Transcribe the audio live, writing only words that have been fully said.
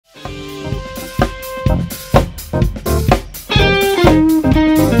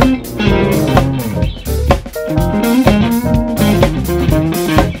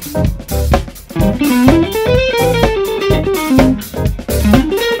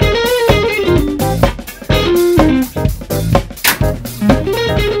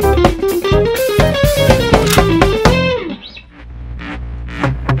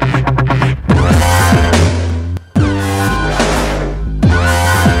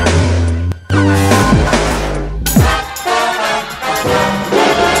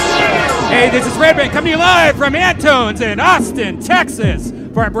Redban coming to you live from Antone's in Austin, Texas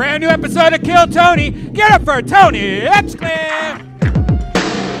for a brand new episode of Kill Tony. Get up for Tony Hinchcliffe!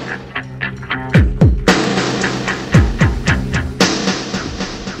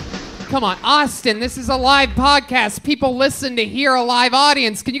 Come on, Austin, this is a live podcast. People listen to hear a live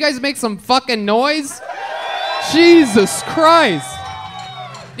audience. Can you guys make some fucking noise? Jesus Christ.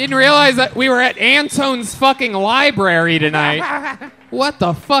 Didn't realize that we were at Antone's fucking library tonight. What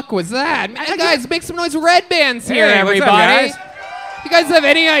the fuck was that? Hey, guys, make some noise. Redban's here, hey, everybody. What's up, guys? You guys have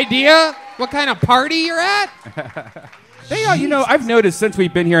any idea what kind of party you're at? They are, I've noticed since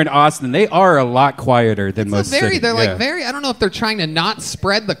we've been here in Austin, they are a lot quieter than most cities. They're like very, I don't know if they're trying to not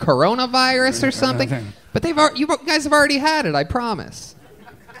spread the coronavirus or something, but you guys have already had it, I promise.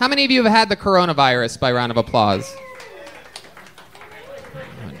 How many of you have had the coronavirus by round of applause?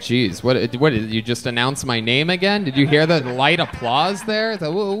 Jeez, what did you just announce my name again? Did you hear the light applause there?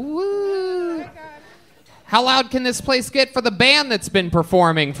 The woo, woo. How loud can this place get for the band that's been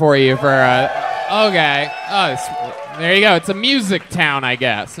performing for you for okay. Oh, there you go. It's a music town, I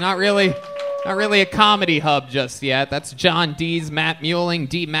guess. Not really a comedy hub just yet. That's John D's, Matt Muehling,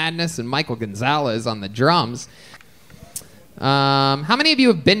 D Madness, and Michael Gonzales on the drums. How many of you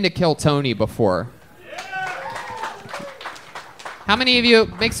have been to Kill Tony before? How many of you,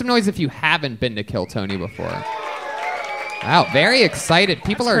 make some noise if you haven't been to Kill Tony before. Wow, very excited.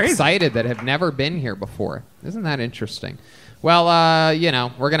 People are excited that have never been here before. Isn't that interesting? Well,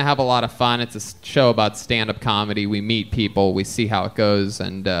 we're going to have a lot of fun. It's a show about stand-up comedy. We meet people, we see how it goes,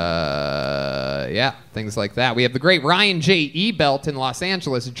 and things like that. We have the great Ryan J. Ebelt in Los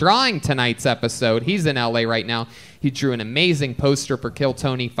Angeles drawing tonight's episode. He's in LA right now. He drew an amazing poster for Kill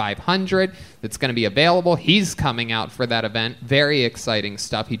Tony 500 that's going to be available. He's coming out for that event. Very exciting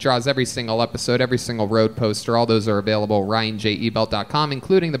stuff. He draws every single episode, every single road poster. All those are available at RyanJEbelt.com,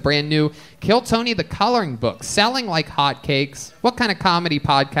 including the brand new Kill Tony the Coloring Book, selling like hotcakes. What kind of comedy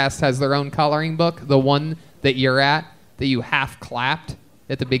podcast has their own coloring book? The one that you're at, that you half clapped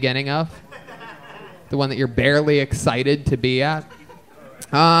at the beginning of? The one that you're barely excited to be at?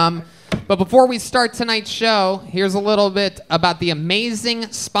 But before we start tonight's show, here's a little bit about the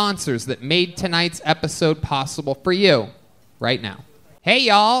amazing sponsors that made tonight's episode possible for you right now. Hey,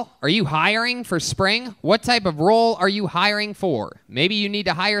 y'all, are you hiring for spring? What type of role are you hiring for? Maybe you need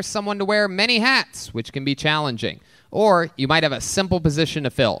to hire someone to wear many hats, which can be challenging. Or you might have a simple position to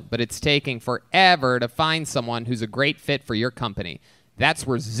fill, but it's taking forever to find someone who's a great fit for your company. That's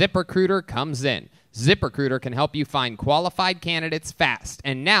where ZipRecruiter comes in. ZipRecruiter can help you find qualified candidates fast.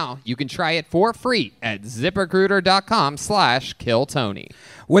 And now you can try it for free at ZipRecruiter.com/KillTony.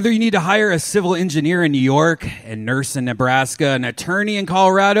 Whether you need to hire a civil engineer in New York, a nurse in Nebraska, an attorney in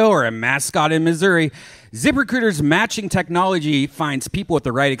Colorado, or a mascot in Missouri, ZipRecruiter's matching technology finds people with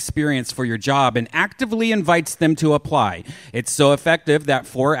the right experience for your job and actively invites them to apply. It's so effective that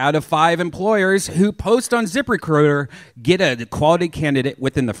 4 out of 5 employers who post on ZipRecruiter get a quality candidate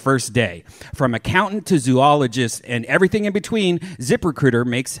within the first day. From accountant to zoologist and everything in between, ZipRecruiter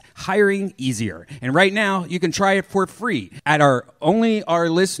makes hiring easier. And right now, you can try it for free at our Only Our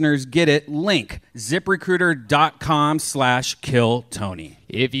Listeners Get It link, ZipRecruiter.com/KillTony.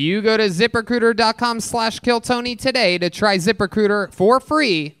 If you go to ZipRecruiter.com/KillTony today to try ZipRecruiter for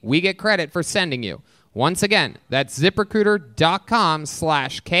free, we get credit for sending you. Once again, that's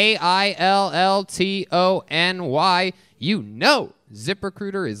ZipRecruiter.com/KillTony. You know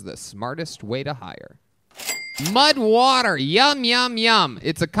ZipRecruiter is the smartest way to hire. Mud water, yum, yum, yum.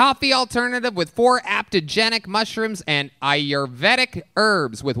 It's a coffee alternative with 4 aptogenic mushrooms and Ayurvedic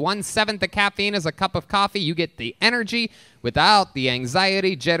herbs. With 1/7 the caffeine as a cup of coffee, you get the energy without the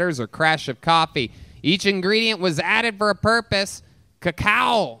anxiety, jitters, or crash of coffee. Each ingredient was added for a purpose.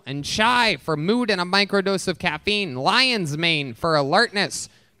 Cacao and chai for mood and a microdose of caffeine. Lion's mane for alertness.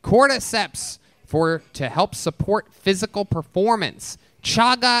 Cordyceps to help support physical performance.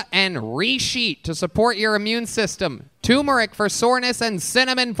 Chaga and reishi to support your immune system. Turmeric for soreness and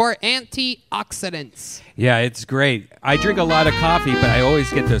cinnamon for antioxidants. Yeah, it's great. I drink a lot of coffee, but I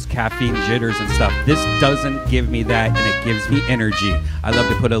always get those caffeine jitters and stuff. This doesn't give me that, and it gives me energy. I love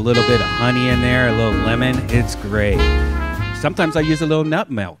to put a little bit of honey in there, a little lemon. It's great. Sometimes I use a little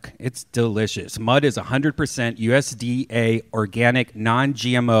nut milk. It's delicious. Mud is 100% USDA, organic,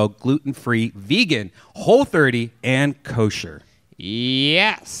 non-GMO, gluten-free, vegan, Whole30, and kosher.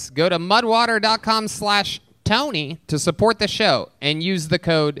 Yes. Go to mudwater.com/Tony to support the show and use the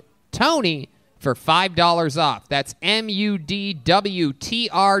code TONY for $5 off. That's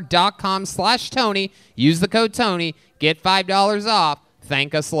MUDWTR.com/Tony. Use the code TONY. Get $5 off.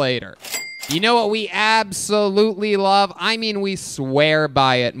 Thank us later. You know what we absolutely love? I mean, we swear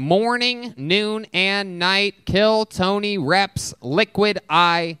by it. Morning, noon, and night, Kill Tony Reps Liquid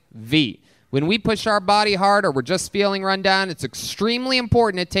IV. When we push our body hard or we're just feeling run down, it's extremely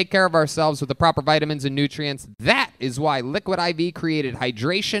important to take care of ourselves with the proper vitamins and nutrients. That is why Liquid IV created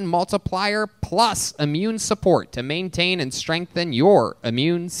Hydration Multiplier Plus Immune Support to maintain and strengthen your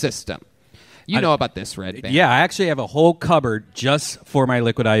immune system. You know about this, Redban. Yeah, I actually have a whole cupboard just for my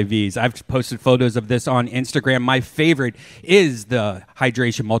liquid IVs. I've posted photos of this on Instagram. My favorite is the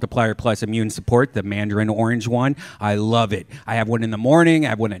Hydration Multiplier Plus Immune Support, the mandarin orange one. I love it. I have one in the morning, I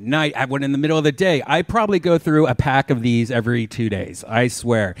have one at night, I have one in the middle of the day. I probably go through a pack of these every 2 days, I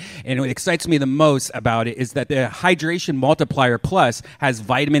swear. And what excites me the most about it is that the Hydration Multiplier Plus has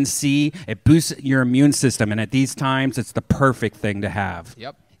vitamin C. It boosts your immune system, and at these times, it's the perfect thing to have.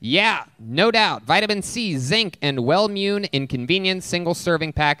 Yep. Yeah, no doubt. Vitamin C, zinc, and Wellmune in convenient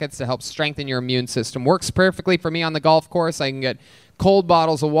single-serving packets to help strengthen your immune system. Works perfectly for me on the golf course. I can get cold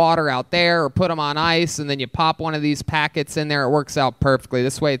bottles of water out there or put them on ice, and then you pop one of these packets in there. It works out perfectly.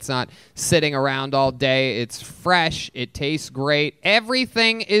 This way it's not sitting around all day. It's fresh. It tastes great.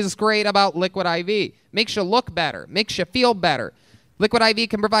 Everything is great about Liquid IV. Makes you look better. Makes you feel better. Liquid IV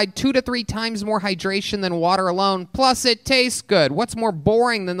can provide 2 to 3 times more hydration than water alone, plus it tastes good. What's more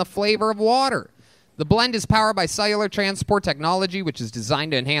boring than the flavor of water? The blend is powered by cellular transport technology, which is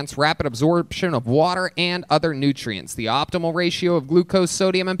designed to enhance rapid absorption of water and other nutrients. The optimal ratio of glucose,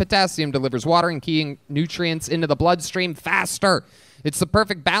 sodium, and potassium delivers water and key nutrients into the bloodstream faster. It's the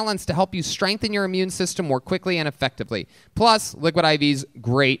perfect balance to help you strengthen your immune system more quickly and effectively. Plus, Liquid IV's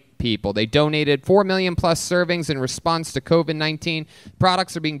great people. They donated 4 million plus servings in response to COVID-19.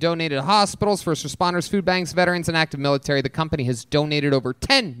 Products are being donated to hospitals, first responders, food banks, veterans, and active military. The company has donated over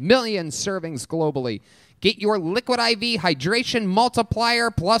 10 million servings globally. Get your Liquid IV Hydration Multiplier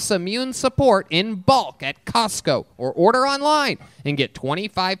Plus Immune Support in bulk at Costco or order online and get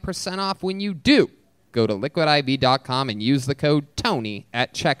 25% off when you do. Go to liquidiv.com and use the code TONY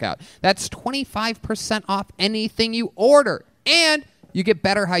at checkout. That's 25% off anything you order. And you get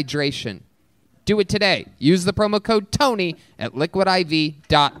better hydration. Do it today. Use the promo code TONY at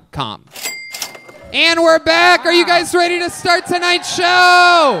liquidiv.com. And we're back. Are you guys ready to start tonight's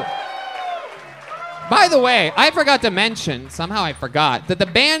show? By the way, I forgot to mention, somehow I forgot, that the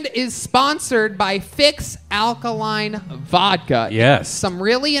band is sponsored by Fix Alkaline Vodka. Yes. Some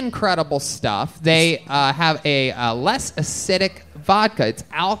really incredible stuff. They have a less acidic vodka. It's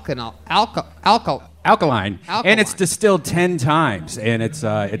alkaline. And it's distilled 10 times, and it's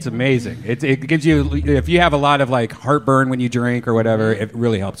amazing. It gives you, if you have a lot of like heartburn when you drink or whatever, it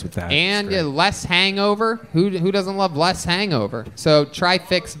really helps with that. And less hangover. Who doesn't love less hangover? So try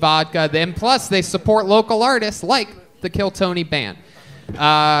Fix Vodka. And plus, they support local artists like the Kill Tony Band.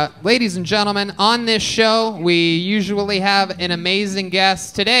 Ladies and gentlemen, on this show, we usually have an amazing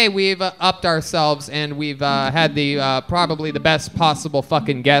guest. Today, we've upped ourselves, and we've had the probably the best possible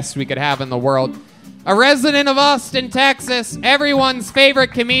fucking guest we could have in the world. A resident of Austin, Texas, everyone's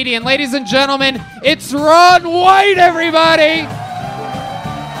favorite comedian. Ladies and gentlemen, it's Ron White, everybody!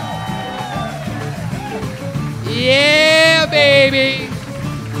 Yeah, baby!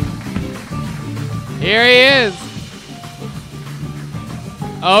 Here he is.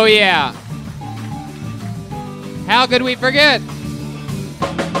 Oh, yeah. How could we forget?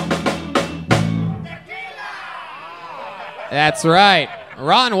 That's right.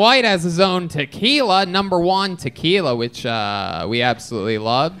 Ron White has his own tequila, #1 tequila, which we absolutely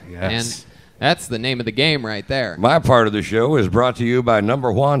love. Yes. And that's the name of the game right there. My part of the show is brought to you by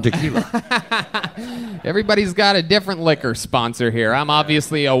 #1 tequila. Everybody's got a different liquor sponsor here. I'm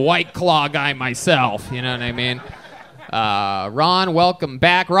obviously a White Claw guy myself, you know what I mean? Ron, welcome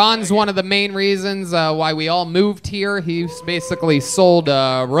back. Ron's one of the main reasons why we all moved here. He's basically sold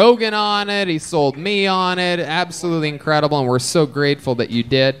Rogan on it. He sold me on it. Absolutely incredible, and we're so grateful that you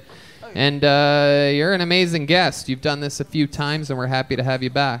did. And you're an amazing guest. You've done this a few times, and we're happy to have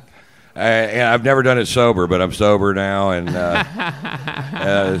you back. I've never done it sober, but I'm sober now, and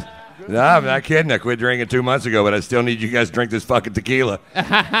no, I'm not kidding. I quit drinking 2 months ago, but I still need you guys to drink this fucking tequila.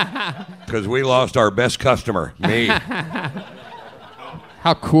 Because we lost our best customer, me.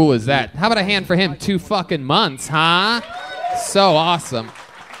 How cool is that? How about a hand for him? 2 fucking months, huh? So awesome.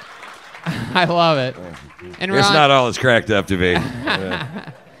 I love it. And Ron, it's not all it's cracked up to be.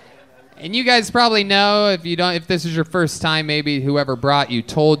 And you guys probably know, if this is your first time, maybe whoever brought you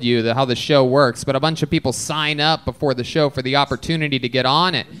told you how the show works, but a bunch of people sign up before the show for the opportunity to get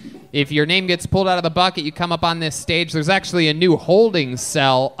on it. If your name gets pulled out of the bucket, you come up on this stage. There's actually a new holding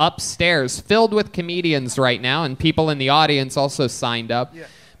cell upstairs filled with comedians right now, and people in the audience also signed up. Yeah.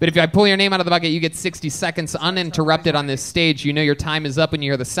 But if I pull your name out of the bucket, you get 60 seconds uninterrupted on this stage. You know your time is up when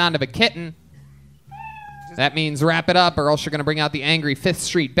you hear the sound of a kitten. That means wrap it up, or else you're going to bring out the angry 5th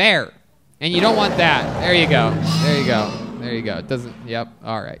Street Bear. And you don't want that. There you go. There you go. There you go. It doesn't, yep,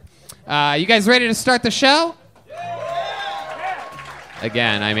 all right. You guys ready to start the show?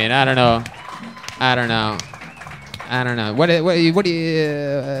 Again, I mean, I don't know. What do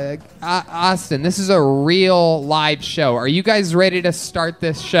you, Austin, this is a real live show. Are you guys ready to start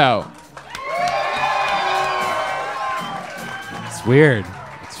this show? It's weird.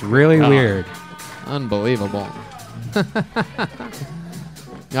 It's really weird. Unbelievable.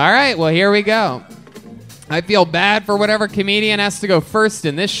 All right, well, here we go. I feel bad for whatever comedian has to go first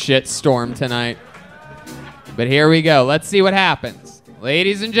in this shit storm tonight. But here we go. Let's see what happens.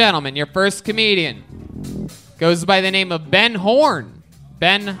 Ladies and gentlemen, your first comedian goes by the name of Ben Horn.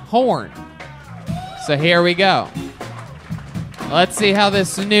 Ben Horn. So here we go. Let's see how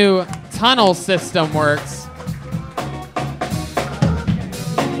this new tunnel system works.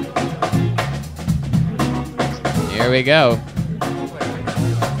 Here we go.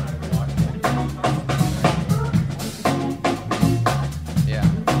 Yeah.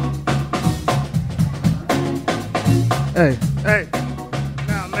 Hey.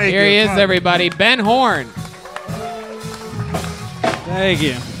 Here he is, everybody. Ben Horn. Thank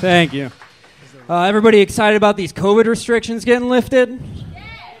you. Everybody excited about these COVID restrictions getting lifted?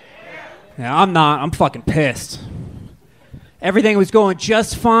 Yeah, I'm not. I'm fucking pissed. Everything was going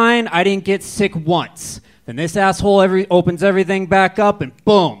just fine. I didn't get sick once. Then this asshole opens everything back up and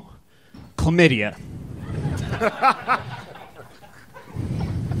boom, chlamydia.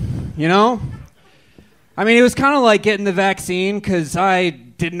 You know? I mean, it was kind of like getting the vaccine because I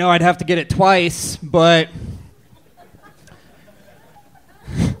didn't know I'd have to get it twice, but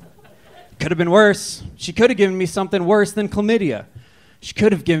could have been worse. She could have given me something worse than chlamydia. She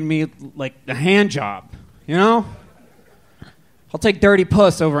could have given me, like, a hand job, you know? I'll take dirty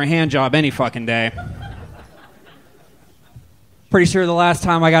puss over a hand job any fucking day. Pretty sure the last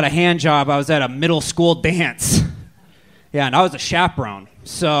time I got a hand job, I was at a middle school dance. Yeah, and I was a chaperone,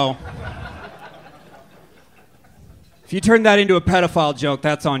 so if you turned that into a pedophile joke,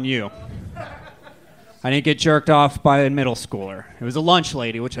 that's on you. I didn't get jerked off by a middle schooler. It was a lunch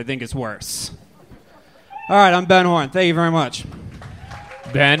lady, which I think is worse. All right, I'm Ben Horn. Thank you very much.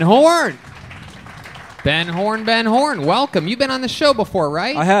 Ben Horn. Ben Horn. Welcome. You've been on the show before,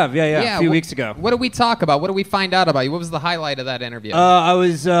 right? I have, yeah, a few weeks ago. What did we talk about? What did we find out about you? What was the highlight of that interview? I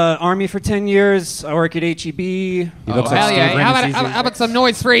was Army for 10 years. I work at HEB. Hell yeah. How about some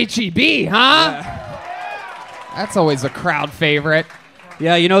noise for HEB, huh? Yeah. That's always a crowd favorite.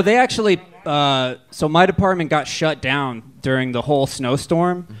 Yeah, you know, they actually... so my department got shut down during the whole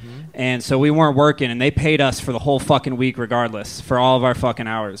snowstorm, and so we weren't working, and they paid us for the whole fucking week regardless, for all of our fucking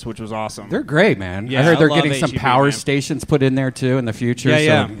hours, which was awesome. They're great, man. Yeah, I heard they're getting HEB, some power stations put in there, too, in the future.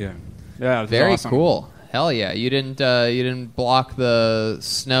 Yeah. Yeah, very awesome. Cool. Hell yeah. You didn't block the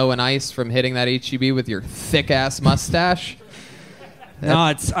snow and ice from hitting that HEB with your thick-ass mustache?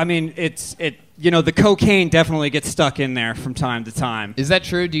 No, you know, the cocaine definitely gets stuck in there from time to time. Is that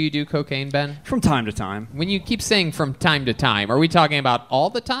true? Do you do cocaine, Ben? From time to time. When you keep saying from time to time, are we talking about all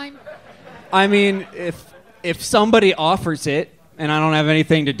the time? I mean, if somebody offers it and I don't have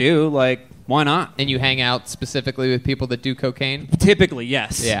anything to do, like, why not? And you hang out specifically with people that do cocaine? Typically,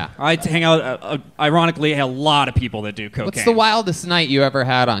 yes. Yeah. I hang out, ironically, a lot of people that do cocaine. What's the wildest night you ever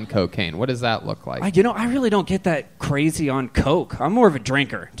had on cocaine? What does that look like? I really don't get that crazy on coke. I'm more of a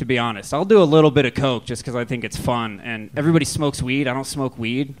drinker, to be honest. I'll do a little bit of coke just because I think it's fun. And everybody smokes weed. I don't smoke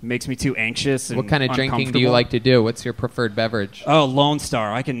weed. It makes me too anxious and what kind of drinking do you like to do? What's your preferred beverage? Oh, Lone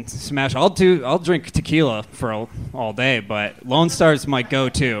Star. I can smash. I'll drink tequila for all day, but Lone Star is my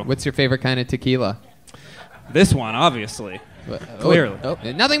go-to. What's your favorite kind of tequila? This one, obviously. Clearly.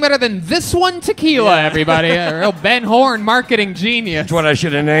 Nothing better than this one tequila, everybody. A real Ben Horn marketing genius. That's what I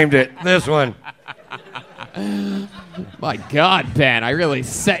should have named it. This one. My God, Ben, I really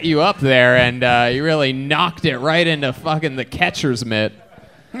set you up there, and you really knocked it right into fucking the catcher's mitt.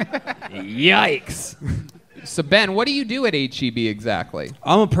 Yikes. So, Ben, what do you do at HEB exactly?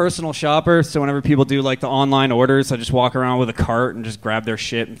 I'm a personal shopper, so whenever people do like the online orders, I just walk around with a cart and just grab their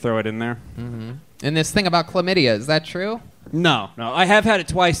shit and throw it in there. Mm-hmm. And this thing about chlamydia, is that true? No. I have had it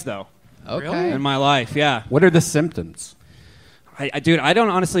twice, though. Okay. Really? In my life, yeah. What are the symptoms? Dude, I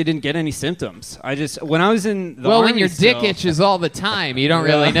honestly didn't get any symptoms. When I was in the Army when your dick itches all the time, you don't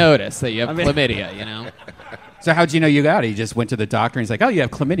really notice that you have chlamydia, you know? So how'd you know you got it? You just went to the doctor and he's like, "Oh, you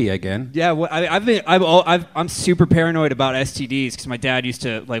have chlamydia again." Yeah, well, I'm super paranoid about STDs because my dad used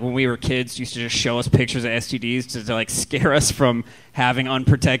to, like, when we were kids, used to just show us pictures of STDs to like scare us from having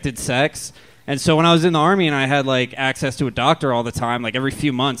unprotected sex. And so when I was in the Army and I had like access to a doctor all the time, like every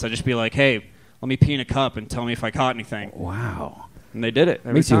few months, I'd just be like, "Hey, let me pee in a cup and tell me if I caught anything." Wow. And they did it.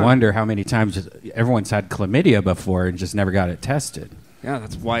 Makes you wonder how many times everyone's had chlamydia before and just never got it tested. Yeah,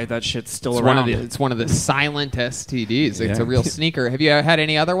 that's why that shit's still around. It's one of the silent STDs. It's a real sneaker. Have you had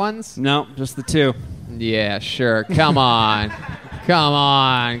any other ones? No, just the two. Yeah, sure. Come on. Come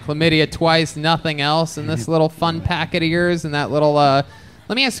on. Chlamydia twice, nothing else in this little fun packet of yours and that little...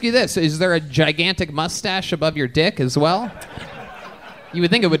 Let me ask you this. Is there a gigantic mustache above your dick as well? You would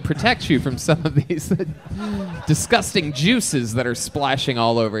think it would protect you from some of these disgusting juices that are splashing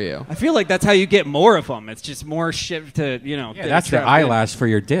all over you. I feel like that's how you get more of them. It's just more shit to, you know. Yeah, that's the eyelash for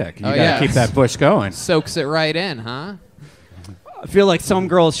your dick. You gotta yeah. keep that bush going. Soaks it right in, huh? I feel like some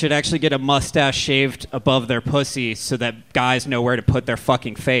girls should actually get a mustache shaved above their pussy so that guys know where to put their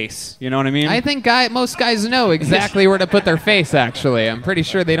fucking face. You know what I mean? I think most guys know exactly where to put their face, actually. I'm pretty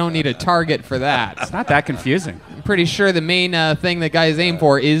sure they don't need a target for that. It's not that confusing. I'm pretty sure the main thing that guys aim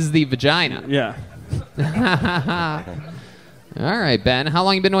for is the vagina. Yeah. All right, Ben. How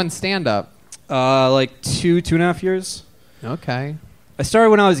long you been doing stand-up? Like 2.5 years. Okay. I started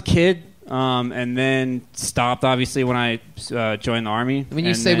when I was a kid. And then stopped, obviously, when I joined the Army. When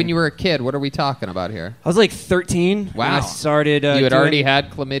you say when you were a kid, what are we talking about here? I was like 13 Wow. when I started. You had already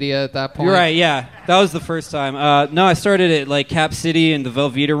had chlamydia at that point? You're right, yeah. That was the first time. No, I started at like Cap City in the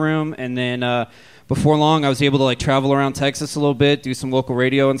Velveeta room, and then before long I was able to like travel around Texas a little bit, do some local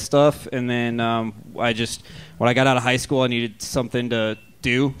radio and stuff, and then when I got out of high school I needed something to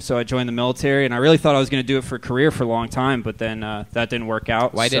do, so I joined the military, and I really thought I was going to do it for a career for a long time, but then that didn't work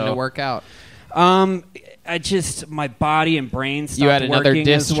out. Why didn't it work out? My body and brain stopped working. You had another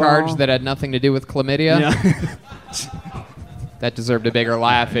discharge well. that had nothing to do with chlamydia? Yeah. That deserved a bigger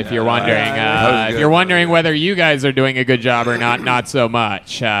laugh if you're wondering. If you're wondering whether you guys are doing a good job or not so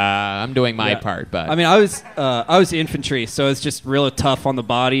much. I'm doing my part, but... I mean, I was infantry, so it's just really tough on the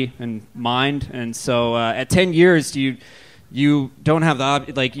body and mind, and so at 10 years, you don't have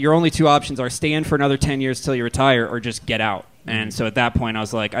your only two options are stay in for another 10 years till you retire or just get out. And so at that point, I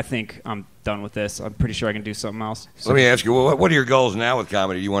was like, I think I'm done with this. I'm pretty sure I can do something else. Let me ask you, what are your goals now with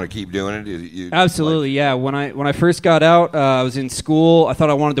comedy? Do you want to keep doing it? Absolutely, yeah. When I first got out, I was in school. I thought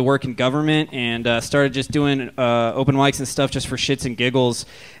I wanted to work in government and started just doing open mics and stuff just for shits and giggles.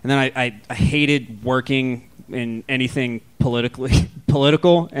 And then I hated working in anything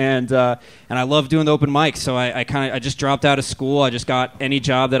political, and I love doing the open mics. So I just dropped out of school. I just got any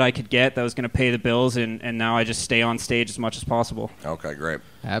job that I could get that was going to pay the bills, and now I just stay on stage as much as possible. Okay, great.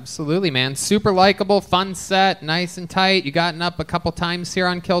 Absolutely, man. Super likable, fun set, nice and tight. You gotten up a couple times here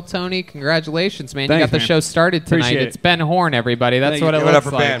on Kill Tony. Congratulations, man. Thanks, you got the man. show started tonight. Appreciate It's Ben Horn, everybody. That's Thank what you. it Give it up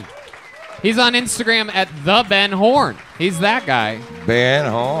looks for like. Ben. He's on Instagram at the Ben Horn. He's that guy. Ben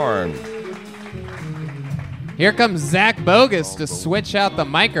Horn. Here comes Zach Bogus to switch out the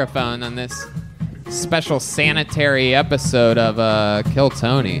microphone on this special sanitary episode of Kill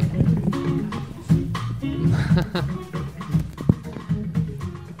Tony.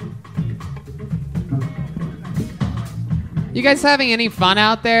 You guys having any fun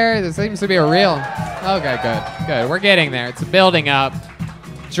out there? There seems to be a real... Okay, good. We're getting there. It's building up.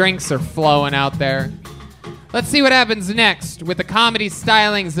 Drinks are flowing out there. Let's see what happens next with the comedy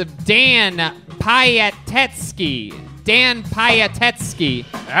stylings of Dan Payatetsky. Dan Payatetsky.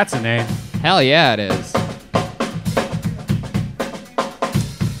 That's a name. Hell yeah, it is.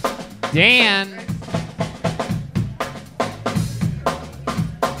 Dan.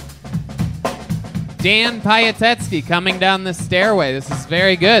 Dan Payatetsky coming down the stairway. This is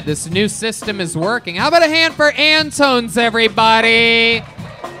very good. This new system is working. How about a hand for Antones, everybody?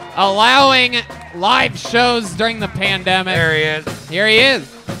 Allowing live shows during the pandemic. There he is. Here he is.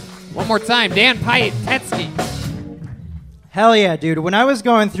 One more time, Dan Payatetsky. Hell yeah, dude. When I was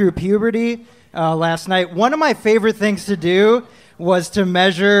going through puberty last night, one of my favorite things to do was to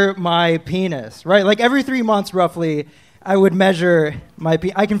measure my penis, right? Like every 3 months, roughly, I would measure my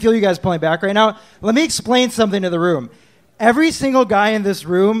penis. I can feel you guys pulling back right now. Let me explain something to the room. Every single guy in this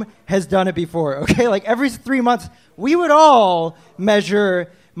room has done it before, okay? Like every 3 months, we would all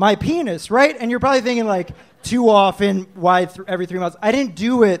measure my penis, right? And you're probably thinking like, too often, why every 3 months? I didn't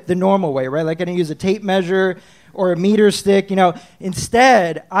do it the normal way, right? Like I didn't use a tape measure or a meter stick, you know.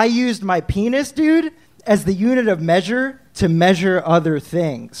 Instead, I used my penis, dude, as the unit of measure to measure other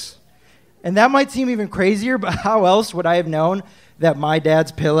things. And that might seem even crazier, but how else would I have known that my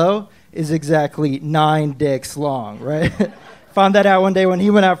dad's pillow is exactly 9 dicks long, right? Found that out one day when he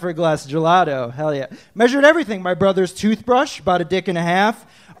went out for a glass of gelato. Hell yeah. Measured everything. My brother's toothbrush, about 1.5 dicks.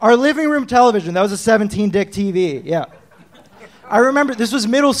 Our living room television, that was a 17-dick TV. Yeah. I remember, this was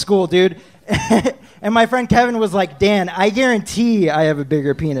middle school, dude. And my friend Kevin was like, Dan, I guarantee I have a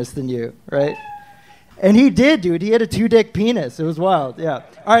bigger penis than you, right? And he did, dude. He had a 2-dick penis. It was wild, yeah.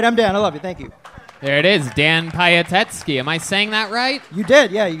 All right, I'm Dan. I love you. Thank you. There it is, Dan Piatetsky. Am I saying that right? You did,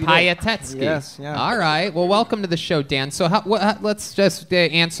 yeah. You did. Piatetsky. Yes, yeah. All right. Well, welcome to the show, Dan. So let's just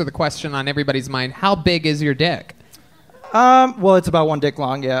answer the question on everybody's mind. How big is your dick? Well, it's about 1 dick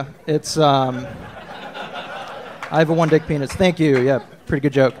long, yeah. It's, I have a 1-dick penis. Thank you, yeah. Pretty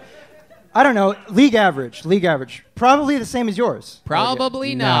good joke. I don't know. League average. Probably the same as yours.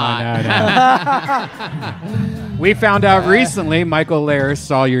 Probably No. not. We found out recently Michael Lehrer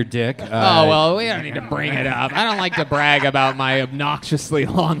saw your dick. Oh, well, we don't need to bring it up. I don't like to brag about my obnoxiously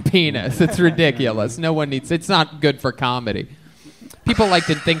long penis. It's ridiculous. No one needs. It's not good for comedy. People like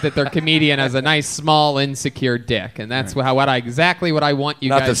to think that their comedian has a nice, small, insecure dick, and that's exactly what I want you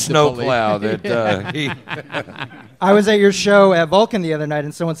Not guys the to believe. snowplow that he... I was at your show at Vulcan the other night,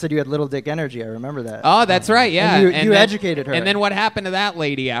 and someone said you had little dick energy. I remember that. Oh, that's right, yeah. And you educated her. And then what happened to that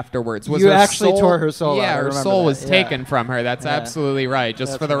lady afterwards? Was You her actually soul, tore her soul out. Yeah, I her remember soul that. was Yeah. taken from her. That's Yeah. absolutely right.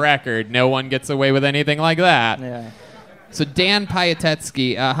 Just That's for the right. record, no one gets away with anything like that. Yeah. So Dan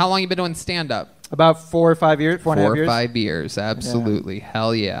Piatetsky, how long you been doing stand-up? About 4 or 5 years, 4.5 years. 4 or 5 years, absolutely.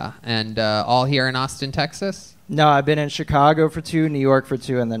 Hell yeah. And all here in Austin, Texas? No, I've been in Chicago for 2, New York for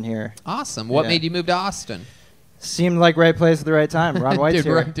 2, and then here. Awesome. What Yeah. made you move to Austin? Seemed like right place at the right time. Ron White's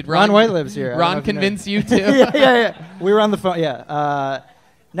here. Ron White lives here. I don't know Ron if you know. convince you too? yeah. We were on the phone. Yeah.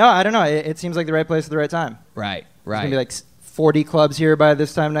 No, I don't know. It seems like the right place at the right time. Right. There's gonna be like 40 clubs here by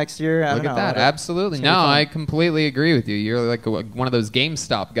this time next year. I Look don't at know. that. Absolutely. It's gonna No, be fun. I completely agree with you. You're like one of those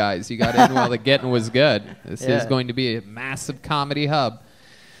GameStop guys. You got in while the getting was good. This is going to be a massive comedy hub.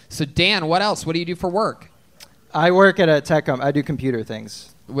 So, Dan, what else? What do you do for work? I work at a tech company. I do computer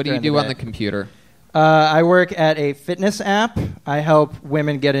things. What do you during do on day. the computer? I work at a fitness app. I help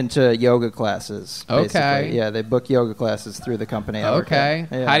women get into yoga classes. Okay. Basically. Yeah, they book yoga classes through the company. I work Okay.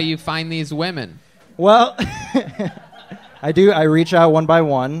 at. Yeah. How do you find these women? Well, I do. I reach out one by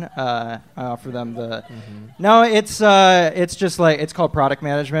one. I offer them the. No, it's just like it's called product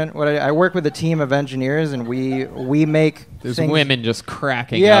management. I work with a team of engineers, and we make. There's things. women just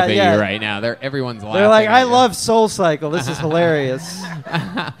cracking Yeah, up at yeah. you right now. Everyone's laughing. They're like, at I you." love Soul Cycle. This is hilarious.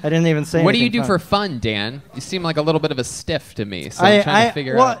 I didn't even say. What do you anything do fun. for fun, Dan? You seem like a little bit of a stiff to me, so I'm trying to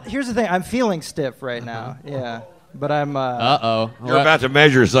figure well, out. here's the thing. I'm feeling stiff right now. Yeah, but I'm. Uh-oh. You're about to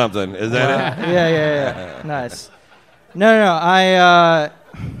measure something. Is that it? Yeah. Nice. No. I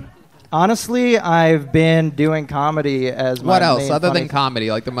honestly, I've been doing comedy as my What else main other funny than comedy?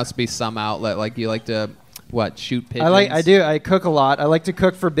 Like there must be some outlet. Like you like to shoot pigeons? I do. I cook a lot. I like to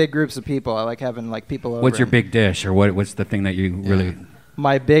cook for big groups of people. I like having like people over. What's your and- big dish, or what's the thing that you really?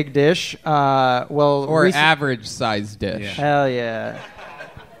 My big dish. Or average size dish. Hell yeah.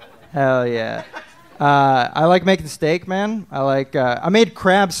 I like making steak, man. I made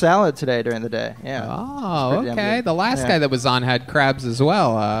crab salad today during the day. Yeah. Oh, pretty damn okay. good. The last Yeah. guy that was on had crabs as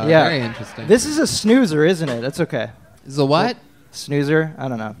well. Yeah. Very interesting. This is a snoozer, isn't it? That's okay. is a what? Snoozer? I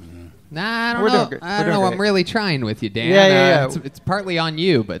don't know. Nah, I don't We're know. doing great. I We're don't doing know. great. I'm really trying with you, Dan. Yeah. It's partly on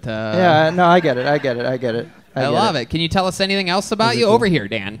you, but Yeah, no, I get it. I love it. Can you tell us anything else about you? Over here,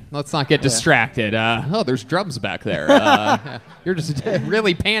 Dan. Let's not get distracted. There's drums back there. You're just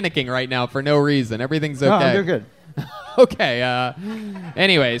really panicking right now for no reason. Everything's okay. No, I'm doing good. Okay.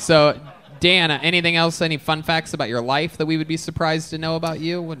 Anyway, so Dan, anything else? Any fun facts about your life that we would be surprised to know about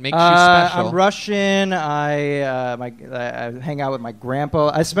you? What makes you special? I'm Russian. I hang out with my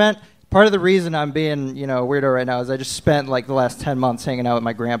grandpa. Part of the reason I'm being, weirdo right now is I just spent like the last 10 months hanging out with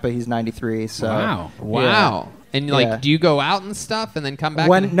my grandpa. He's 93. So Wow. Wow. And Yeah. do you go out and stuff and then come back?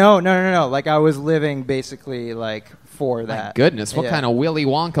 No. Like I was living basically like for that. Goodness, what Yeah. kind of Willy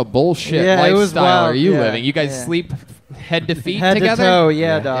Wonka bullshit Yeah, it was lifestyle wild, are you yeah, living? You guys yeah. sleep head to feet Head together? to toe,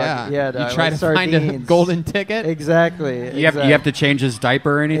 yeah, dog. Yeah. dog. You try Like to find a sardines. golden ticket? Exactly. You have to change his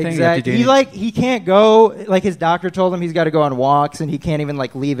diaper or anything. You have to do Exactly. anything? He can't go. Like his doctor told him he's got to go on walks, and he can't even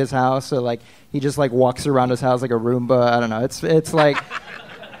like leave his house. So like he just like walks around his house like a Roomba. I don't know. It's like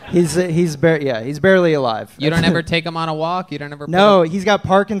he's barely alive. You don't ever take him on a walk? You don't ever No, he's got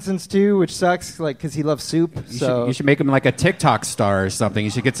Parkinson's too, which sucks. Like because he loves soup. You should make him like a TikTok star or something. You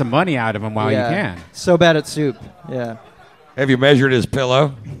should get some money out of him while you can. So bad at soup. Yeah. Have you measured his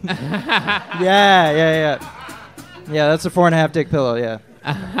pillow? Yeah. Yeah, that's a 4.5 dick pillow.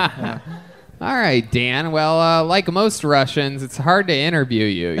 Yeah. All right, Dan. Well, like most Russians, it's hard to interview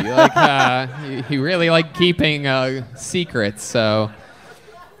you. You like, you really like keeping secrets. So,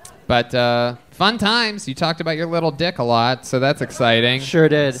 but fun times. You talked about your little dick a lot, so that's exciting. Sure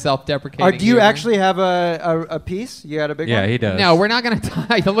did. Self-deprecating. Do you humor. actually have a piece? You got a big one? Yeah, he does. No, we're not going to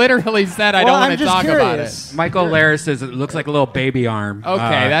talk. I literally said I Well, don't I'm want to just talk about curious. it. Michael Lehrer says it looks like a little baby arm.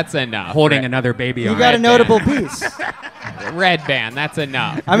 Okay, that's enough. Holding another baby arm. You got a Redban. notable piece. Redban, that's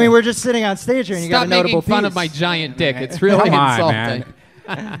enough. I mean, we're just sitting on stage here, and you Stop got a notable making fun piece. of my giant dick. It's really Come on,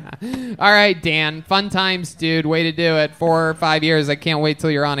 insulting. All right, Dan. Fun times, dude. Way to do it. 4 or 5 years. I can't wait till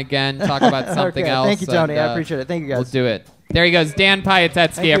you're on again. Talk about something Okay, else. thank you, Tony. and, I appreciate it. Thank you, guys. We'll do it. There he goes. Dan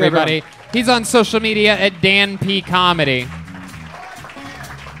Piatetsky, you, everybody. everyone. He's on social media at Dan P Comedy.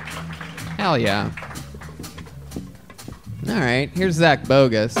 Hell yeah. All right. Here's Zach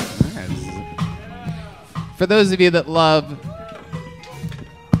Bogus. For those of you that love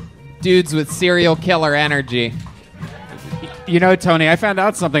dudes with serial killer energy. You know, Tony, I found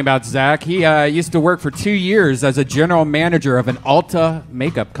out something about Zach. He used to work for 2 years as a general manager of an Ulta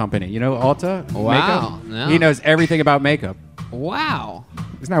makeup company. You know Ulta? Wow, Makeup? no. He knows everything about makeup. Wow.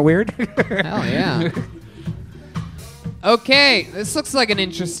 Isn't that weird? Hell yeah. Okay, this looks like an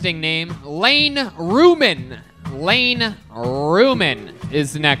interesting name. Lane Ruman. Lane Ruman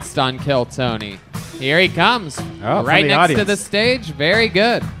is next on Kill Tony. Here he comes. Oh, right from the next to audience. the stage. Very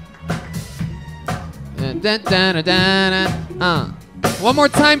good. One more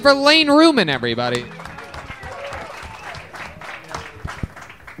time for Lane Ruman, everybody.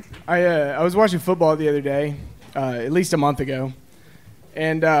 I was watching football the other day, at least a month ago,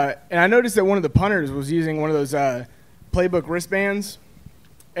 and I noticed that one of the punters was using one of those playbook wristbands,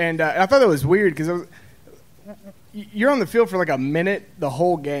 and I thought that was weird because you're on the field for like a minute the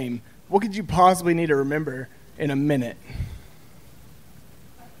whole game. What could you possibly need to remember in a minute?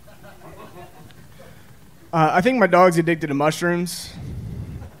 I think my dog's addicted to mushrooms.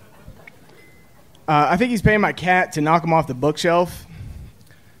 I think he's paying my cat to knock him off the bookshelf.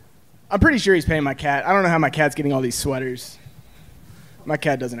 I'm pretty sure he's paying my cat. I don't know how my cat's getting all these sweaters. My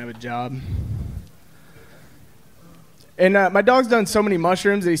cat doesn't have a job. And my dog's done so many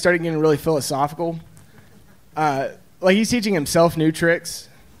mushrooms that he started getting really philosophical. Like he's teaching himself new tricks.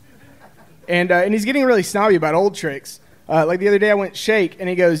 And he's getting really snobby about old tricks. Like the other day I went shake, and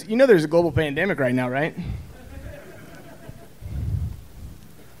he goes, "You know there's a global pandemic right now, right?"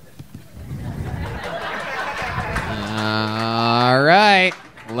 All right.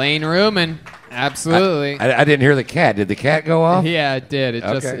 Lane Ruman. Absolutely. I didn't hear the cat. Did the cat go off? Yeah, it did. It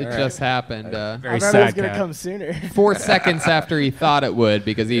Okay, all right. just happened. Very I thought it was sad going to cat. come sooner. 4 seconds after he thought it would,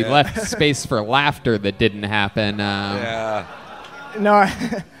 because he left space for laughter that didn't happen. Yeah. No,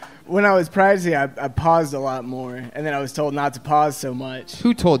 when I was practicing, I paused a lot more, and then I was told not to pause so much.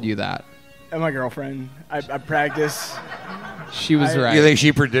 Who told you that? And my girlfriend, I practice. She was right. You think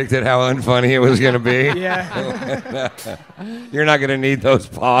she predicted how unfunny it was going to be? Yeah. You're not going to need those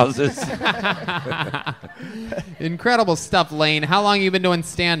pauses. Incredible stuff, Lane. How long you been doing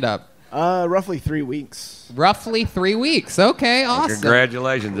stand-up? Roughly 3 weeks. Roughly 3 weeks. Okay, awesome.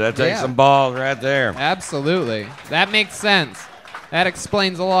 Congratulations. That takes Yeah. some balls right there. Absolutely. That makes sense. That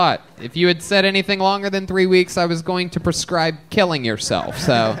explains a lot. If you had said anything longer than 3 weeks, I was going to prescribe killing yourself.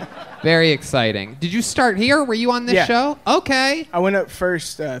 So, very exciting. Did you start here? Were you on this Yeah. show? Okay. I went up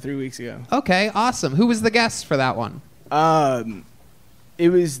first 3 weeks ago. Okay, awesome. Who was the guest for that one? It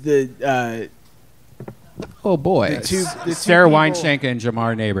was the Oh, boy. two Sarah people- Weinshank and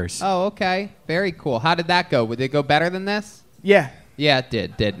Jamar Neighbors. Oh, okay. Very cool. How did that go? Would it go better than this? Yeah, Yeah, it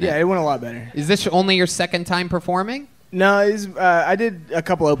did, didn't yeah, it? it went a lot better. Is this only your second time performing? No, I did a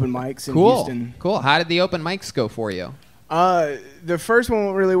couple open mics in Cool. Houston. Cool. How did the open mics go for you? The first one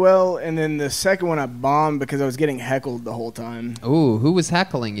went really well, and then the second one I bombed because I was getting heckled the whole time. Ooh, who was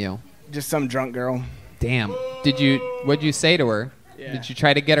heckling you? Just some drunk girl. Damn. What'd you say to her? Yeah. Did you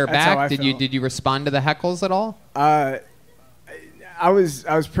try to get her That's how back? I Did you felt. did you respond to the heckles at all? I was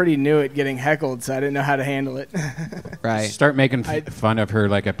pretty new at getting heckled, so I didn't know how to handle it. Right. Start making I- fun of her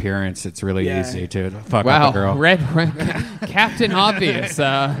like appearance. It's really Yeah. easy to fuck Wow, up a girl. Captain Obvious,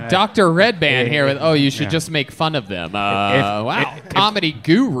 Dr. Redban here with, you should Yeah. just make fun of them. Wow, comedy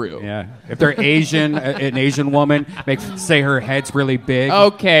guru. Yeah. If they're Asian, an Asian woman, say her head's really big.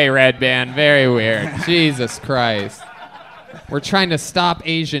 Okay, Redban, very weird. Jesus Christ. We're trying to stop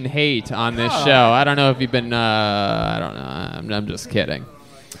Asian hate on this show. I don't know if you've been, I don't know. I'm just kidding.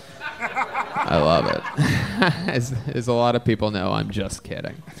 I love it. As a lot of people know, I'm just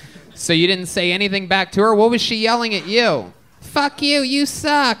kidding. So you didn't say anything back to her? What was she yelling at you? Fuck you, you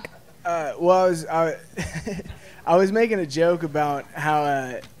suck. Well, I was making a joke about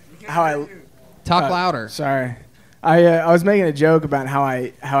how Talk louder. Sorry. I was making a joke about how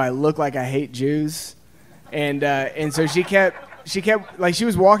I look like I hate Jews, and so she kept like she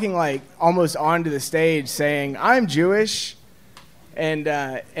was walking like almost onto the stage saying I'm Jewish, and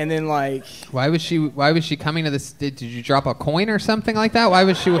then like Why was she coming to this? Did you drop a coin or something like that? Why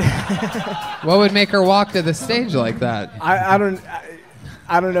was she? What would make her walk to the stage like that? I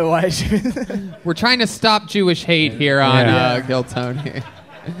don't know why she. We're trying to stop Jewish hate here on Kill Tony.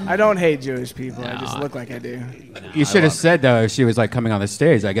 I don't hate Jewish people. I just look like I do. You should have said, though, if she was like coming on the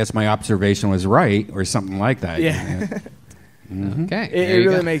stage, I guess my observation was right or something like that. Yeah. Okay. It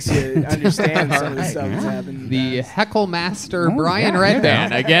really makes you understand some of the stuff that's happened. The heckle master Brian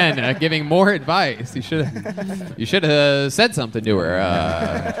Redban again giving more advice. You should have said something to her.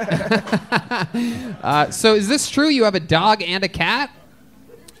 So is this true? You have a dog and a cat?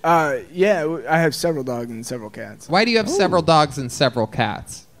 Yeah, I have several dogs and several cats. Why do you have several dogs and several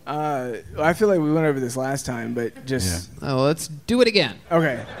cats? I feel like we went over this last time, but just Oh, let's do it again.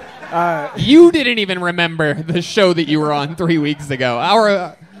 okay. You didn't even remember the show that you were on 3 weeks ago.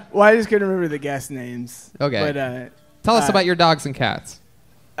 Well, I just couldn't remember the guest names. Okay. But Tell us about your dogs and cats.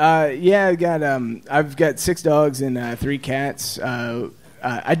 yeah, I've got 6 dogs and 3 cats.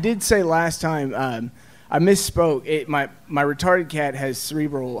 I did say last time. I misspoke. My retarded cat has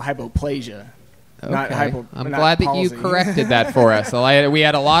cerebral hypoplasia. Not Okay. I'm not glad that you palsy. corrected that for us. We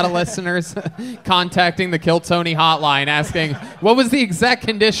had a lot of listeners contacting the Kill Tony hotline asking, what was the exact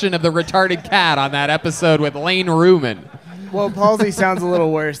condition of the retarded cat on that episode with Lane Ruman? Well, palsy sounds a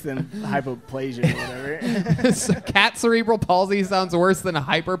little worse than hypoplasia or whatever. So cat cerebral palsy sounds worse than a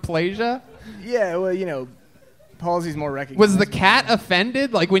hyperplasia? Yeah, well, palsy's more recognizable. Was the cat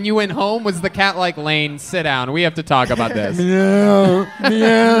offended? Like when you went home, was the cat like, Lane, sit down. We have to talk about this. Yeah.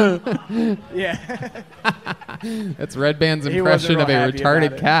 That's Redban's He impression wasn't of a real happy retarded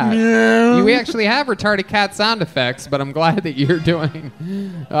about it. cat. We actually have retarded cat sound effects, but I'm glad that you're doing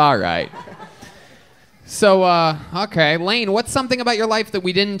all right. So, okay, Lane, what's something about your life that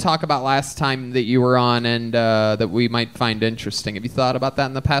we didn't talk about last time that you were on and that we might find interesting? Have you thought about that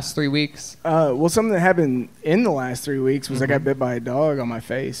in the past 3 weeks? Well, something that happened in the last 3 weeks was I got bit by a dog on my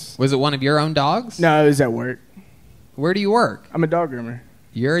face. Was it one of your own dogs? No, it was at work. Where do you work? I'm a dog groomer.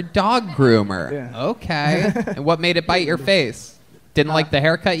 You're a dog groomer. Yeah. Okay. And what made it bite your face? Didn't like the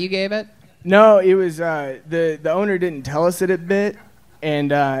haircut you gave it? No, it was the owner didn't tell us that it bit,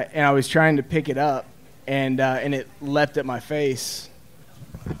 and I was trying to pick it up, and it leapt at my face.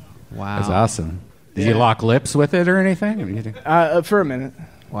 Wow. That's awesome. Did you lock lips with it or anything? For a minute.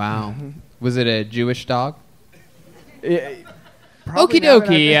 Wow. Was it a Jewish dog? Probably Okie now that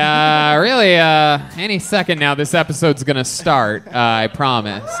dokie. Really, any second now, this episode's going to start, I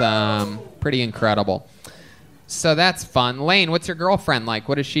promise. Pretty incredible. So that's fun. Lane, what's your girlfriend like?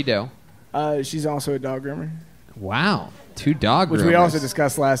 What does she do? She's also a dog groomer, Wow. 2 dog which groomers. we also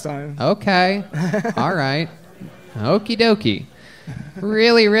discussed last time. Okay. All right. Okie dokie.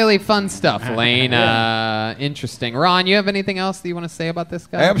 Really, really fun stuff, Lane. Interesting. Ron, you have anything else that you want to say about this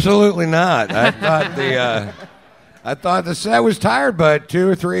guy? Absolutely not. I thought the set was tired, but 2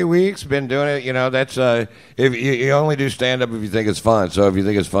 or 3 weeks been doing it. That's if you only do stand up if you think it's fun. So if you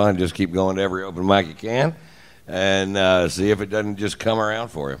think it's fun, just keep going to every open mic you can, and see if it doesn't just come around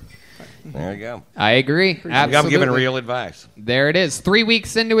for you. There you go. I agree. Absolutely. I'm giving real advice. There it is. 3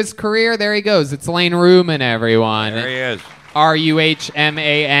 weeks into his career, there he goes. It's Lane Ruman, everyone. There he is.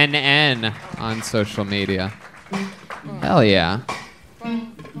 RUHMANN on social media. Hell yeah.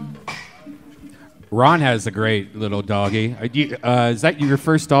 Ron has a great little doggy. Is that your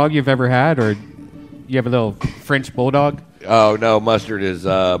first dog you've ever had, or you have a little French bulldog? Oh, no, Mustard is...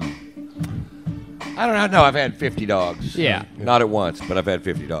 I don't know. No, I've had 50 dogs. Yeah. Not at once, but I've had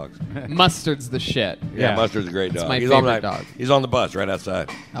 50 dogs. Mustard's the shit. Yeah, Mustard's a great dog. my He's favorite dog. He's on the bus right outside.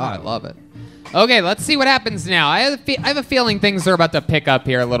 Oh, I love it. Okay, let's see what happens now. I have a feeling things are about to pick up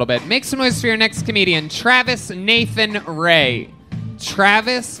here a little bit. Make some noise for your next comedian, Travis Nathan Ray.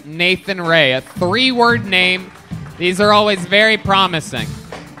 Travis Nathan Ray, a 3-word name. These are always very promising.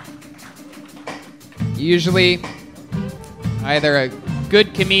 Usually either a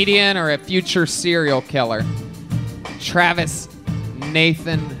good comedian or a future serial killer. Travis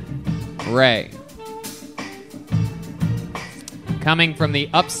Nathan Ray. Coming from the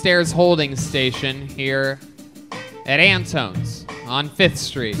upstairs holding station here at Antone's on 5th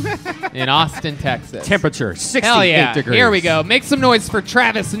Street in Austin, Texas. Temperature 68 Hell yeah. degrees. Here we go. Make some noise for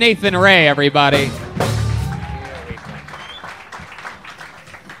Travis Nathan Ray, everybody.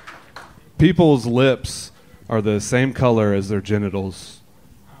 People's lips are the same color as their genitals.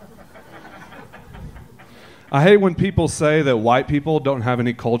 I hate when people say that white people don't have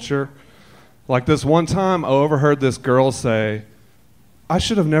any culture. Like this one time, I overheard this girl say, "I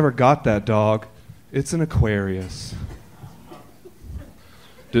should have never got that dog. It's an Aquarius."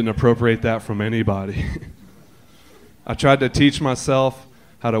 Didn't appropriate that from anybody. I tried to teach myself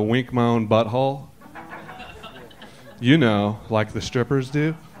how to wink my own butthole. You know, like the strippers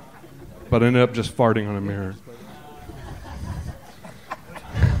do. But I ended up just farting on a mirror.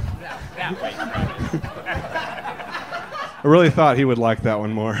 I really thought he would like that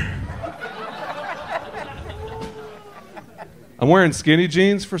one more. I'm wearing skinny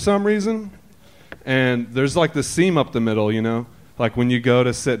jeans for some reason, and there's like the seam up the middle, you know? Like when you go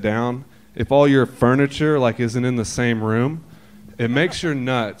to sit down, if all your furniture like isn't in the same room, it makes your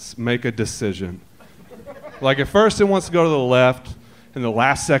nuts make a decision. Like at first it wants to go to the left, and the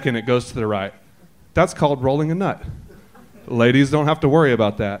last second it goes to the right. That's called rolling a nut. Ladies don't have to worry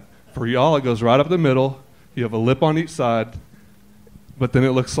about that. For y'all, it goes right up the middle. You have a lip on each side, but then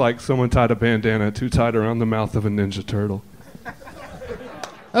it looks like someone tied a bandana too tight around the mouth of a Ninja Turtle.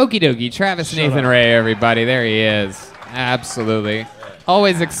 Okie dokie, Travis Nathan Ray, everybody. There he is. Absolutely.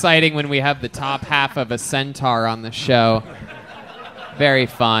 Always exciting when we have the top half of a centaur on the show. Very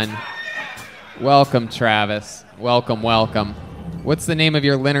fun. Welcome, Travis. Welcome, welcome. What's the name of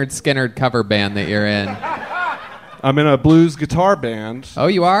your Lynyrd Skynyrd cover band that you're in? I'm in a blues guitar band. Oh,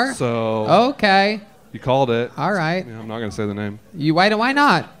 you are? So. Okay. You called it. All right. Yeah, I'm not going to say the name. Why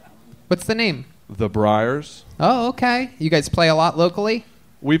not? What's the name? The Briars. Oh, okay. You guys play a lot locally?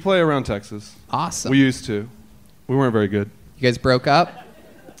 We play around Texas. Awesome. We used to. We weren't very good. You guys broke up?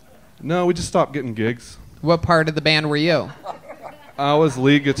 No, we just stopped getting gigs. What part of the band were you? I was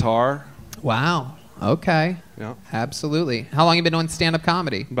lead guitar. Wow. Okay. Yeah. Absolutely. How long have you been doing stand-up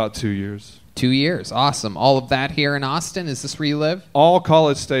comedy? About 2 years. 2 years. Awesome. All of that here in Austin? Is this where you live? All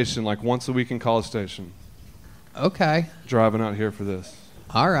College Station, like once a week in College Station. Okay. Driving out here for this.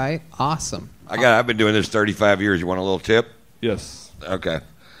 All right. Awesome. I've been doing this 35 years. You want a little tip? Yes. Okay.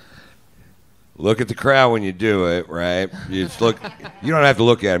 Look at the crowd when you do it, right? You just look. You don't have to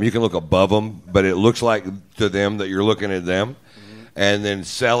look at them. You can look above them, but it looks like to them that you're looking at them, and then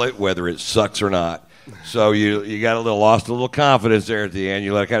sell it whether it sucks or not. So you got lost a little confidence there at the end.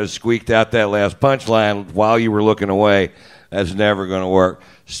 You kind of squeaked out that last punchline while you were looking away. That's never going to work.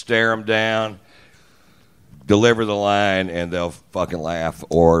 Stare them down, deliver the line, and they'll fucking laugh.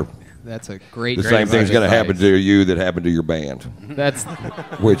 Or that's a great. The same thing's going to happen to you that happened to your band. That's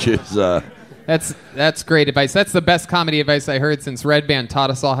which is. That's great advice. That's the best comedy advice I heard since Redban taught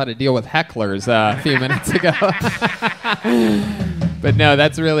us all how to deal with hecklers a few minutes ago. But no,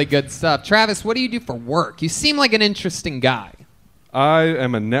 that's really good stuff. Travis, what do you do for work? You seem like an interesting guy. I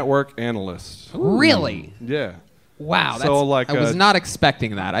am a network analyst. Ooh. Really? Yeah. Wow. So like I was not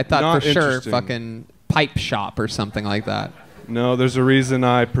expecting that. I thought for sure fucking pipe shop or something like that. No, there's a reason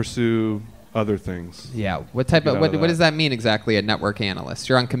I pursue other things. Yeah. What type of what does that mean exactly, a network analyst?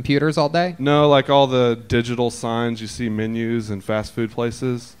 You're on computers all day? No, like all the digital signs you see menus in fast food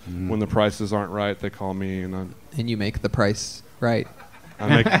places. When the prices aren't right, they call me and you make the price right. I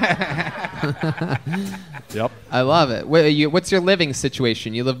make Yep. I love it. What's your living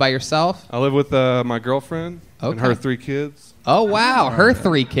situation? You live by yourself? I live with my girlfriend and her 3 kids. Oh wow, her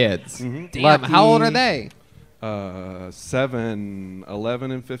 3 kids. Mm-hmm. Damn, Lucky. how old are they? 7,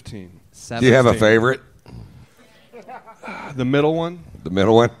 11, and 15. 17. Do you have a favorite? The middle one. The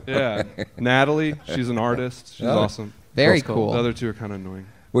middle one? Yeah. Natalie. She's an artist. She's awesome. Very cool. The other 2 are kind of annoying.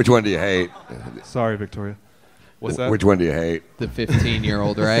 Which one do you hate? Sorry, Victoria. What's that? Which one do you hate? The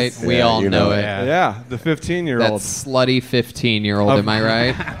 15-year-old, right? We Yeah, all you know know it. Yeah, the 15-year-old. That slutty 15-year-old, am I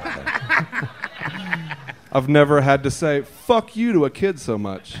right? I've never had to say, fuck you to a kid so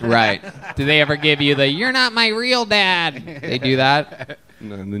much. Right. Do they ever give you the, you're not my real dad? They do that?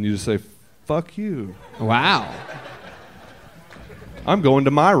 And then you just say, fuck you. Wow. I'm going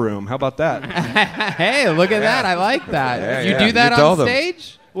to my room. How about that? Hey, look at that. I like that. Yeah, you yeah. do that You on told them.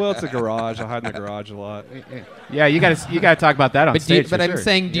 stage? Well, it's a garage. I hide in the garage a lot. Yeah, you got to talk about that on stage. But I'm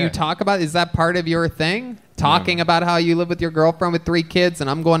saying, do you talk about, is that part of your thing? Talking about how you live with your girlfriend with 3 kids and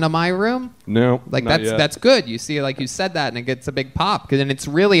I'm going to my room? No, Like not yet. that's good. You see, like you said that and it gets a big pop because then it's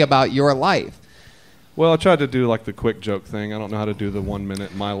really about your life. Well, I tried to do like the quick joke thing. I don't know how to do the 1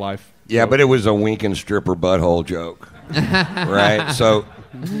 minute in my life. Yeah, but it was a winking stripper butthole joke. Right? So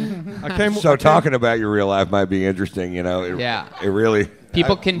talking about your real life might be interesting, you know. It really...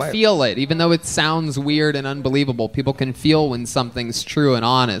 People can feel it, even though it sounds weird and unbelievable. People can feel when something's true and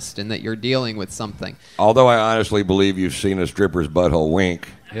honest and that you're dealing with something. Although I honestly believe you've seen a stripper's butthole wink.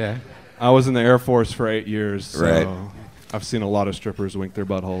 Yeah. I was in the Air Force for 8 years, so Right. I've seen a lot of strippers wink their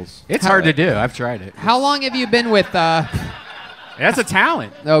buttholes. It's hard to do. I've tried it. How long have you been with... That's a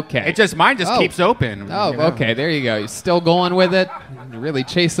talent. Okay. Mine just keeps open. Oh, okay. There you go. You're still going with it. You're really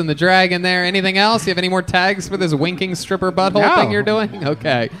chasing the dragon there. Anything else? You have any more tags for this winking stripper butthole thing you're doing?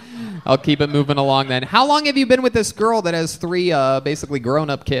 Okay. I'll keep it moving along then. How long have you been with this girl that has 3 basically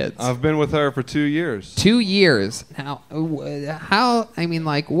grown-up kids? I've been with her for 2 years. 2 years. Now,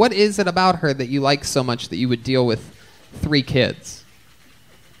 what is it about her that you like so much that you would deal with 3 kids?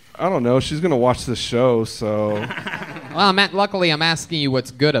 I don't know. She's going to watch the show, so... Well, luckily I'm asking you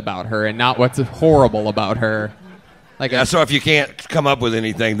what's good about her and not what's horrible about her. So if you can't come up with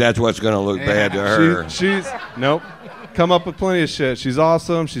anything, that's what's going to look bad to her. Nope. Come up with plenty of shit. She's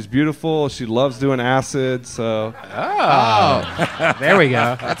awesome. She's beautiful. She loves doing acid. So. Oh. There we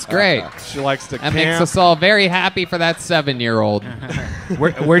go. That's great. She likes to That camp. makes us all very happy for that 7-year-old.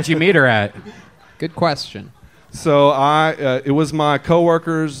 Where'd you meet her at? Good question. So it was my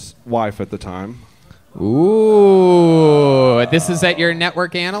coworker's wife at the time. Ooh, this is at your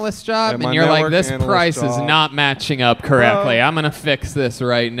network analyst job, Yeah, and you're like, this network price analyst is job. not matching up correctly. I'm gonna fix this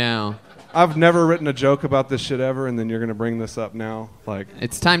right now. I've never written a joke about this shit ever, and then you're gonna bring this up now.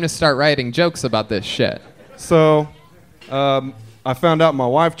 It's time to start writing jokes about this shit. So, I found out my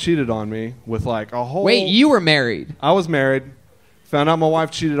wife cheated on me with a whole. Wait, you were married? I was married. Found out my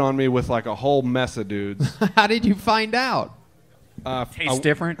wife cheated on me with a whole mess of dudes. How did you find out? Tastes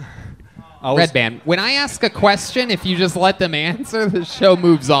different. Redban, when I ask a question, if you just let them answer, the show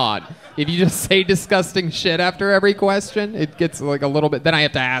moves on. If you just say disgusting shit after every question, it gets a little bit. Then I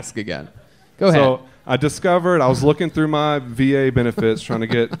have to ask again. Go ahead. So I was looking through my VA benefits trying to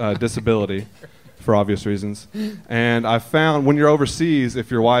get disability for obvious reasons. And I found when you're overseas, if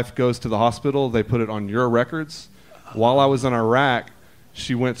your wife goes to the hospital, they put it on your records. While I was in Iraq,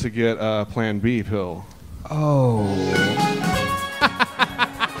 she went to get a Plan B pill. Oh.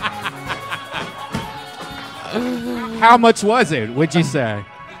 How much was it? What'd you say?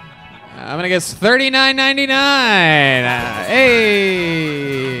 I'm going to guess $39.99.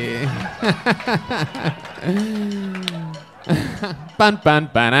 Hey. Bun, bun,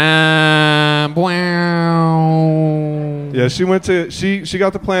 ba-dum, wow. Yeah, she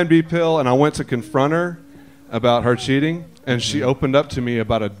got the Plan B pill, and I went to confront her about her cheating, and she opened up to me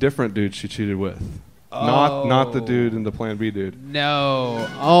about a different dude she cheated with. Not the dude in the Plan B dude. No.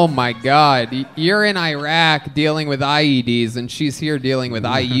 Oh, my God. You're in Iraq dealing with IEDs, and she's here dealing with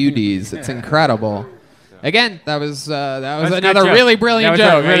IUDs. It's incredible. Again, that was another really brilliant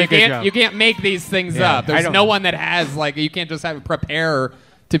joke. Really good joke. You can't make these things up. There's no one that has, you can't just have prepare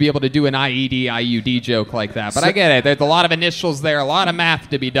to be able to do an IUD joke like that. But I get it. There's a lot of initials there, a lot of math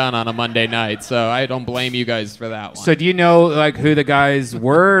to be done on a Monday night, so I don't blame you guys for that one. So do you know who the guys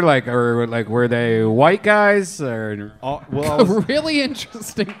were, or were they white guys or? Really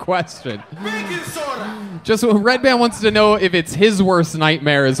interesting question. Just Redban wants to know if it's his worst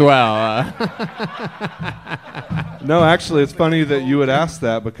nightmare as well. No, actually, it's funny that you would ask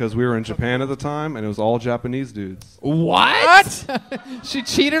that because we were in Japan at the time, and it was all Japanese dudes. What? She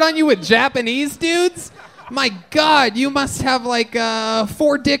cheated on you with Japanese dudes? My God, you must have a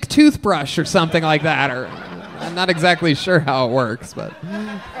 4-dick toothbrush or something like that. Or I'm not exactly sure how it works, but.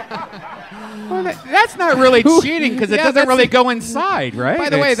 Well, that's not really cheating because it doesn't really go inside, right? By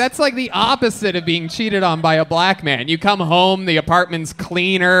the way, that's the opposite of being cheated on by a black man. You come home, the apartment's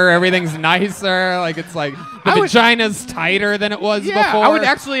cleaner, everything's nicer. The vagina's tighter than it was before. I would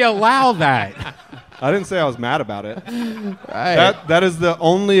actually allow that. I didn't say I was mad about it. Right. That is the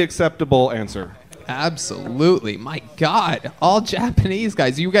only acceptable answer. Absolutely. My God. All Japanese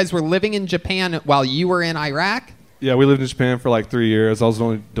guys. You guys were living in Japan while you were in Iraq? Yeah, we lived in Japan for 3 years. I was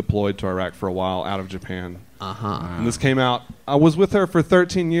only deployed to Iraq for a while out of Japan. Uh-huh. And this came out. I was with her for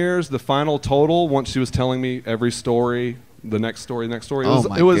 13 years. The final total, once she was telling me every story, the next story.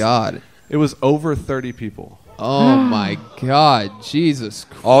 God. It was over 30 people. Oh, my God. Jesus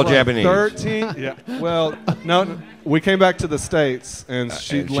Christ. All Japanese. 13? Yeah. Well, no, we came back to the States, and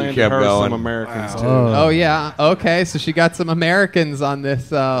she landed her some Americans, too. Oh, yeah. Okay, so she got some Americans on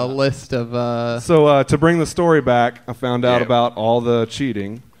this list of... So to bring the story back, I found out about all the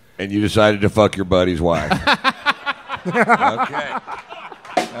cheating. And you decided to fuck your buddy's wife. Okay.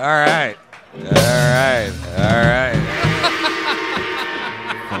 All right.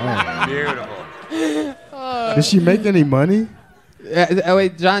 Beautiful. Did she make any money?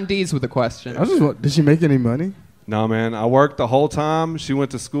 Wait, John D's with a question. Did she make any money? No, man. I worked the whole time. She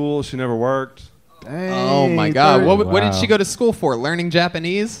went to school. She never worked. Dang, oh, my God. What did she go to school for? Learning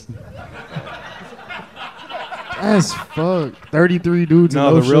Japanese? That's fucked. 33 dudes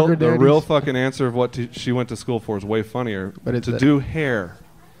No, and sugar the daddies. real fucking answer of what she went to school for is way funnier. But it's to do hair.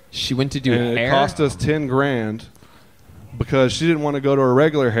 She went to do and hair? It cost us $10,000. because she didn't want to go to a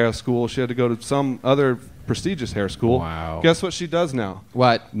regular hair school. She had to go to some other prestigious hair school. Wow. Guess what she does now?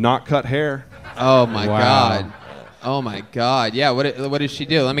 What? Not cut hair. Oh my Wow. God. Oh my God. Yeah. What does she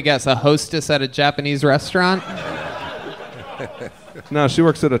do? Let me guess. A hostess at a Japanese restaurant? No, she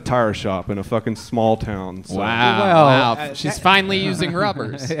works at a tire shop in a fucking small town. So. Wow. Well, wow. She's finally using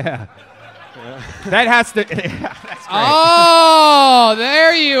rubbers. Yeah. That has to. That's great. Oh,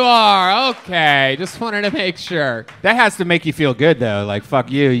 there you are. Okay. Just wanted to make sure. That has to make you feel good, though. Like,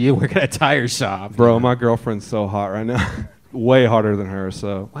 fuck you. You work at a tire shop. Bro, my girlfriend's so hot right now. Way hotter than her,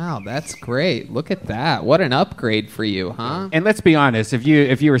 so. Wow, that's great. Look at that. What an upgrade for you, huh? And let's be honest, if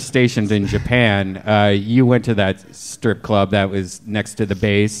you were stationed in Japan, you went to that strip club that was next to the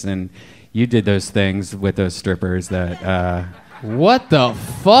base, and you did those things with those strippers that. What the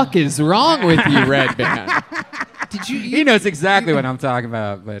fuck is wrong with you, Redban? Did you? He knows exactly what I'm talking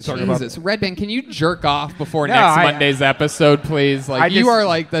about. But Jesus, Redban, can you jerk off before No, next I- Monday's episode, please? Like I you just- are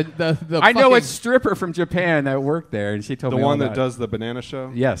like the I know a fucking- stripper from Japan that worked there, and she told The me all one that about it. does the banana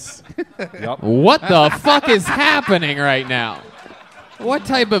show? Yes. Yep. What the fuck is happening right now? What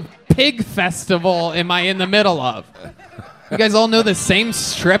type of pig festival am I in the middle of? You guys all know the same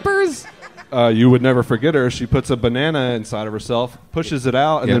strippers? You would never forget her. She puts a banana inside of herself, pushes it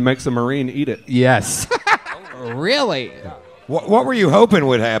out, and Yep. then makes a Marine eat it. Yes. Really? What were you hoping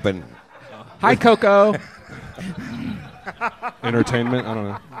would happen? Hi, Coco. Entertainment? I don't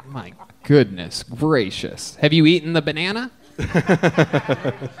know. My goodness gracious. Have you eaten the banana?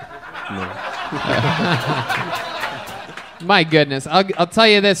 My goodness. I'll tell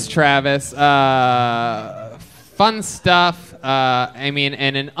you this, Travis. Fun stuff. I mean,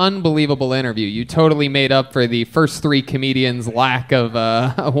 and an unbelievable interview. You totally made up for the first three comedians' lack of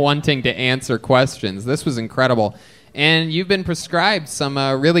wanting to answer questions. This was incredible. And you've been prescribed some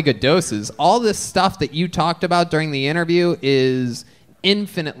really good doses. All this stuff that you talked about during the interview is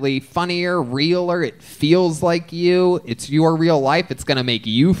infinitely funnier, realer. It feels like you. It's your real life. It's going to make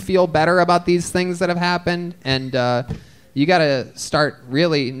you feel better about these things that have happened. And you got to start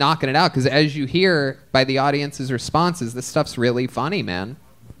really knocking it out, because as you hear by the audience's responses, this stuff's really funny, man.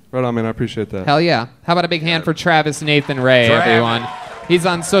 Right on, man. I appreciate that. Hell yeah. How about a big hand for Travis Nathan Ray, everyone? He's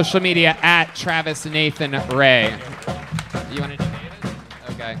on social media at Travis Nathan Ray. You want to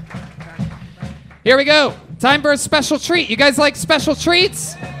Okay. Here we go. Time for a special treat. You guys like special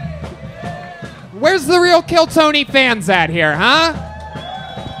treats? Where's the real Kill Tony fans at here, huh?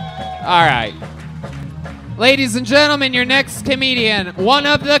 All right. Ladies and gentlemen, your next comedian, one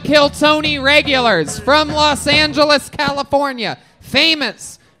of the Kill Tony regulars from Los Angeles, California,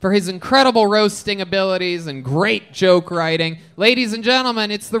 famous for his incredible roasting abilities and great joke writing. Ladies and gentlemen,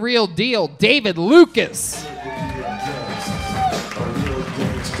 it's the real deal, David Lucas.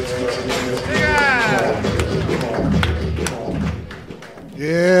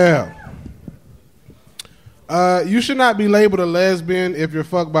 Yeah. You should not be labeled a lesbian if you're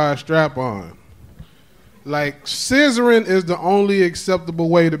fucked by a strap-on. Like, scissoring is the only acceptable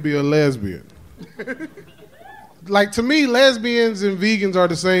way to be a lesbian. Like, to me, lesbians and vegans are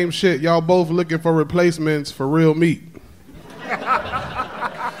the same shit. Y'all both looking for replacements for real meat.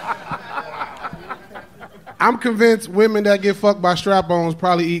 I'm convinced women that get fucked by strap-ons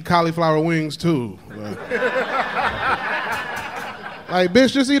probably eat cauliflower wings, too. Like,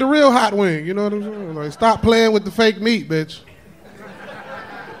 bitch, just eat a real hot wing, you know what I'm saying? Like, stop playing with the fake meat, bitch.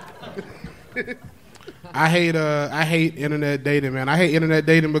 I hate internet dating, man. I hate internet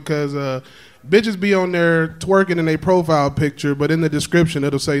dating because bitches be on there twerking in their profile picture, but in the description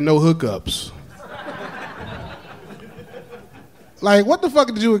it'll say no hookups. Like, what the fuck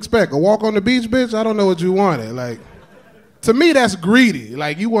did you expect? A walk on the beach, bitch? I don't know what you wanted. Like, to me, that's greedy.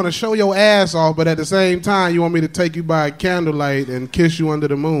 Like, you want to show your ass off, but at the same time, you want me to take you by candlelight and kiss you under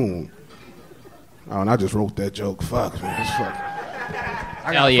the moon. Oh, and I just wrote that joke. Fuck, man. It's fuck.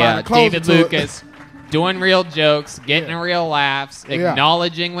 Hell yeah, David Lucas. Doing real jokes, getting real laughs,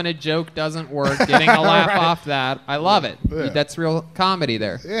 acknowledging when a joke doesn't work, getting a laugh off that. I love it. Yeah. That's real comedy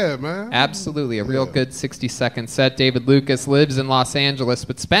there. Yeah, man. Absolutely. A real good 60-second set. David Lucas lives in Los Angeles,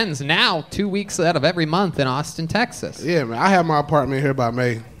 but spends now 2 weeks out of every month in Austin, Texas. Yeah, man. I have my apartment here by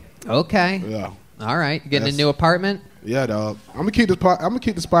May. Okay. Yeah. All right. Getting a new apartment? Yeah, dog. I'm gonna keep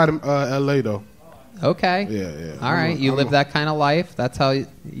the spot in L.A. though. Okay. Yeah. All right. You live that kind of life. That's how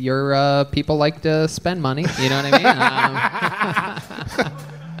your people like to spend money. You know what I mean?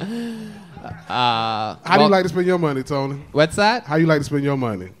 How do you like to spend your money, Tony? What's that? How you like to spend your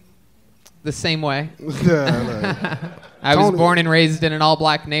money? The same way. I was born and raised in an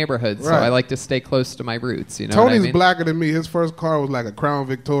all-black neighborhood, so Right. I like to stay close to my roots. You know Tony's what I mean? blacker than me. His first car was like a Crown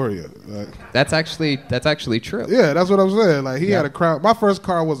Victoria. That's actually true. Yeah, that's what I'm saying. Like he had a Crown. My first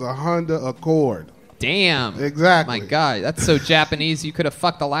car was a Honda Accord. Damn. Exactly. My God, that's so Japanese. You could have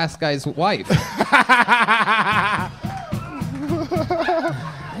fucked the last guy's wife.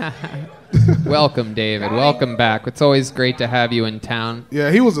 Welcome, David. Welcome back. It's always great to have you in town.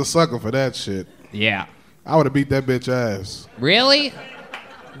 Yeah, he was a sucker for that shit. Yeah. I would have beat that bitch ass. Really?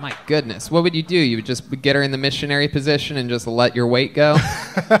 My goodness. What would you do? You would just get her in the missionary position and just let your weight go?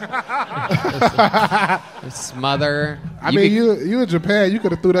 Just smother her? I mean, you in Japan, you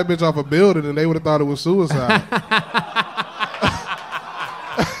could have threw that bitch off a building and they would have thought it was suicide.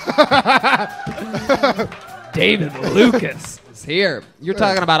 David Lucas is here. You're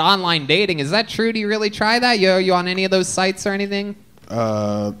talking about online dating. Is that true? Do you really try that? You on any of those sites or anything?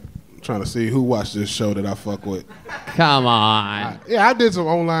 Trying to see who watched this show that I fuck with. Come on. Yeah, I did some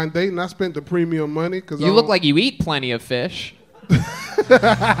online dating. I spent the premium money. You look like you eat plenty of fish.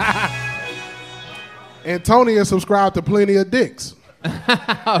 And Tony has subscribed to plenty of dicks.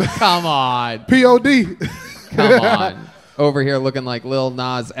 Oh, come on. P.O.D. Come on. Over here looking like Lil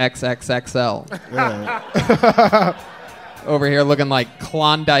Nas XXXL. Yeah. Over here looking like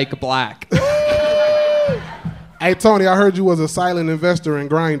Klondike Black. Hey, Tony, I heard you was a silent investor in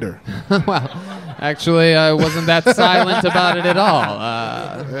Grindr. Well, actually, I wasn't that silent about it at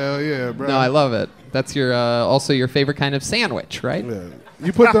all. Hell yeah, bro. No, I love it. That's your also your favorite kind of sandwich, right? Yeah.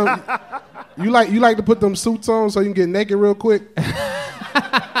 You put them. You like to put them suits on so you can get naked real quick.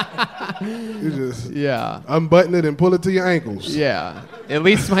 You just unbutton it and pull it to your ankles. Yeah. At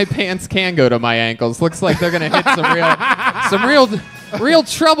least my pants can go to my ankles. Looks like they're gonna hit some real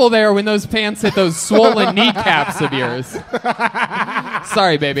trouble there when those pants hit those swollen kneecaps of yours.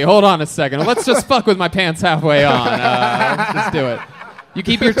 Sorry, baby. Hold on a second. Let's just fuck with my pants halfway on. Let's do it. You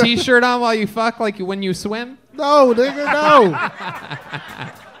keep your T-shirt on while you fuck, like when you swim? No, nigga, no.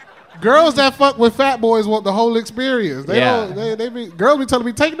 Girls that fuck with fat boys want the whole experience. Girls be telling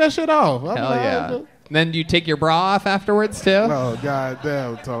me, take that shit off. I'm Hell like, yeah. Then do you take your bra off afterwards, too? Oh,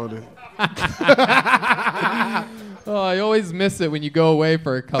 goddamn, Tony. Oh, I always miss it when you go away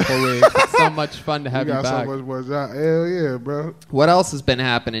for a couple weeks. It's so much fun to have you got back. so much more job. Hell yeah, bro. What else has been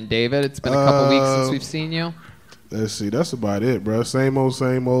happening, David? It's been a couple weeks since we've seen you. Let's see. That's about it, bro. Same old,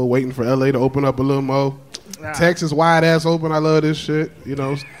 same old. Waiting for LA to open up a little more. Texas wide ass open. I love this shit. You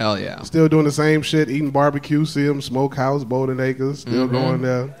know. Hell yeah. Still doing the same shit. Eating barbecue. See them Smokehouse, Bolden Acres. Still going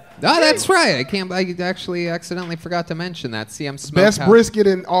there. Oh, that's right. I actually accidentally forgot to mention that. CM Smokehouse. Best brisket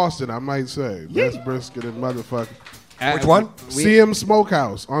in Austin, I might say. Best brisket in motherfucker. Which one? CM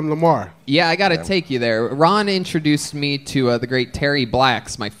Smokehouse on Lamar. Yeah, I got to take you there. Ron introduced me to the great Terry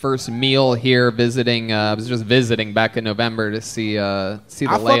Black's. My first meal here visiting. I was just visiting back in November to see the lay of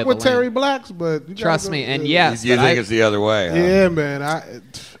the land. I fuck with Terry Black's, but you trust me. And yes, you think it's the other way? Huh? Yeah, man.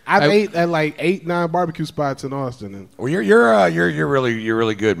 I've ate at like 8-9 barbecue spots in Austin. And well, you're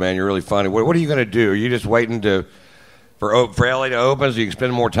really good, man. You're really funny. What are you gonna do? Are you just waiting for LA to open so you can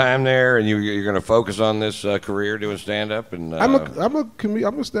spend more time there, and you're going to focus on this career doing stand-up? And I'm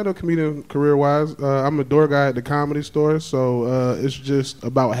a stand-up comedian career-wise. I'm a door guy at the Comedy Store, so it's just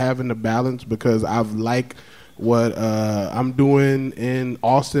about having the balance because I've like what I'm doing in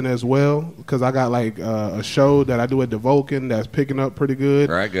Austin as well because I got like a show that I do at the Vulcan that's picking up pretty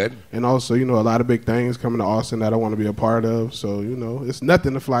good. Right, good. And also, a lot of big things coming to Austin that I want to be a part of. So, it's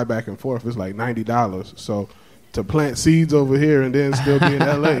nothing to fly back and forth. It's like $90. So to plant seeds over here and then still be in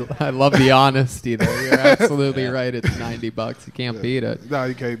LA. I love the honesty there. You're absolutely right. It's $90. You can't beat it. No,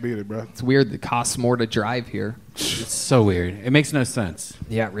 you can't beat it, bro. It's weird. It costs more to drive here. It's so weird. It makes no sense.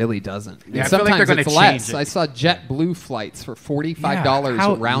 Yeah, it really doesn't. Yeah, And I feel like sometimes they're it's gonna less. change it. I saw JetBlue flights for $45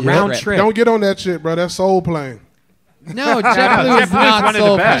 how- round round trip. trip. Don't get on that shit, bro. That's Soul Plane. No, JetBlue is not one of the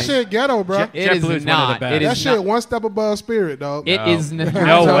Soul best. That Plane. shit ghetto, bro. It is JetBlue is one of the not. best. It is That shit not. one step above Spirit, dog. It is No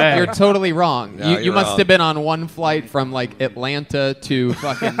you're way. You're totally wrong. No, you you're must wrong. have been on one flight from like Atlanta to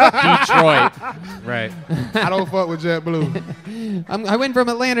fucking Detroit. Right. I don't fuck with JetBlue. I went from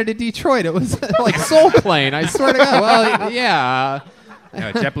Atlanta to Detroit. It was like Soul Plane. I swear to God. Well, yeah.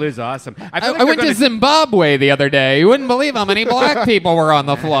 No, JetBlue's awesome. I feel I like they're went to gonna- Zimbabwe the other day. You wouldn't believe how many black people were on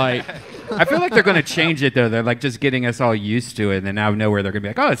the flight. I feel like they're going to change it, though. They're like just getting us all used to it, and then out of nowhere they're going to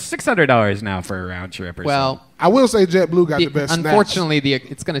be like, oh, it's $600 now for a round trip or Well, I will say JetBlue got the best snacks. unfortunately,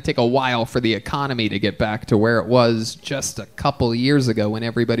 it's going to take a while for the economy to get back to where it was just a couple years ago when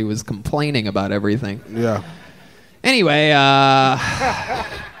everybody was complaining about everything. Yeah. Anyway, I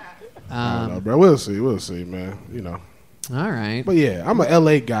don't know, bro. We'll see, man. All right. But yeah, I'm a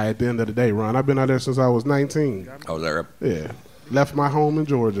LA guy at the end of the day, Ron. I've been out there since I was 19. Oh, is that right? Yeah. Left my home in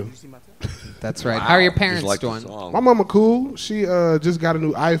Georgia. That's right. How are your parents Just like the doing? song. My mama cool. She just got a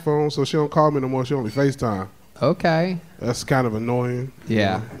new iPhone, so she don't call me no more. She only FaceTime. Okay. That's kind of annoying.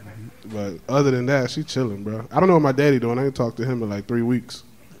 Yeah. But other than that, she chilling, bro. I don't know what my daddy doing. I ain't talked to him in like 3 weeks.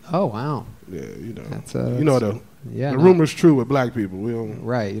 Oh, wow. Yeah, you know. That's, you know the yeah, rumor's true with black people. We don't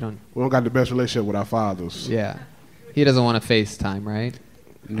Right. You don't. we don't got the best relationship with our fathers. Yeah. He doesn't want to FaceTime, right?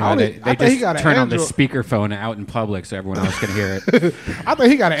 No, they I think he just got an turn on the Android. speakerphone out in public so everyone else can hear it. I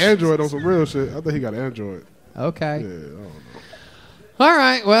think he got an Android on some real shit. I think he got an Android. Okay. Yeah, I don't know. All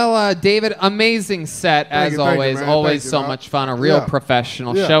right. Well, David, amazing set as you, thank you, always. man. Always Thank you, so dog. much fun. A real Yeah.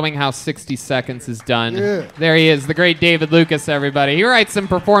 professional, Yeah. showing how 60 seconds is done. Yeah. There he is, the great David Lucas, everybody. He writes and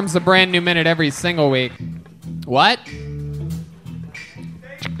performs a brand new minute every single week. What?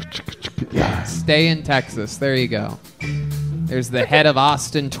 Stay in Texas. There you go. There's the head of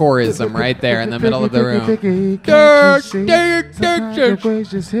Austin tourism right there in the middle of the room. Stay here,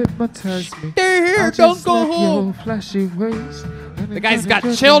 don't go home. The guy's got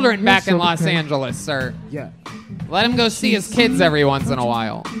children back in Los Angeles, sir. Yeah. Let him go see his kids every once in a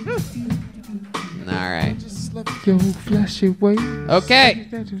while. All right. Okay.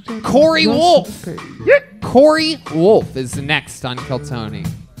 Corey Wolf. Corey Wolf is next on Kill Tony.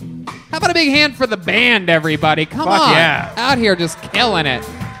 How about a big hand for the band, everybody? Come Fuck on. yeah. Out here just killing it.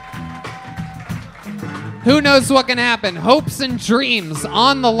 Who knows what can happen? Hopes and dreams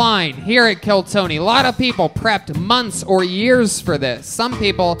on the line here at Kill Tony. A lot of people prepped months or years for this. Some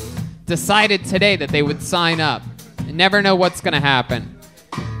people decided today that they would sign up. You never know what's going to happen.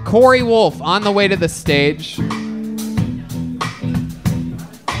 Corey Wolf on the way to the stage.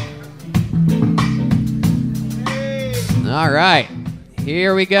 All right.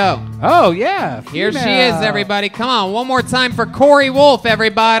 Here we go. Oh, yeah. Here she is, everybody. Come on, one more time for Corey Wolf,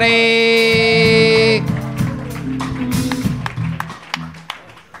 everybody.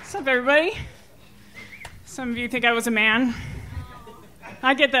 What's up, everybody? Some of you think I was a man.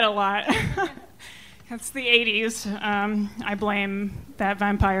 I get that a lot. That's the 80s. I blame that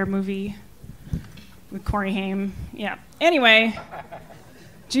vampire movie with Corey Haim. Yeah. Anyway,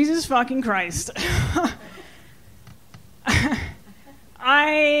 Jesus fucking Christ.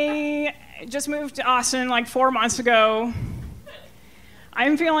 I just moved to Austin like 4 months ago.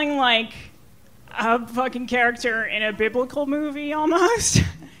 I'm feeling like a fucking character in a biblical movie almost.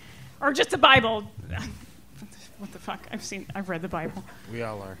 Or just the Bible. What the fuck? I've read the Bible. We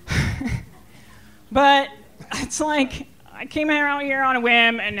all are. But it's like I came out here on a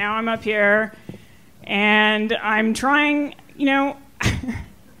whim and now I'm up here and I'm trying, you know,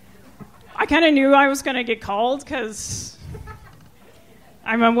 I kind of knew I was going to get called because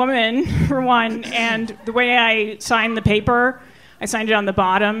I'm a woman, for one, and the way I signed the paper, I signed it on the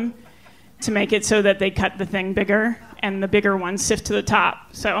bottom to make it so that they cut the thing bigger, and the bigger ones sift to the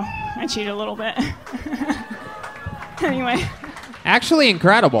top. So I cheated a little bit. Anyway. Actually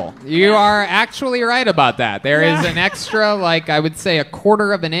incredible. You are actually right about that. There is an extra, like I would say,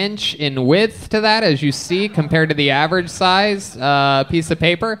 1/4 of an inch in width to that, as you see, compared to the average size piece of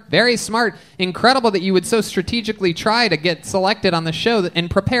paper. Very smart. Incredible that you would so strategically try to get selected on the show and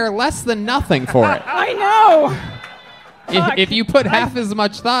prepare less than nothing for it. I know. If you put half as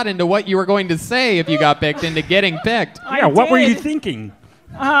much thought into what you were going to say if you got picked into getting picked. Yeah, what were you thinking?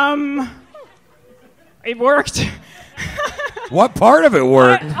 It worked. What part of it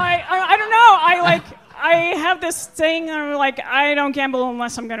worked? I don't know. I have this thing. I'm like, I don't gamble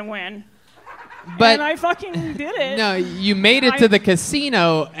unless I'm gonna win. But and I fucking did it. No, you made it to the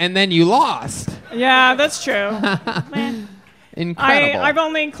casino and then you lost. Yeah, that's true. Man, Incredible. I've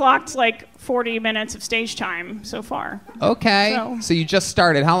only clocked like 40 minutes of stage time so far. Okay. So you just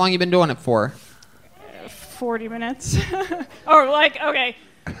started. How long you been doing it for? 40 minutes. Or like, okay.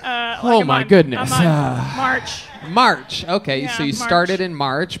 Oh my goodness. March. March. Okay, Yeah, so you March. started in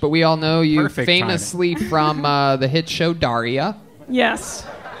March, but we all know you Perfect famously from the hit show Daria. Yes.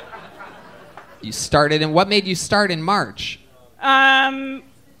 You started in, what made you start in March? I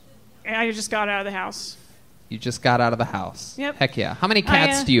just got out of the house. You just got out of the house. Yep. Heck yeah. How many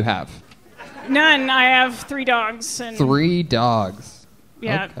cats do you have? None. I have 3 dogs. And 3 dogs.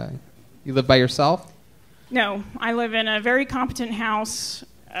 Yeah. Okay. You live by yourself? No, I live in a very competent house.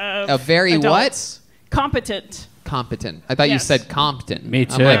 A very adults. Competent. Competent. I thought you Yes. said Compton. Me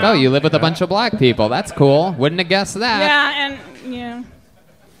too. I'm like, oh, you live with a bunch of black people. That's cool. Wouldn't have guessed that. Yeah, and yeah.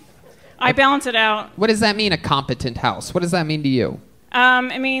 I balance it out. What does that mean, a competent house? What does that mean to you?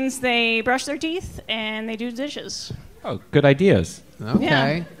 It means they brush their teeth and they do dishes. Oh, good ideas.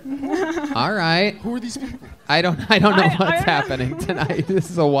 Okay. All right. Who are these people? I don't know what's happening tonight.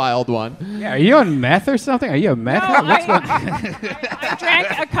 This is a wild one. Yeah, are you on meth or something? Are you a meth? No, What's going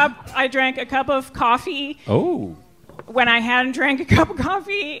I drank a cup of coffee Oh. when I hadn't drank a cup of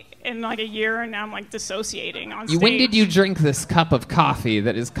coffee in like a year, and now I'm like dissociating on stage. When did you drink this cup of coffee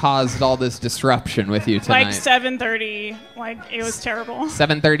that has caused all this disruption with you tonight? Like 7:30. Like it was terrible.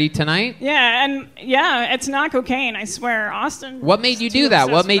 7:30 tonight? Yeah, and yeah, it's not cocaine. I swear, Austin. What made you was do too that?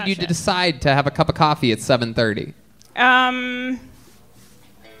 obsessed What with made that you shit. decide to have a cup of coffee at 7:30? I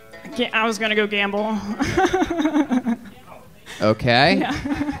was gonna go gamble. Okay.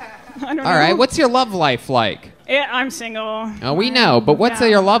 I don't know. All right. What's your love life like? I'm single. Oh, we know, but what's Yeah.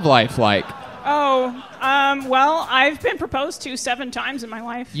 your love life like? Oh, well, I've been proposed to 7 times in my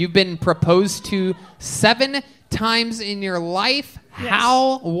life. You've been proposed to 7 times in your life? Yes.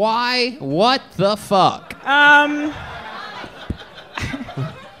 How? Why? What the fuck?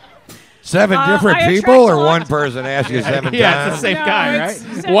 7 different I people, attract or a lot- one person asked you 7 Yeah, times? it's the same guy,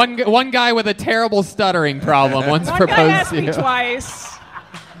 right? One guy with a terrible stuttering problem once One guy proposed asked to me you. twice.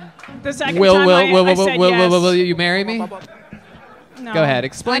 The second Will time I said yes. will you marry me? No. Go ahead. I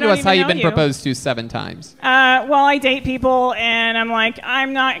Explain to don't us how even you've know been you. proposed to 7 times. Well, I date people, and I'm like,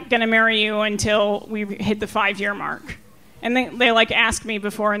 I'm not gonna marry you until we hit the 5-year mark. And they like ask me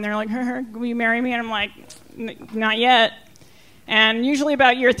before, and they're like, will you marry me? And I'm like, not yet. And usually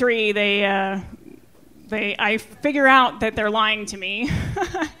about year 3, I figure out that they're lying to me.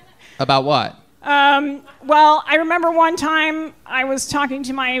 About what? Well, I remember one time I was talking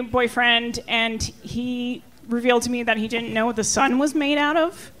to my boyfriend, and he revealed to me that he didn't know what the sun was made out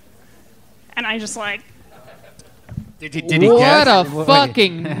of. And I just like... Did he What guess? a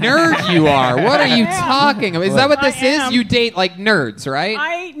fucking nerd you are. What are you talking about? Is that what this I is? am. You date like nerds, right?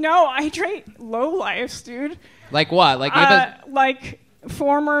 I date low lives, dude. Like what? Like Like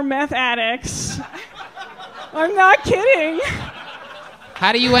former meth addicts. I'm not kidding.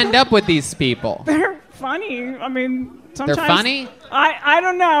 how do you end up with these people? They're funny. I mean, sometimes... They're funny? I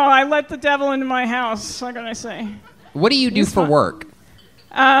don't know. I let the devil into my house, what can I say? What do you do for work?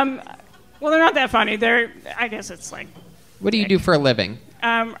 Well, they're not that funny. I guess it's like... What do you do for a living?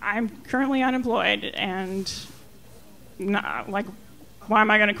 I'm currently unemployed, and why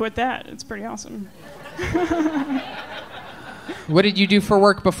am I going to quit that? It's pretty awesome. What did you do for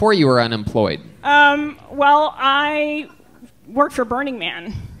work before you were unemployed? Well, I worked for Burning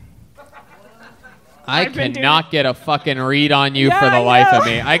Man. I I've been cannot get a fucking read on you Yeah, for the I life of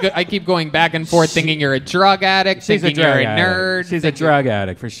know. me. I keep going back and forth thinking you're a drug addict, She's a thinking drug you're a addict. nerd. She's a drug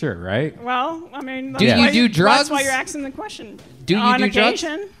addict for sure, right? Well, I mean... Do that's you why do drugs? That's why you're asking the question. Do you On do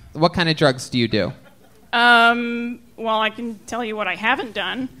occasion. drugs? What kind of drugs do you do? Well, I can tell you what I haven't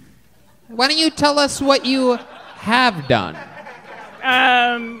done. Why don't you tell us what you have done?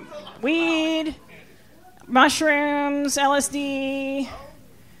 Weed, mushrooms, LSD,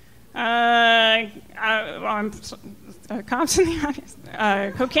 cops in the audience,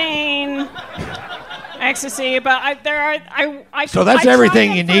 cocaine, ecstasy. But So that's I everything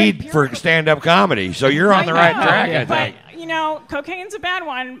tried you it need for stand-up comedy. So you're on the right track, I think. But cocaine's a bad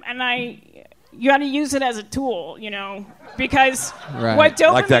one, and you got to use it as a tool, because Right. what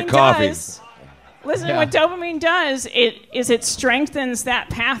dopamine Like that coffee. does. Listen, what dopamine does, it strengthens that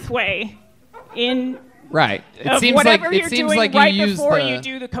pathway in Right. It of seems whatever like you're it seems doing like right you use before the. you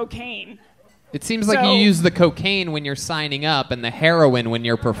do the cocaine. It seems like So- you use the cocaine when you're signing up and the heroin when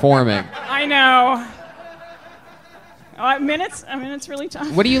you're performing. I know. It's really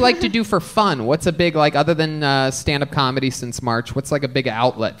tough. What do you like to do for fun? What's a big other than stand-up comedy since March? What's like a big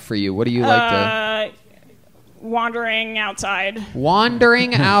outlet for you? What do you like to? Wandering outside.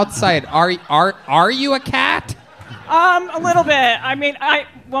 Wandering outside. Are you a cat? A little bit. I mean,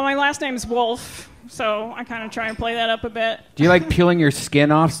 my last name's Wolf, so I kind of try and play that up a bit. Do you like peeling your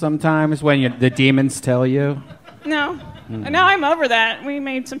skin off sometimes when the demons tell you? No. Now I'm over that. We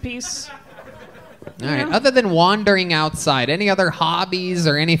made some peace. All right. Other than wandering outside, any other hobbies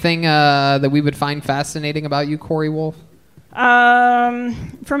or anything that we would find fascinating about you, Corey Wolf?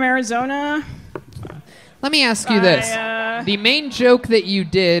 From Arizona. Let me ask you this. The main joke that you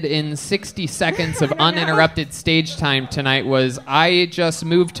did in 60 seconds of uninterrupted stage time tonight was, I just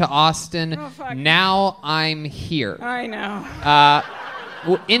moved to Austin. Now I'm here. I know.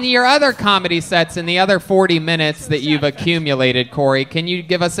 In your other comedy sets, in the other 40 minutes that you've accumulated, Corey, can you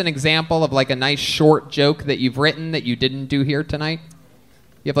give us an example of a nice short joke that you've written that you didn't do here tonight?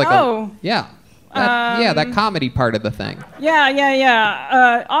 You have that comedy part of the thing.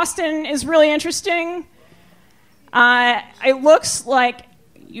 Yeah. Austin is really interesting. It looks like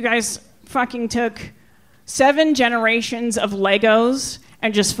you guys fucking took 7 generations of Legos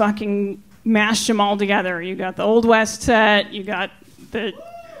and just fucking mashed them all together. You got the Old West set, you got the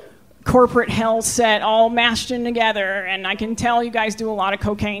corporate hell set, all mashed in together. And I can tell you guys do a lot of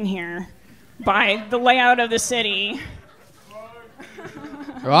cocaine here by the layout of the city.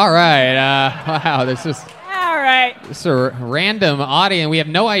 All right. Wow, this is All right. just a random audience. We have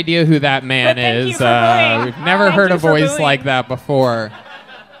no idea who that man But thank is. you for booing. We've never Thank heard you a for voice booing. like that before.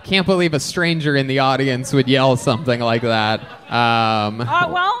 Can't believe a stranger in the audience would yell something like that.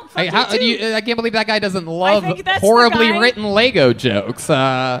 Well, fuck you too. I can't believe that guy doesn't love think that's the horribly guy- written Lego jokes.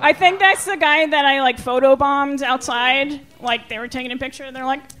 I think that's the guy that I like photobombed outside. Like they were taking a picture and they're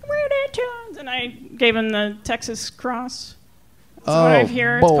like, "Where did tunes?" And I gave him the Texas cross. That's what I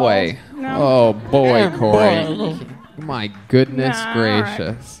hear it's boy. called. No? Oh, boy, Corey. My goodness Nah,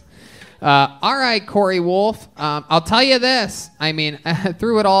 gracious. All right, Corey Wolf. I'll tell you this. I mean,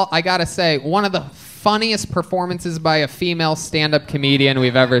 through it all, I got to say, one of the funniest performances by a female stand-up comedian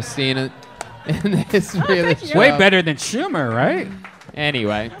we've ever seen in the history of the show. Way better than Schumer, right?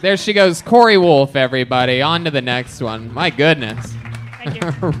 Anyway, there she goes. Corey Wolf, everybody. On to the next one. My goodness. Thank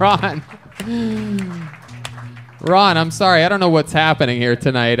you. Ron, I'm sorry. I don't know what's happening here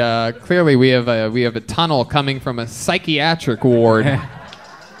tonight. Clearly, we have a tunnel coming from a psychiatric ward.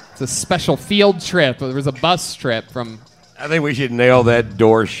 It's a special field trip. There was a bus trip from. I think we should nail that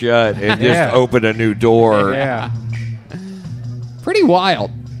door shut and just Yeah. open a new door. Yeah. Pretty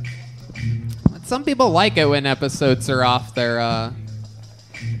wild. But some people like it when episodes are off their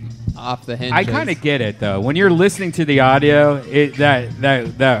off the hinges. I kind of get it though. When you're listening to the audio,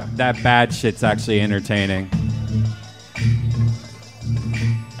 that bad shit's actually entertaining.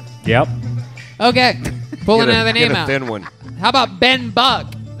 Yep. Okay, pulling another name Get a out. thin one. How about Ben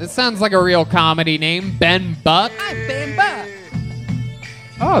Buck? This sounds like a real comedy name. Ben Buck.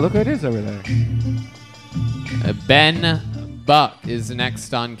 Oh, look who it is over there. Ben Buck is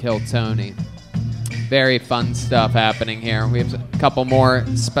next on Kill Tony. Very fun stuff happening here. We have a couple more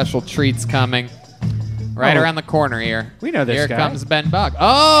special treats coming right Oh. around the corner here. We know this Here guy. comes Ben Buck.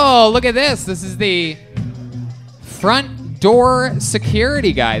 Oh, look at this. This is the front door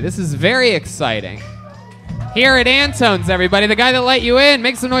security guy. This is very exciting. Here at Antone's, everybody, the guy that let you in.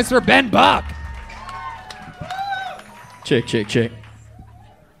 Make some noise for Ben Buck. Check, check, check.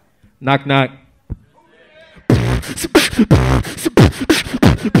 Knock, knock.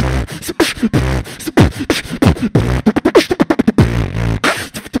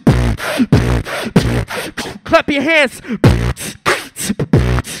 Clap your hands.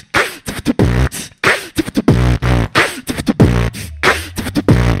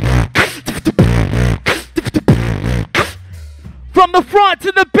 From the front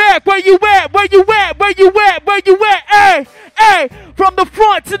to the back, where you at? Where you at? Where you at? Where you at? Hey, hey. From the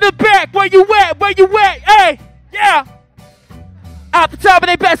front to the back, where you at? Where you at? Hey, yeah. Out the top and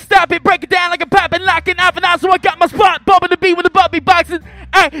they best stop it. Break it down like a pop and lock it out for now. So I got my spot. Bumping the beat with the butt beatboxing.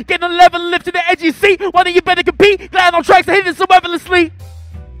 Hey, getting on the level and lift to the edge of your seat. Why don't you better compete? Glad on tracks and hitting so effortlessly.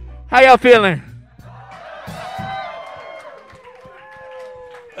 How y'all feeling?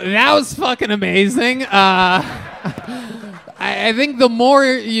 That was fucking amazing. I think the more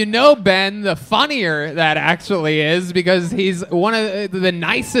you know Ben, the funnier that actually is, because he's one of the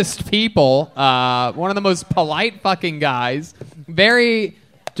nicest people, one of the most polite fucking guys, very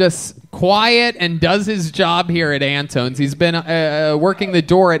just quiet and does his job here at Antone's. He's been working the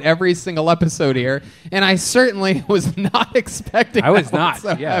door at every single episode here, and I certainly was not expecting I was that not,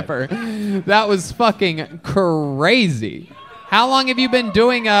 whatsoever. That was fucking crazy. How long have you been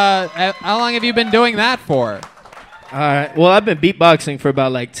doing that for? All right. Well, I've been beatboxing for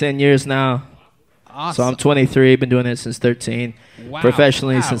about like 10 years now. Awesome. So I'm 23. Been doing it since 13. Wow.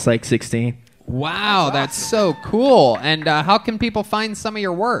 Professionally Wow. since like 16. Wow, that's so cool. And how can people find some of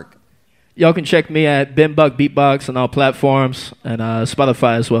your work? Y'all can check me at Ben Buck Beatbox on all platforms and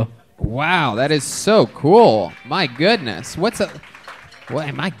Spotify as well. Wow, that is so cool. My goodness.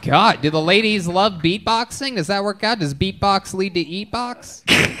 Wait, my God. Do the ladies love beatboxing? Does that work out? Does beatbox lead to eatbox?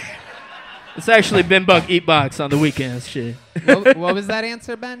 It's actually Ben Buck Eatbox on the weekends. Shit. What was that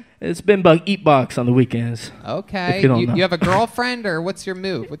answer, Ben? It's Ben Buck Eatbox on the weekends. Okay. If you don't know. You have a girlfriend, or what's your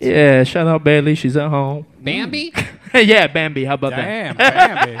move? Yeah, shout out Bailey. She's at home. Bambi? Yeah, Bambi. How about Damn,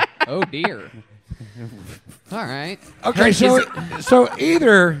 that? Bambi. Oh, dear. All right. Okay, so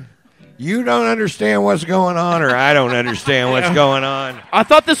either you don't understand what's going on, or I don't understand what's going on. I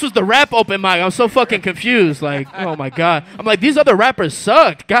thought this was the rap open mic. I'm so fucking confused. Like, oh my God. I'm like, these other rappers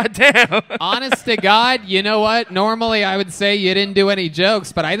sucked. God damn. Honest to God, you know what? Normally I would say you didn't do any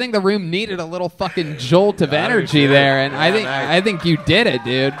jokes, but I think the room needed a little fucking jolt of energy there, and I think you did it,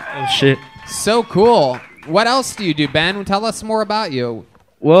 dude. Oh shit. So cool. What else do you do, Ben? Tell us more about you.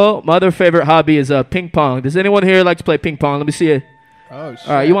 Well, my other favorite hobby is ping pong. Does anyone here like to play ping pong? Let me see it. Oh, shit.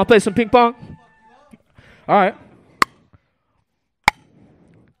 All right, you want to play some ping pong? All right.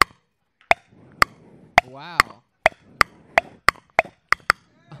 Wow.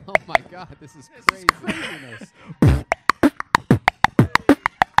 Oh my God, this is craziness.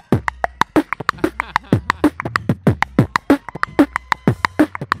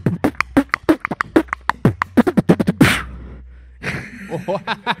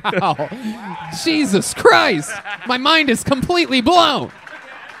 Wow. Jesus Christ. My mind is completely blown.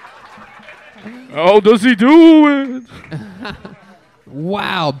 How does he do it?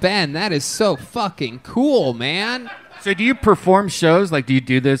 Wow, Ben, that is so fucking cool, man. So do you perform shows? Like, do you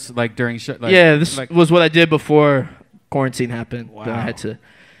do this like during show? Like, Yeah, this like, was what I did before quarantine happened. Wow. Then I had to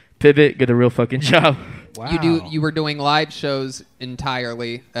pivot, get a real fucking job. wow. You were doing live shows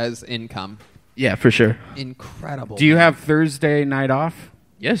entirely as income. Yeah, for sure. Incredible. Do you have Thursday night off?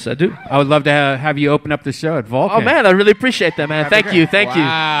 Yes, I do. I would love to have you open up the show at Vulcan. Oh, man, I really appreciate that, man. Thank you.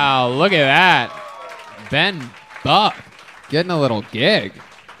 Wow, look at that. Ben Buck getting a little gig.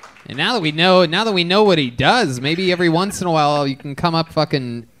 And now that we know what he does, maybe every once in a while you can come up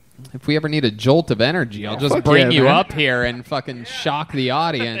fucking, if we ever need a jolt of energy, I'll just bring you up here and fucking shock the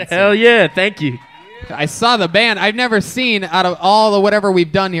audience. Hell yeah, thank you. I saw the band. I've never seen, out of all the whatever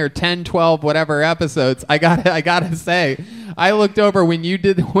we've done here, 10, 12, whatever episodes, I gotta say, I looked over when you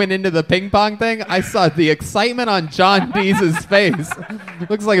went into the ping pong thing. I saw the excitement on John Deese's face.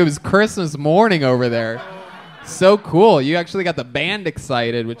 Looks like it was Christmas morning over there. So cool. You actually got the band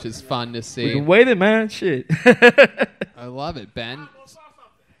excited, which is fun to see. We've been waiting, man. Shit. I love it, Ben.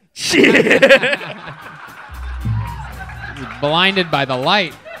 Shit. Blinded by the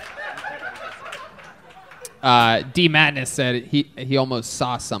light. D Madness said he almost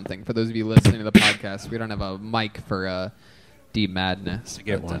saw something. For those of you listening to the podcast, we don't have a mic for D Madness.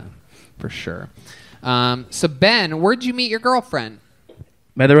 Get one for sure. So Ben, where'd you meet your girlfriend?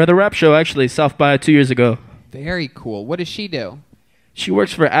 Met her at a rap show, actually, South by 2 years ago. Very cool. What does she do? She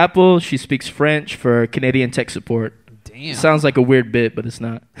works for Apple. She speaks French for Canadian tech support. Damn. Sounds like a weird bit, but it's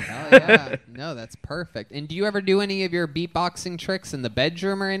not. Hell yeah. No, that's perfect. And do you ever do any of your beatboxing tricks in the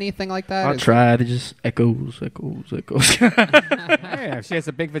bedroom or anything like that? I'll try. It just echoes. Hey, she has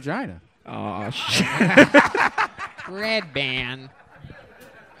a big vagina. Oh, shit. Redban.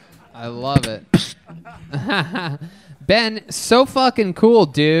 I love it. Ben, so fucking cool,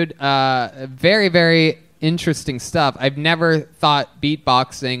 dude. Very, very interesting stuff. I've never thought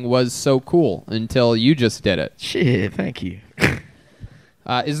beatboxing was so cool until you just did it. Shit, thank you.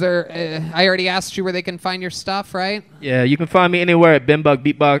 Is there... I already asked you where they can find your stuff, right? Yeah, you can find me anywhere at Ben Buck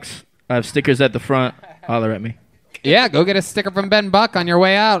Beatbox. I have stickers at the front. Holler at me. Yeah, go get a sticker from Ben Buck on your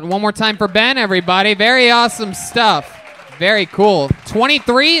way out. One more time for Ben, everybody. Very awesome stuff. Very cool.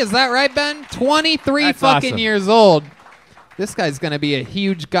 23, is that right, Ben? 23 That's fucking awesome. years old. This guy's going to be a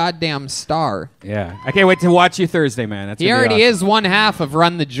huge goddamn star. Yeah. I can't wait to watch you Thursday, man. That's He gonna be already awesome. is one half of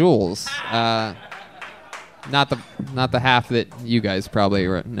Run the Jewels. Not the half that you guys probably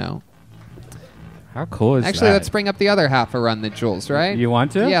know. How cool is Actually, that? let's bring up the other half of Run the Jewels, right? You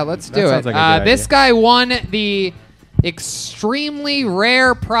want to? Yeah, let's That do it. sounds like a good This idea. guy won the extremely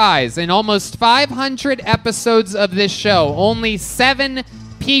rare prize. In almost 500 episodes of this show, only 7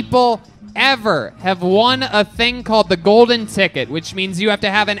 people ever have won a thing called the golden ticket, which means you have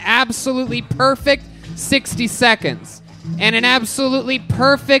to have an absolutely perfect 60 seconds and an absolutely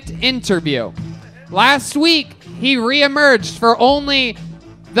perfect interview. Last week, he reemerged for only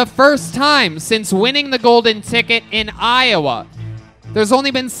the first time since winning the golden ticket in Iowa. There's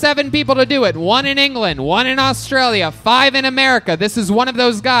only been 7 people to do it. 1 in England, 1 in Australia, 5 in America. This is one of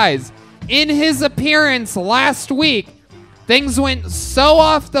those guys. In his appearance last week, things went so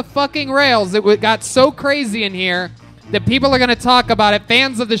off the fucking rails. It got so crazy in here that people are going to talk about it.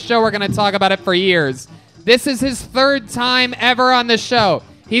 Fans of the show are going to talk about it for years. This is his 3rd time ever on the show.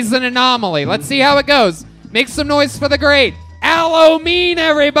 He's an anomaly. Let's see how it goes. Make some noise for the great Halloween,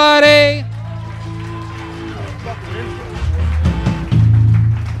 everybody.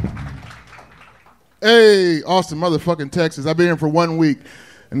 Hey, Austin, motherfucking Texas. I've been here for 1 week,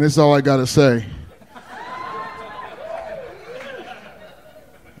 and this is all I gotta say.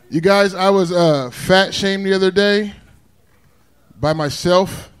 You guys, I was fat shamed the other day by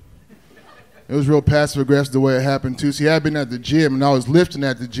myself. It was real passive aggressive the way it happened too. See, I'd been at the gym and I was lifting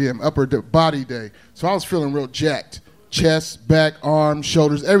at the gym, upper body day. So I was feeling real jacked. Chest, back, arms,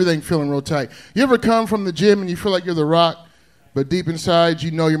 shoulders, everything feeling real tight. You ever come from the gym and you feel like you're the Rock, but deep inside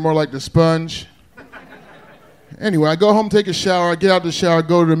you know you're more like the Sponge? Anyway, I go home, take a shower, I get out the shower,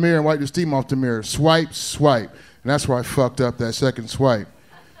 go to the mirror and wipe the steam off the mirror. Swipe, swipe. And that's where I fucked up that second swipe.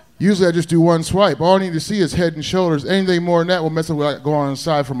 Usually I just do one swipe. All I need to see is head and shoulders. Anything more than that will mess up what I go on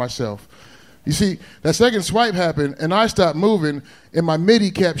inside for myself. You see, that second swipe happened, and I stopped moving, and my midi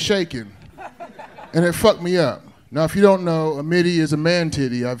kept shaking. And it fucked me up. Now, if you don't know, a midi is a man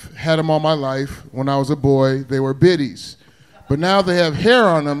titty. I've had them all my life. When I was a boy, they were biddies. But now they have hair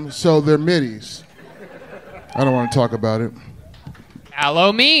on them, so they're middies. I don't want to talk about it.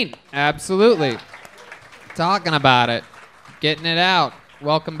 Aloe mean. Absolutely. Talking about it. Getting it out.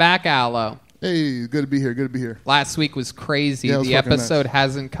 Welcome back, Aloe. Hey, good to be here. Good to be here. Last week was crazy. Yeah, it was the fucking episode nuts.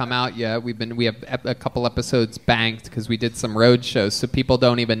 hasn't come out yet. We have a couple episodes banked because we did some road shows, so people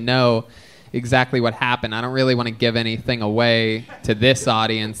don't even know exactly what happened. I don't really want to give anything away to this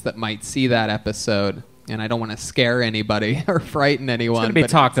audience that might see that episode, and I don't want to scare anybody or frighten anyone. It's going to be but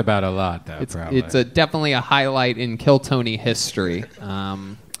talked about a lot, though, probably. It's definitely a highlight in Kill Tony history.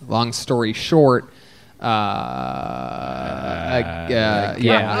 Long story short, let's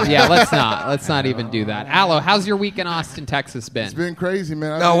not even do that. Aloe, how's your week in Austin, Texas been? It's been crazy,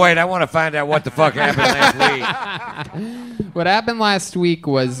 man. No, wait, I want to find out what the fuck happened last week. What happened last week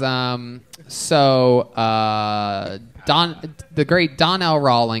was the great Donnell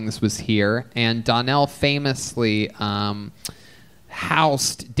Rawlings was here, and Donnell famously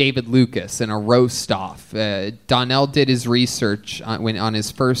housed David Lucas in a roast-off. Donnell did his research on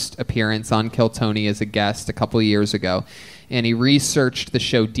his first appearance on Kill Tony as a guest a couple of years ago, and he researched the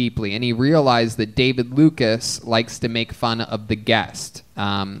show deeply, and he realized that David Lucas likes to make fun of the guest.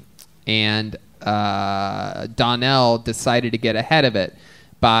 And Donnell decided to get ahead of it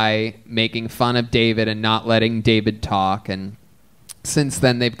by making fun of David and not letting David talk, and since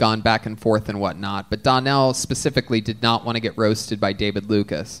then they've gone back and forth and whatnot. But Donnell specifically did not want to get roasted by David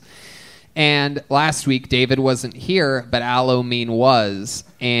Lucas. And last week David wasn't here, but Aloe Mean was,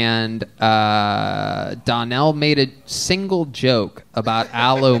 and Donnell made a single joke about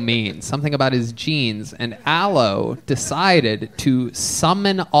Aloe Mean, something about his jeans, and Aloe decided to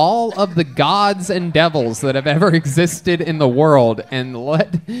summon all of the gods and devils that have ever existed in the world, and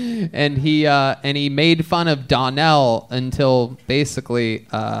he made fun of Donnell until basically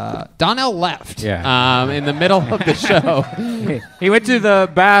Donnell left in the middle of the show. He went to the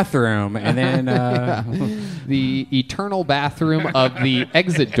bathroom and then the eternal bathroom of the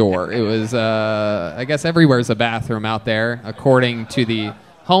exit door. It was I guess everywhere's a bathroom out there according to the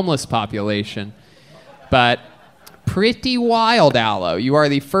homeless population. But pretty wild, Aloe. You are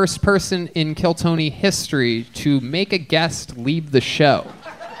the first person in Kill Tony history to make a guest leave the show.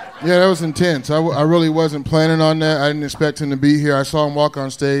 Yeah, that was intense. I really wasn't planning on that. I didn't expect him to be here. I saw him walk on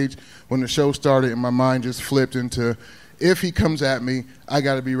stage when the show started, and my mind just flipped into, if he comes at me, I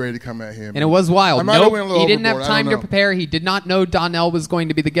got to be ready to come at him. And it was wild. He didn't have time to prepare. He did not know Donnell was going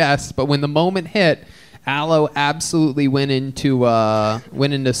to be the guest. But when the moment hit, Aloe absolutely went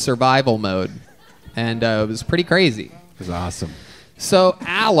into survival mode, and it was pretty crazy. It was awesome. So,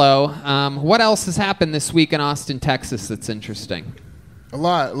 Aloe, what else has happened this week in Austin, Texas that's interesting? A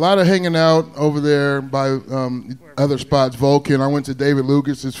lot of hanging out over there by other spots. Vulcan. I went to David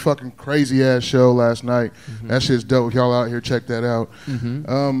Lucas's fucking crazy ass show last night. Mm-hmm. That shit's dope. Y'all out here, check that out.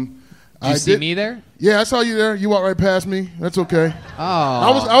 Mm-hmm. Did you see me there? Yeah, I saw you there. You walked right past me. That's okay.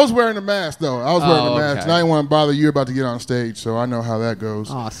 Oh. I was wearing a mask though. I was wearing a mask, okay. and I didn't want to bother you about to get on stage, so I know how that goes.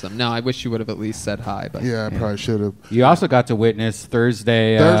 Awesome. No, I wish you would have at least said hi. But yeah, I probably should have. You also got to witness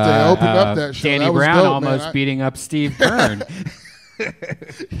Thursday. I opened up that show. Danny that was Brown dope, almost beating up Steve Byrne.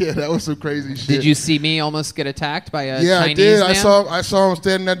 Yeah, that was some crazy shit. Did you see me almost get attacked by a Chinese I did. man? I saw him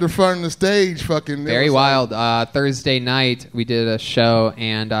standing at the front of the stage. Fucking very wild. Thursday night we did a show,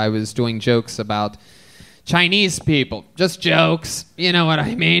 and I was doing jokes about Chinese people. Just jokes. You know what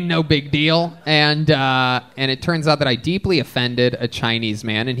I mean? No big deal. And it turns out that I deeply offended a Chinese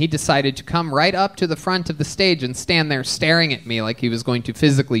man, and he decided to come right up to the front of the stage and stand there staring at me like he was going to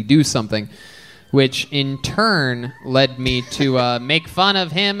physically do something, which in turn led me to make fun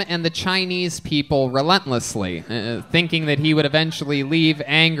of him and the Chinese people relentlessly, thinking that he would eventually leave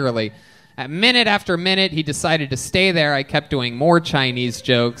angrily. Minute after minute, he decided to stay there. I kept doing more Chinese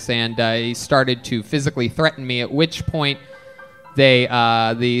jokes, and he started to physically threaten me, at which point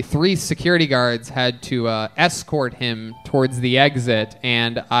the 3 security guards had to escort him towards the exit,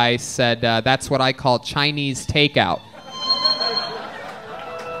 and I said, that's what I call Chinese takeout.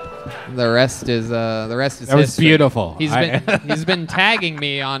 The rest is That was history. beautiful. He's been tagging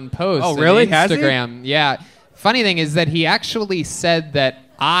me on posts. Oh, really? On Instagram. Yeah. Funny thing is that he actually said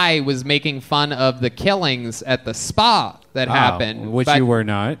that I was making fun of the killings at the spa that happened. Which but you were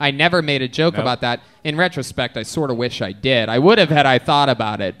not. I never made a joke about that. In retrospect, I sort of wish I did. I would have had I thought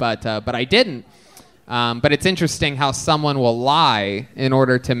about it, but I didn't. But it's interesting how someone will lie in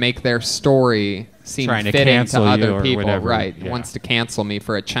order to make their story seem fitting to other people. Whatever. Right. Yeah. Wants to cancel me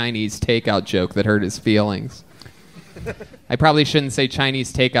for a Chinese takeout joke that hurt his feelings. I probably shouldn't say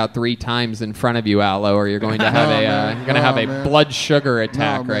Chinese takeout 3 times in front of you, Aloe, or you're going to have a blood sugar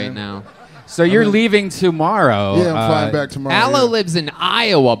attack right now. So you're leaving tomorrow. Yeah, I'm flying back tomorrow. Aloe lives in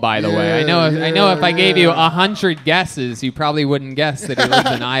Iowa, by the way. I know if I gave you 100 guesses, you probably wouldn't guess that he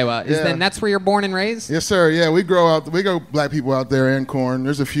lives in Iowa. Then that's where you're born and raised? Yes, sir. Yeah, we grow black people out there and corn.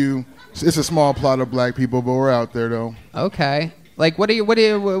 There's a few. It's a small plot of black people, but we're out there though. Okay. Like, what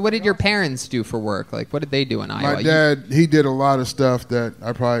did your parents do for work? Like, what did they do in Iowa? My dad, he did a lot of stuff that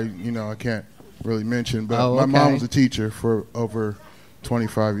I probably, I can't really mention. But my mom was a teacher for over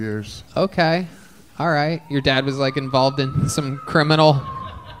 25 years. Okay. All right. Your dad was like involved in some criminal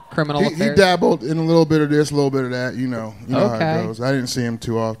affairs? He dabbled in a little bit of this, a little bit of that, you know how it goes. I didn't see him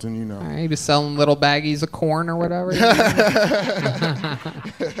too often, All right, he was selling little baggies of corn or whatever.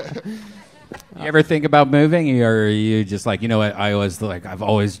 You ever think about moving, or are you just like, what, Iowa's like, I've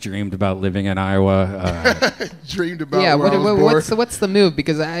always dreamed about living in Iowa. Dreamed about. Yeah. Where I was born. What's the move?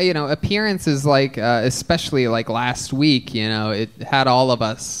 Because appearances like, especially like last week, it had all of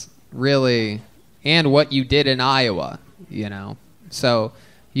us really, and what you did in Iowa, So,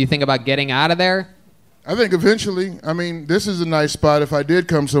 you think about getting out of there? I think eventually. I mean, this is a nice spot. If I did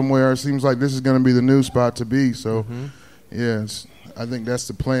come somewhere, it seems like this is going to be the new spot to be. So, yes, I think that's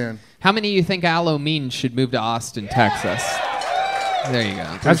the plan. How many of you think Aloe Means should move to Austin, Texas? There you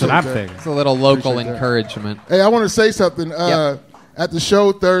go. That's what I'm thinking. It's a little local encouragement. Hey, I want to say something. At the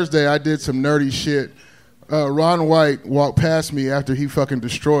show Thursday, I did some nerdy shit. Ron White walked past me after he fucking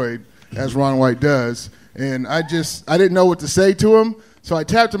destroyed, as Ron White does. And I didn't know what to say to him. So I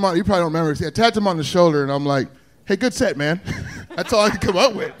tapped him on, you probably don't remember, I tapped him on the shoulder and I'm like, hey, good set, man. That's all I could come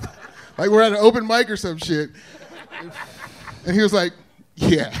up with. Like we're at an open mic or some shit. And he was like,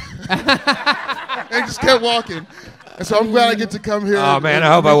 yeah. And he just kept walking. And so I'm glad I get to come here. Oh, man,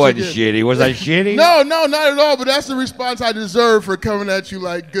 I hope I wasn't shitty. Was I shitty? No, not at all. But that's the response I deserve for coming at you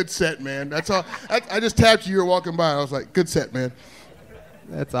like, good set, man. That's all. I just tapped you were walking by. And I was like, good set, man.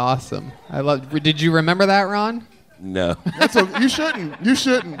 That's awesome. Did you remember that, Ron? No. You shouldn't. You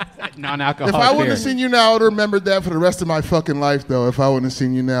shouldn't. Non-alcoholic If I wouldn't beer. have seen you now, I would have remembered that for the rest of my fucking life, though. If I wouldn't have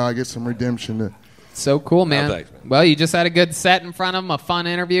seen you now, I get some redemption. So cool, man. Oh, thanks, man. Well, you just had a good set in front of him, a fun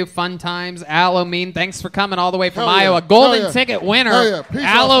interview, fun times. Aloe Mean, thanks for coming all the way from Iowa. Yeah. Golden ticket winner,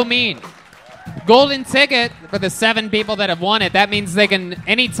 Aloe off. Mean. Golden ticket for the 7 people that have won it. That means they can,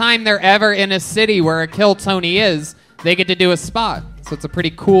 anytime they're ever in a city where a Kill Tony is, they get to do a spot. So it's a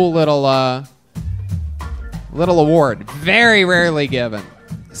pretty cool little award. Very rarely given.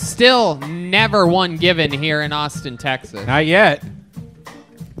 Still never one given here in Austin, Texas. Not yet.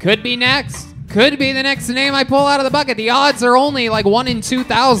 Could be next. Could be the next name I pull out of the bucket. The odds are only like 1 in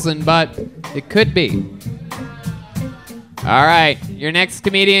 2,000, but it could be. All right. Your next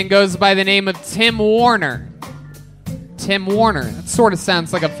comedian goes by the name of Tim Warner. Tim Warner. That sort of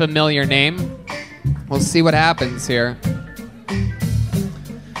sounds like a familiar name. We'll see what happens here.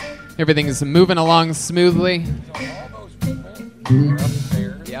 Everything is moving along smoothly.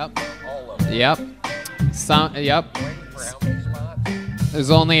 Yep. Yep. There's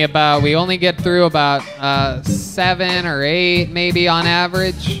only we only get through about 7 or 8 maybe on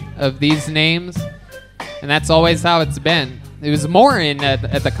average of these names. And that's always how it's been. It was more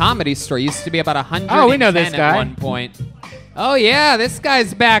at the Comedy Store. It used to be about 100. Oh, we know this guy. At one point. Oh, yeah, this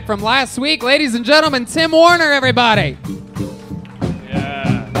guy's back from last week. Ladies and gentlemen, Tim Warner, everybody.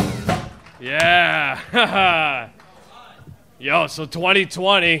 Yeah. Yo, so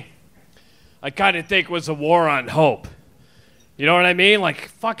 2020, I kind of think was a war on hope. You know what I mean? Like,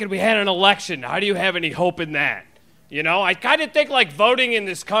 fucking, we had an election. How do you have any hope in that? I kind of think like voting in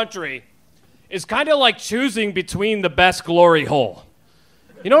this country is kind of like choosing between the best glory hole.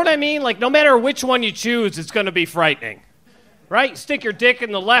 You know what I mean? Like, no matter which one you choose, it's going to be frightening. Right? Stick your dick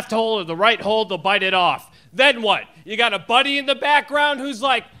in the left hole or the right hole, they'll bite it off. Then what? You got a buddy in the background who's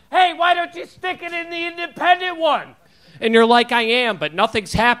like, hey, why don't you stick it in the independent one? And you're like, I am, but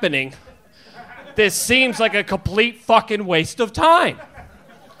nothing's happening. This seems like a complete fucking waste of time.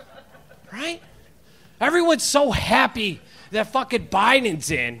 Right? Everyone's so happy that fucking Biden's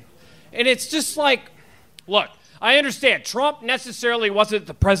in. And it's just like, look, I understand Trump necessarily wasn't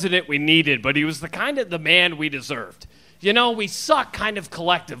the president we needed, but he was the kind of the man we deserved. We suck kind of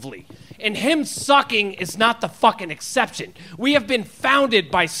collectively. And him sucking is not the fucking exception. We have been founded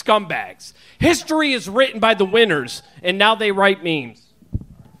by scumbags. History is written by the winners, and now they write memes.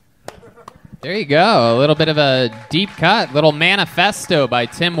 There you go. A little bit of a deep cut, little manifesto by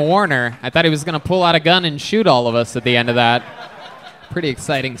Tim Warner. I thought he was going to pull out a gun and shoot all of us at the end of that. Pretty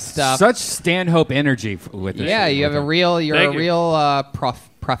exciting stuff. Such Stanhope energy with this. Yeah, you have a real,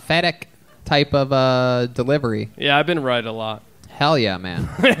 prophetic type of delivery. Yeah, I've been right a lot. Hell yeah, man.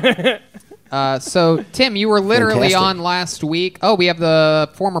 So, Tim, you were literally on last week. Oh, we have the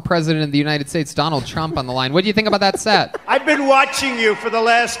former president of the United States, Donald Trump, on the line. What do you think about that set? I've been watching you for the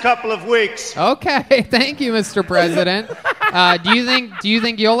last couple of weeks. Okay, thank you, Mr. President. Do you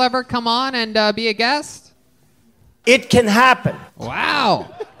think you'll ever come on and be a guest? It can happen.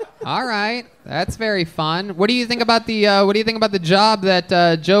 Wow. All right, that's very fun. What do you think about the job that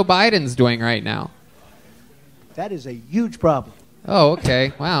Joe Biden's doing right now? That is a huge problem. Oh,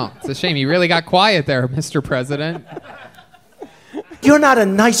 okay. Wow. It's a shame. You really got quiet there, Mr. President. You're not a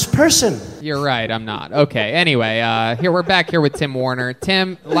nice person. You're right. I'm not. Okay. Anyway, we're back here with Tim Warner.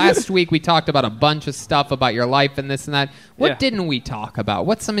 Tim, last week we talked about a bunch of stuff about your life and this and that. What didn't we talk about?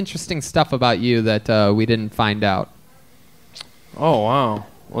 What's some interesting stuff about you that we didn't find out? Oh, wow.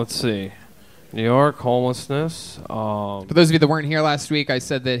 Let's see. New York, homelessness. For those of you that weren't here last week, I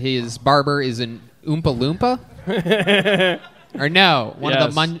said that his barber is an Oompa Loompa. Or no, one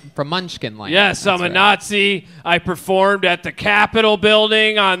of the from Munchkin Land. Yes, I'm a Nazi. I performed at the Capitol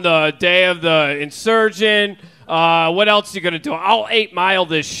building on the day of the insurgent. What else are you going to do? I'll 8 Mile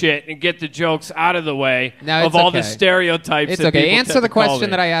this shit and get the jokes out of the way of all the stereotypes. It's okay. Answer the question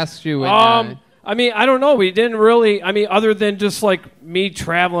that I asked you. I mean, I don't know. We didn't really, other than just like me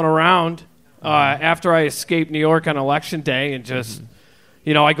traveling around after I escaped New York on election day and just...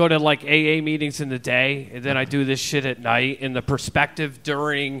 You know, I go to like AA meetings in the day, and then I do this shit at night. And the perspective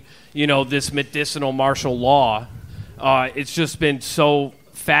during, this medicinal martial law, it's just been so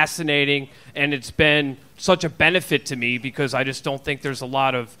fascinating, and it's been such a benefit to me because I just don't think there's a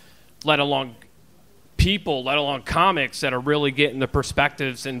lot of, let alone comics, that are really getting the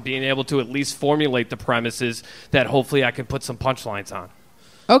perspectives and being able to at least formulate the premises that hopefully I can put some punchlines on.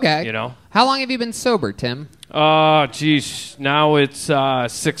 Okay. How long have you been sober, Tim? Geez. Now it's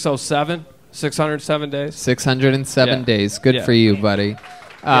 607 days. 607 days. Good for you, buddy.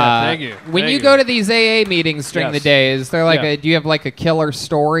 Thank you. When you go to these AA meetings during the day, is there do you have like a killer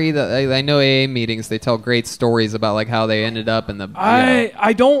story? That I know AA meetings, they tell great stories about like how they ended up in the...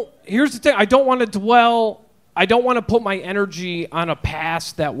 I don't... Here's the thing. I don't want to dwell... I don't want to put my energy on a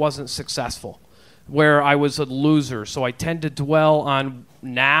past that wasn't successful, where I was a loser. So I tend to dwell on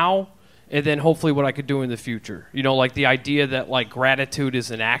now and then hopefully what I could do in the future. Like the idea that like gratitude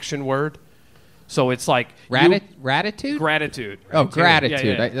is an action word. So it's like... Gratitude? Gratitude. Oh,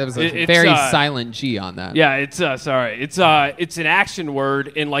 gratitude. Yeah. That was a very silent G on that. Yeah, it's sorry. It's an action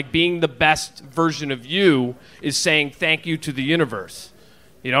word, and like being the best version of you is saying thank you to the universe.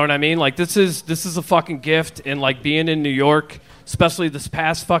 You know what I mean? Like this is a fucking gift, and like being in New York, especially this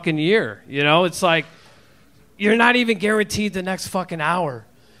past fucking year, it's like you're not even guaranteed the next fucking hour,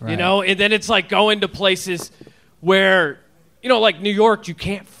 and then it's like going to places where, like New York, you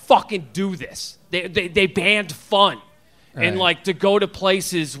can't fucking do this. They banned fun. Right. And like to go to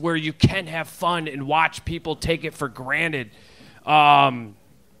places where you can have fun and watch people take it for granted. I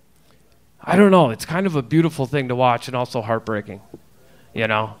don't know. It's kind of a beautiful thing to watch and also heartbreaking.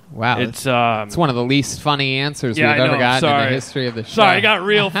 Wow. It's one of the least funny answers we've ever gotten in the history of the show. Sorry, I got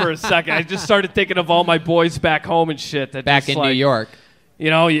real for a second. I just started thinking of all my boys back home and shit. That back in New York.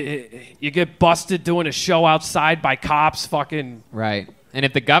 You get busted doing a show outside by cops fucking... Right. And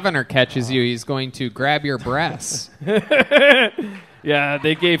if the governor catches you, he's going to grab your breasts. Yeah,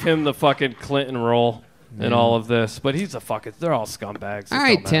 they gave him the fucking Clinton role in all of this. But he's a fucking... They're all scumbags. All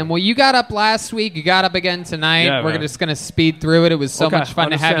right, Tim. Well, you got up last week. You got up again tonight. Yeah, We're just going to speed through it. It was so much fun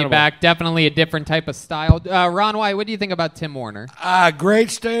to have you back. Definitely a different type of style. Ron White, what do you think about Tim Warner? Great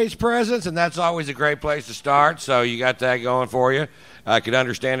stage presence, and that's always a great place to start. So you got that going for you. I could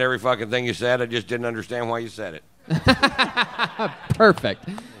understand every fucking thing you said. I just didn't understand why you said it. Perfect.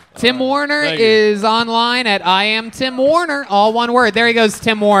 Tim Warner is online at I am Tim Warner, all one word. There he goes,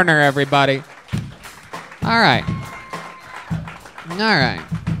 Tim Warner, everybody. All right.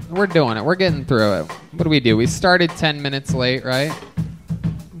 We're doing it. We're getting through it. What do? We started 10 minutes late, right?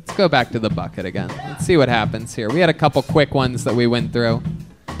 Let's go back to the bucket again. Let's see what happens here. We had a couple quick ones that we went through.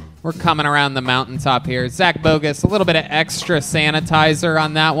 We're coming around the mountaintop here. Zach Bogus, a little bit of extra sanitizer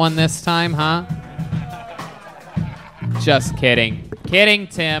on that one this time, huh? Just kidding. Kidding,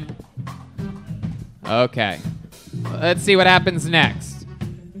 Tim. Okay. Let's see what happens next.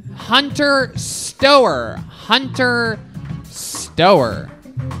 Hunter Stower. Hunter Stower.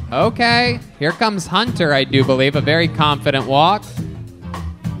 Okay, here comes Hunter, I do believe. A very confident walk.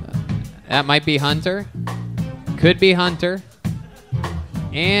 That might be Hunter. Could be Hunter.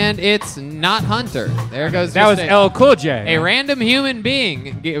 And it's not Hunter. There goes That was El Cool J. a random human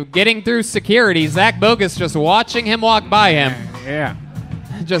being getting through security. Zach Bogus just watching him walk by him. Yeah.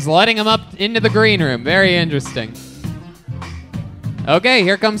 Just letting him up into the green room. Very interesting. Okay,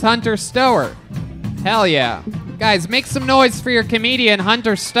 here comes Hunter Stower. Hell yeah. Guys, make some noise for your comedian,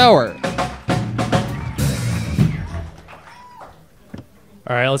 Hunter Stower.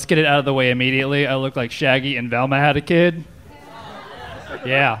 All right, let's get it out of the way immediately. I look like Shaggy and Velma had a kid.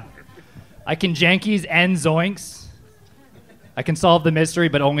 Yeah. I can jankies and zoinks. I can solve the mystery,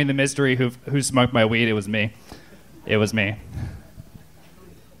 but only the mystery who smoked my weed. It was me. It was me.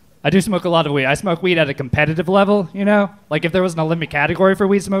 I do smoke a lot of weed. I smoke weed at a competitive level, you know? Like, if there was an Olympic category for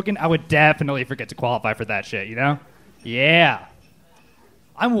weed smoking, I would definitely forget to qualify for that shit, you know? Yeah.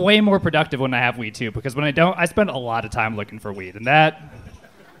 I'm way more productive when I have weed, too, because when I don't, I spend a lot of time looking for weed, and that's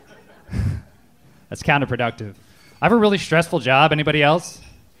counterproductive. I have a really stressful job. Anybody else?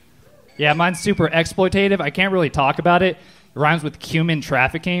 Yeah, mine's super exploitative. I can't really talk about it. It rhymes with cumin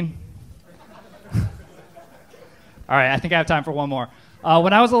trafficking. All right, I think I have time for one more.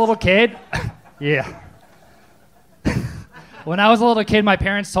 When I was a little kid, yeah. When I was a little kid, my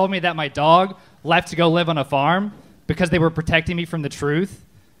parents told me that my dog left to go live on a farm because they were protecting me from the truth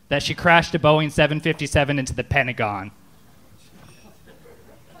that she crashed a Boeing 757 into the Pentagon.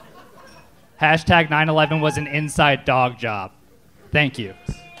 Hashtag 9/11 was an inside dog job. Thank you.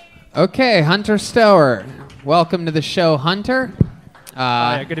 Okay, Hunter Stower. Welcome to the show, Hunter.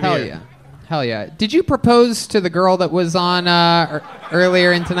 Yeah, good to be hell here. yeah. Hell yeah. Did you propose to the girl that was on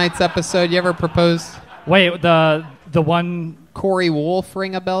earlier in tonight's episode? You ever propose? Wait, the one... Corey Wolf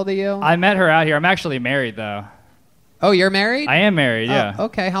ring a bell to you? I met her out here. I'm actually married, though. Oh, you're married? I am married, yeah. Oh,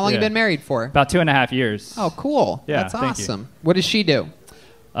 okay, how long you been married for? About 2.5 years. Oh, cool. Yeah, That's thank you. awesome. What does she do?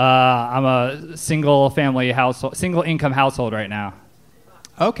 I'm a single income household right now.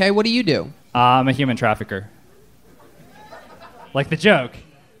 Okay, what do you do? I'm a human trafficker. Like the joke.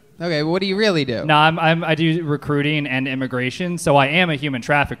 Okay, what do you really do? No, I do recruiting and immigration, so I am a human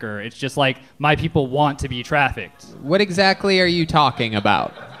trafficker. It's just like my people want to be trafficked. What exactly are you talking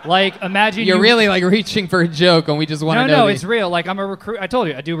about? Like, imagine You're really like reaching for a joke, and we just want to know. No, it's real. Like, I'm a recruit. I told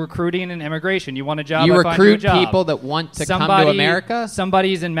you, I do recruiting and immigration. You want a job? You I find you a recruit job. people that want to come to America?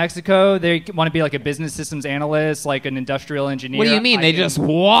 Somebody's in Mexico. They want to be like a business systems analyst, like an industrial engineer. What do you mean? They just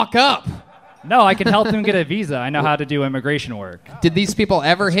walk up? No, I can help them get a visa. I know how to do immigration work. Did these people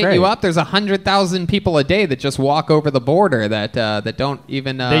ever hit you up? There's 100,000 people a day that just walk over the border that don't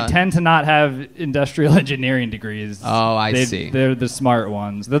even. They tend to not have industrial engineering degrees. Oh, I see. They're the smart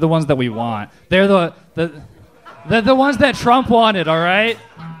ones. They're the ones that we want. They're the ones that Trump wanted. All right.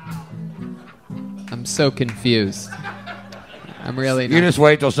 I'm so confused. I'm really. You just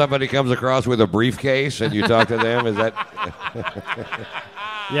wait till somebody comes across with a briefcase and you talk to them. Is that?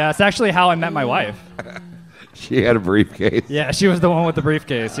 Yeah, it's actually how I met my wife. She had a briefcase. Yeah, she was the one with the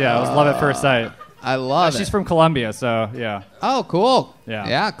briefcase. Yeah, it was love at first sight. I love it. She's from Colombia, so yeah. Oh, cool. Yeah.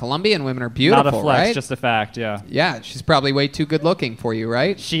 Yeah, Colombian women are beautiful, Not a flex, right? just a fact, yeah. Yeah, she's probably way too good looking for you,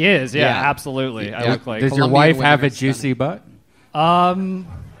 right? She is, yeah. Absolutely. Yeah. I look like Does your wife have a juicy butt?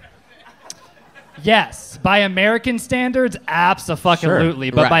 Yes. By American standards, abso-fucking-lutely.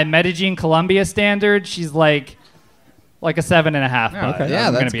 Sure. But Right. by Medellin, Colombia standards, she's like a 7.5 butt. Okay. Yeah,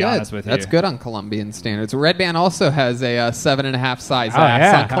 I'm that's gonna be good. honest with you. That's good on Colombian standards. Redban also has a 7.5 size Oh, ass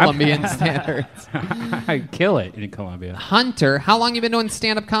yeah. on Colombian standards. I kill it in Colombia. Hunter, how long you been doing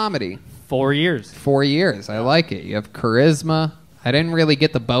stand-up comedy? 4 years. 4 years. I like it. You have charisma. I didn't really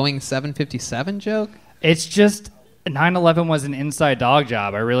get the Boeing 757 joke. It's just 9/11 was an inside dog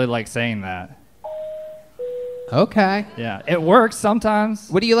job. I really like saying that. Okay. Yeah, it works sometimes.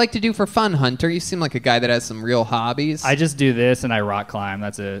 What do you like to do for fun, Hunter? You seem like a guy that has some real hobbies. I just do this and I rock climb.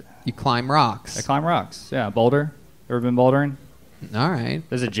 That's it. You climb rocks. I climb rocks. Yeah, boulder. Ever been bouldering? All right.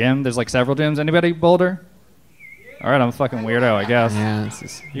 There's a gym. There's like several gyms. Anybody boulder? All right, I'm a fucking weirdo, I guess. Yeah.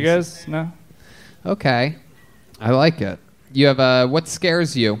 You guys? No? Okay. I like it. You have what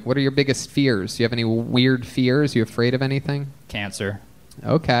scares you? What are your biggest fears? Do you have any weird fears? You afraid of anything? Cancer.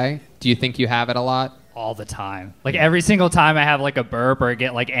 Okay. Do you think you have it a lot? All the time. Like every single time I have like a burp or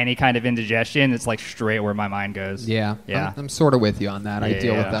get like any kind of indigestion, it's like straight where my mind goes. Yeah. Yeah. I'm sort of with you on that. I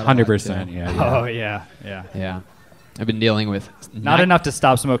deal with that. 100%. Yeah. Oh, yeah. Yeah. Yeah. I've been dealing with Not enough to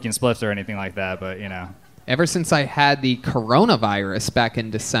stop smoking spliffs or anything like that, but you know. Ever since I had the coronavirus back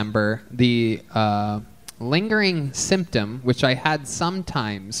in December, the lingering symptom, which I had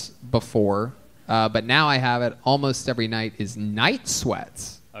sometimes before, but now I have it almost every night, is night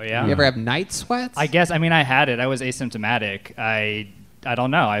sweats. Oh, yeah? You ever have night sweats? I guess. I mean, I had it. I was asymptomatic. I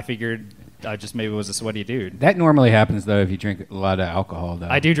don't know. I figured I just maybe was a sweaty dude. That normally happens, though, if you drink a lot of alcohol, though.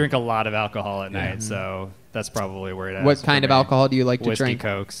 I do drink a lot of alcohol at night, so that's probably where it is. What kind of alcohol do you like to Whiskey drink?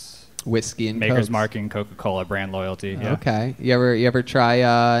 Cokes. Whiskey and Maker's Cokes. Mark and Coca-Cola brand loyalty. Yeah. Okay. You ever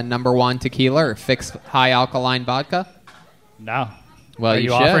try number one tequila or fixed high alkaline vodka? No. Well, Are you you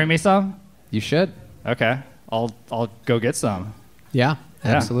should. offering me some? You should. Okay. I'll go get some. Yeah,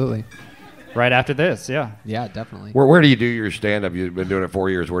 absolutely. Right after this, yeah. Yeah, definitely. Where do you do your stand-up? You've been doing it 4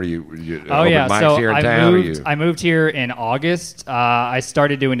 years. Where do you Oh open yeah, mics so here in town? I moved here in August. I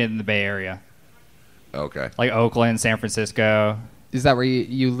started doing it in the Bay Area. Okay. Like Oakland, San Francisco. Is that where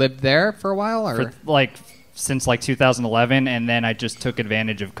you lived there for a while, or since 2011, and then I just took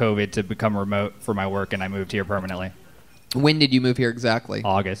advantage of COVID to become remote for my work, and I moved here permanently. When did you move here exactly?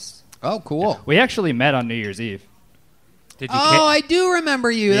 August. Oh, cool. We actually met on New Year's Eve. I do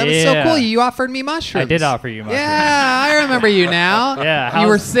remember you. That was so Yeah. cool. You offered me mushrooms. I did offer you mushrooms. Yeah, I remember you now. Yeah, You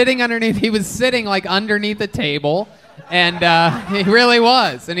were sitting underneath. He was sitting underneath the table, and he really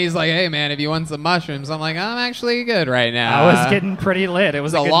was. And he's like, "Hey, man, if you want some mushrooms," I'm like, "I'm actually good right now." I was getting pretty lit. It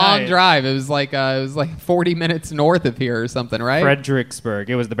was a good long night. drive. It was like 40 minutes north of here or something, right? Fredericksburg.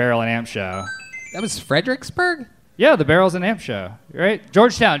 It was the Barrel and Amp show. That was Fredericksburg? Yeah, the Barrels and Amp show, right?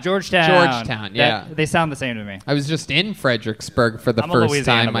 Georgetown. Yeah. They sound the same to me. I was just in Fredericksburg for the I'm a first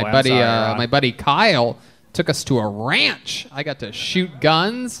Louisiana time. My boy. I'm buddy, sorry, Ron. my buddy Kyle took us to a ranch. I got to shoot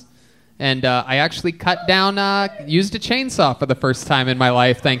guns, and I actually used a chainsaw for the first time in my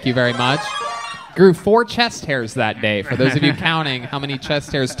life. Thank you very much. Grew 4 chest hairs that day. For those of you counting how many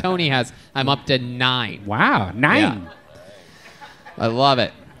chest hairs Tony has, I'm up to 9. Wow, 9. Yeah. I love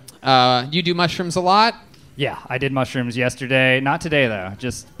it. You do mushrooms a lot? Yeah, I did mushrooms yesterday. Not today though.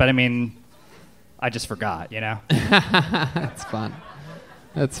 But I mean, I just forgot. You know. That's fun.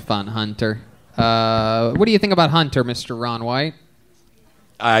 That's fun, Hunter. What do you think about Hunter, Mr. Ron White?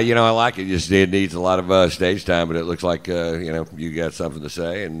 I like it. Just it needs a lot of stage time, but it looks like you got something to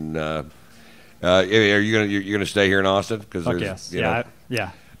say. And are you gonna stay here in Austin? Because Fuck yes.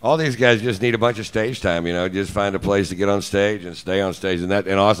 Yeah. All these guys just need a bunch of stage time. Just find a place to get on stage and stay on stage, and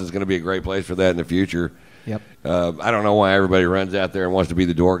Austin's going to be a great place for that in the future. Yep. I don't know why everybody runs out there and wants to be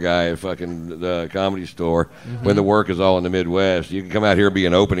the door guy at fucking the Comedy Store when the work is all in the Midwest. You can come out here and be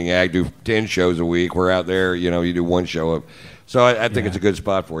an opening act, do 10 shows a week. We're out there, you do 1 show up. So I think it's a good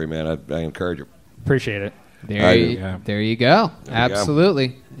spot for you, man. I encourage you. Appreciate it. There you go.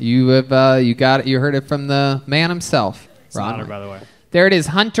 Absolutely. You have you heard it from the man himself. It's an honor, by the way. There it is,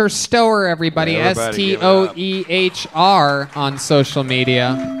 Hunter Stower, everybody. Yeah, everybody STOEHR on social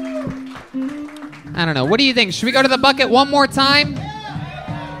media. I don't know. What do you think? Should we go to the bucket one more time?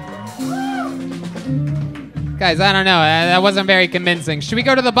 Guys, I don't know. That wasn't very convincing. Should we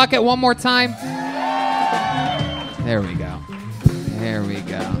go to the bucket one more time? There we go. There we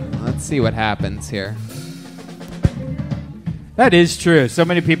go. Let's see what happens here. That is true. So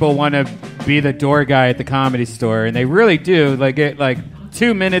many people want to be the door guy at the Comedy Store, and they really do. Get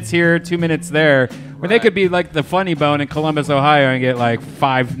 2 minutes here, 2 minutes there, where they could be like the Funny Bone in Columbus, Ohio, and get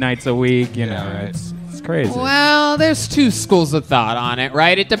 5 nights a week. It's crazy. Well, there's 2 schools of thought on it,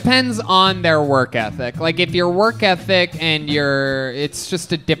 right? It depends on their work ethic. If your work ethic and it's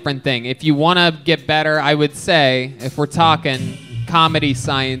just a different thing. If you want to get better, I would say, if we're talking comedy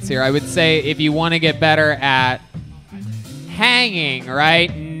science here, I would say if you want to get better at hanging,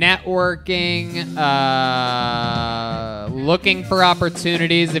 right? Networking, looking for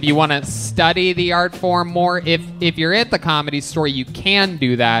opportunities. If you want to study the art form more, if you're at the Comedy Store, you can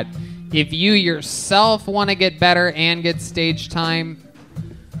do that. If you yourself want to get better and get stage time,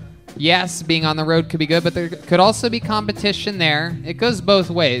 yes, being on the road could be good, but there could also be competition there. It goes both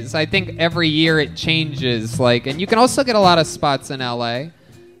ways. I think every year it changes, and you can also get a lot of spots in LA.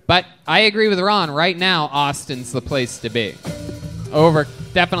 But I agree with Ron. Right now, Austin's the place to be.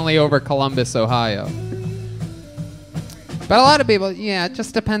 Definitely over Columbus, Ohio. But a lot of people, it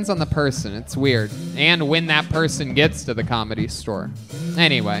just depends on the person. It's weird. And when that person gets to the Comedy Store.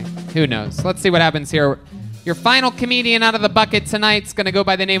 Anyway, who knows? Let's see what happens here. Your final comedian out of the bucket tonight's going to go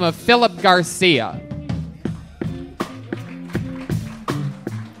by the name of Philip Garcia.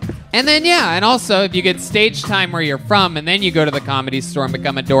 And then, and also, if you get stage time where you're from, and then you go to the Comedy Store and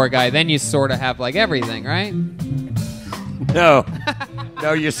become a door guy, then you sort of have, everything, right? No,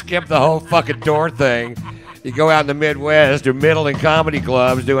 you skip the whole fucking door thing, You go out in the Midwest to middling comedy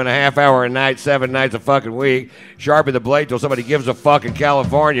clubs doing a half hour a night, 7 nights a fucking week, sharpen the blade till somebody gives a fuck in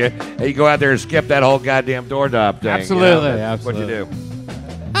California, and you go out there and skip that whole goddamn doorknob thing. Absolutely, That's what you do.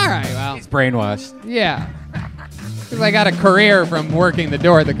 All right, well. He's brainwashed. Yeah. Because I got a career from working the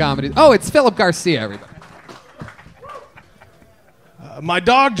door at the comedy. Oh, it's Philip Garcia, everybody. My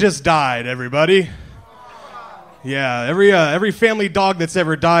dog just died, everybody. Yeah, every family dog that's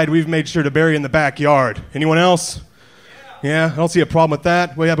ever died, we've made sure to bury in the backyard. Anyone else? Yeah, I don't see a problem with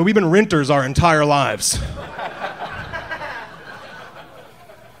that. Well, yeah, but we've been renters our entire lives.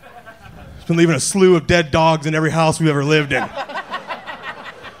 It's been leaving a slew of dead dogs in every house we've ever lived in.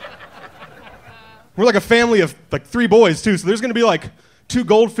 We're like a family of like 3 boys, too, so there's going to be like 2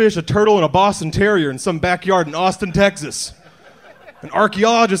 goldfish, a turtle, and a Boston Terrier in some backyard in Austin, Texas. An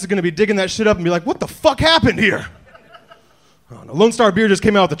archaeologist is going to be digging that shit up and be like, what the fuck happened here? Oh, no. Lone Star Beer just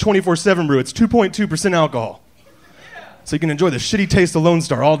came out with the 24/7 brew. It's 2.2% alcohol. So you can enjoy the shitty taste of Lone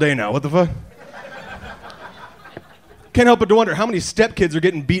Star all day now. What the fuck? Can't help but to wonder how many stepkids are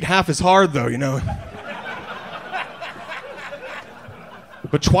getting beat half as hard, though, you know?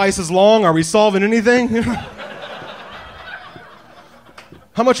 But twice as long? Are we solving anything?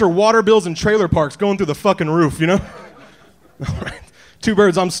 How much are water bills and trailer parks going through the fucking roof, you know? All right. 2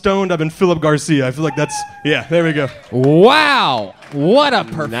 birds, I'm stoned. I've been Philip Garcia. I feel like that's, yeah, there we go. Wow. What a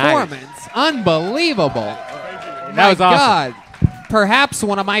performance. Nice. Unbelievable. That was awesome. God. Perhaps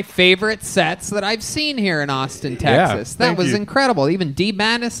one of my favorite sets that I've seen here in Austin, Texas. That was incredible. Even D.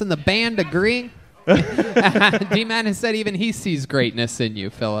 Manis and the band agreeing. D. Manis said even he sees greatness in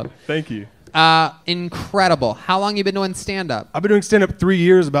you, Philip. Thank you. Incredible. How long you been doing stand-up? I've been doing stand-up 3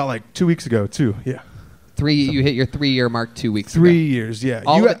 years, about like 2 weeks ago, too. Yeah. You hit your 3-year mark 2 weeks ago. 3 years, yeah.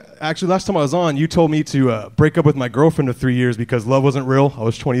 Actually, last time I was on, you told me to break up with my girlfriend of 3 years because love wasn't real. I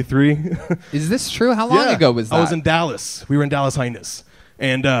was 23. Is this true? How long ago was that? I was in Dallas. We were in Dallas Highness.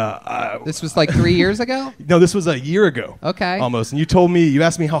 And this was like 3 years ago? No, this was a year ago. Okay. Almost. And you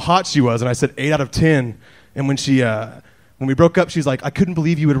asked me how hot she was, and I said 8 out of 10. And when we broke up, she's like, I couldn't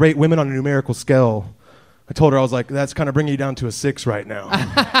believe you would rate women on a numerical scale. I told her, I was like, that's kind of bringing you down to a 6 right now.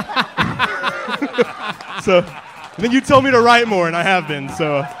 So, and then you told me to write more, and I have been.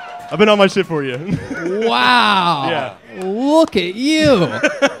 So, I've been on my shit for you. Wow. Yeah. Look at you.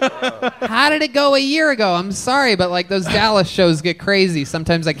 How did it go a year ago? I'm sorry, but like those Dallas shows get crazy.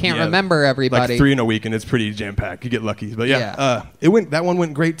 Sometimes I can't remember everybody. Like 3 in a week, and it's pretty jam-packed. You get lucky. But that one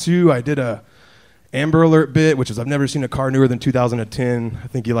went great, too. I did a Amber Alert bit, which is I've never seen a car newer than 2010. I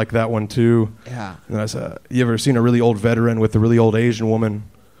think you like that one, too. Yeah. And I said, you ever seen a really old veteran with a really old Asian woman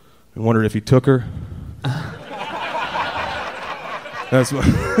and wondered if he took her? That's what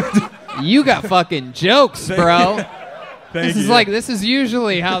you got fucking jokes, bro. This is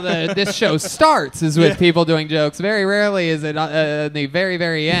usually how this show starts, is with people doing jokes. Very rarely is it at the very,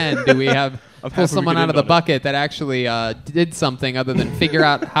 very end do we have pull someone out of the bucket that actually did something other than figure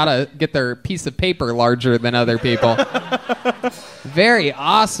out how to get their piece of paper larger than other people. Very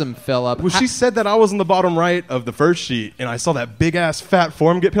awesome, Philip. Well, she said that I was in the bottom right of the first sheet, and I saw that big-ass fat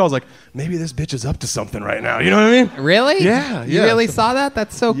form get peeled. I was like, maybe this bitch is up to something right now. You know what I mean? Really? Yeah. You really saw that?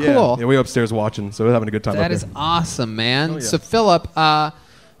 That's so cool. Yeah, we were upstairs watching, so we're having a good time That up is there. awesome, man. Oh, yeah. So, Philip,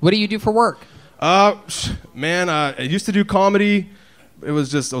 what do you do for work? Man, I used to do comedy. It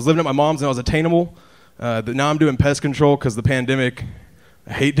was just, I was living at my mom's and I was attainable. Now I'm doing pest control because the pandemic.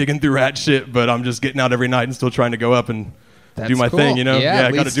 I hate digging through rat shit, but I'm just getting out every night and still trying to go up and do my thing, you know? Yeah,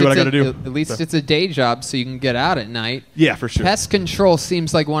 I got to do what I got to do. At least it's a day job so you can get out at night. Yeah, for sure. Pest control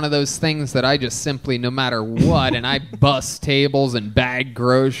seems like one of those things that I just simply, no matter what, and I bust tables and bag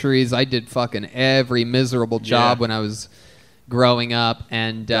groceries. I did fucking every miserable job when I was growing up,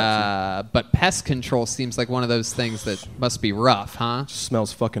 and but pest control seems like one of those things that must be rough, huh? Just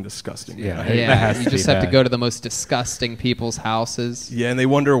smells fucking disgusting. Yeah. You just have to go to the most disgusting people's houses. Yeah, and they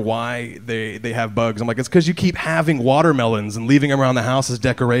wonder why they have bugs. I'm like, it's because you keep having watermelons and leaving them around the house as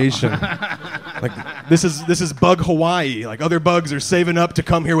decoration. Like this is bug Hawaii. Like other bugs are saving up to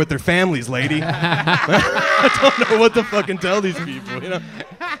come here with their families, lady. I don't know what to fucking tell these people. You know?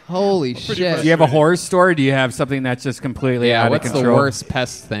 Holy shit! Do you have a horror story? Or do you have something that's just completely out of what's control? the worst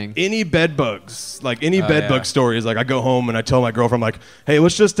pest thing? Any bed bugs, like any bed bug stories. Like I go home and I tell my girlfriend, like, hey,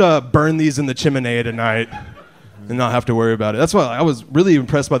 let's just burn these in the chimney tonight and not have to worry about it. That's why I was really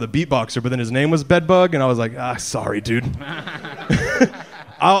impressed by the beatboxer, but then his name was Bedbug, and I was like, sorry, dude.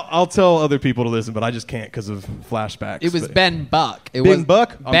 I'll tell other people to listen, but I just can't because of flashbacks. It was Ben Buck. Ben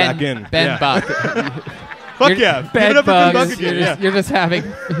Buck? I'm back in. Ben Buck. Fuck yeah. Give it up for Ben Buck again. You're just having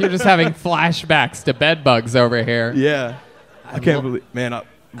flashbacks to bed bugs over here. Yeah. I can't believe, man,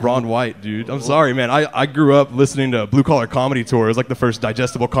 Ron White, dude. I'm sorry, man. I grew up listening to Blue Collar Comedy Tour. It was like the first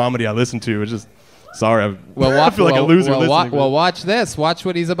digestible comedy I listened to. It's just, sorry. I feel like a loser listening. Well, watch this. Watch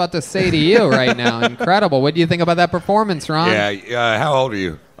what he's about to say to you right now. Incredible. What do you think about that performance, Ron? Yeah. How old are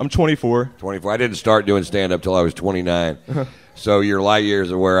you? I'm 24. 24. I didn't start doing stand-up till I was 29. So you're light years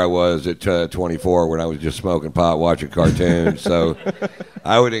of where I was at 24 when I was just smoking pot, watching cartoons. So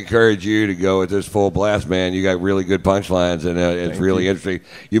I would encourage you to go with this full blast, man. You got really good punchlines, and it's really interesting.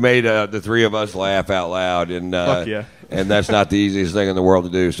 You made the three of us laugh out loud, and Fuck yeah. And that's not the easiest thing in the world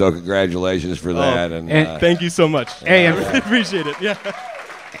to do. So congratulations for that. And thank you so much. Hey, I really appreciate it. Yeah.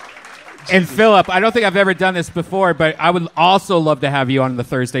 And Philip, I don't think I've ever done this before, but I would also love to have you on the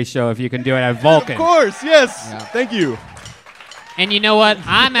Thursday show if you can do it at Vulcan. Of course, yes. Yeah. Thank you. And you know what?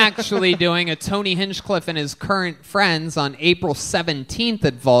 I'm actually doing a Tony Hinchcliffe and his current friends on April 17th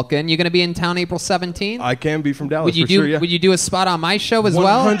at Vulcan. You going to be in town April 17th? I can be from Dallas, sure, yeah. Would you do a spot on my show as 100%.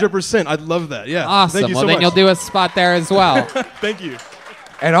 well? 100%. I'd love that, yeah. Awesome. Thank you well, so then much. you'll do a spot there as well. Thank you.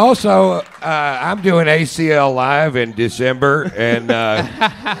 And also, I'm doing ACL Live in December, and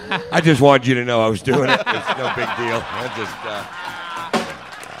I just wanted you to know I was doing it. It's no big deal.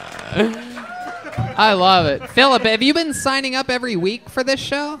 I love it. Philip, have you been signing up every week for this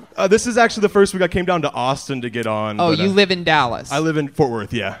show? This is actually the first week I came down to Austin to get on. Oh, you live in Dallas? I live in Fort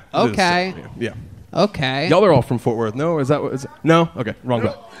Worth, yeah. Okay. Yeah. Okay. Y'all are all from Fort Worth, no? Is that what? No? Okay, wrong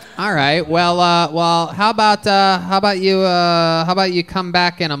guy. All right. Well, how about you come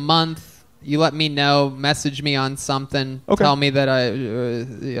back in a month? You let me know. Message me on something. Okay. Tell me that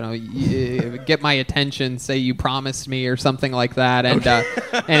get my attention. Say you promised me or something like that. And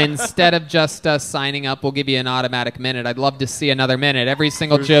and instead of just signing up, we'll give you an automatic minute. I'd love to see another minute. Every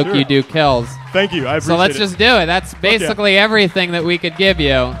single joke you do kills. Thank you. I appreciate it. So let's just do it. That's basically everything that we could give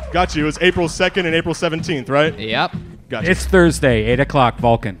you. Got you. It was April 2nd and April 17th, right? Yep. Gotcha. It's Thursday, 8 o'clock,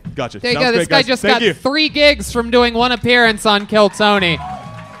 Vulcan. Gotcha. There you Sounds go. This great, guy guys. just Thank got you. 3 gigs from doing 1 appearance on Kill Tony.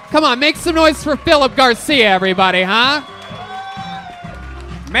 Come on, make some noise for Philip Garcia, everybody, huh?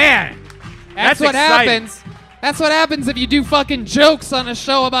 Man, that's what exciting. happens. That's what happens if you do fucking jokes on a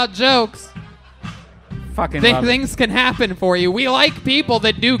show about jokes. Fucking love it. Things can happen for you. We like people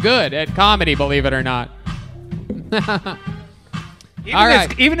that do good at comedy, believe it or not.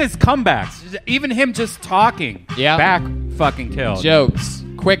 Even his comebacks, even him just talking back fucking kills. Jokes.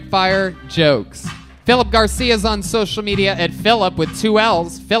 Quick fire jokes. Philip Garcia's on social media at Philip with 2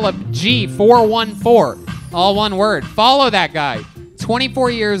 L's. Philip G414. All one word. Follow that guy. 24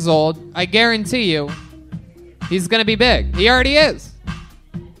 years old. I guarantee you he's going to be big. He already is.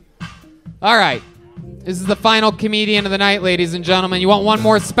 All right. This is the final comedian of the night, ladies and gentlemen. You want one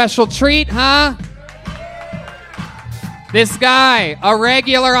more special treat, huh? This guy, a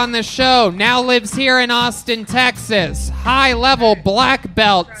regular on the show, now lives here in Austin, Texas. High-level black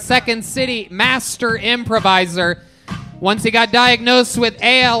belt, Second City master improviser. Once he got diagnosed with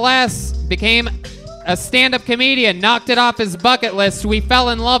ALS, became a stand-up comedian, knocked it off his bucket list. We fell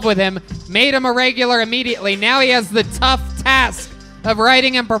in love with him, made him a regular immediately. Now he has the tough task of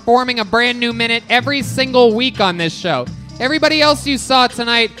writing and performing a brand new minute every single week on this show. Everybody else you saw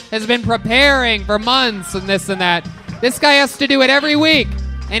tonight has been preparing for months and this and that. This guy has to do it every week,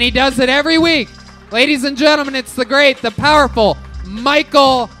 and he does it every week. Ladies and gentlemen, it's the great, the powerful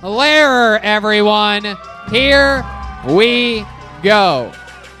Michael Lehrer, everyone. Here we go.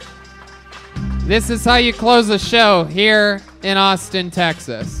 This is how you close a show here in Austin,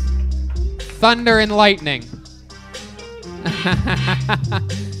 Texas. Thunder and lightning.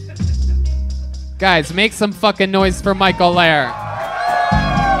 Guys, make some fucking noise for Michael Lehrer.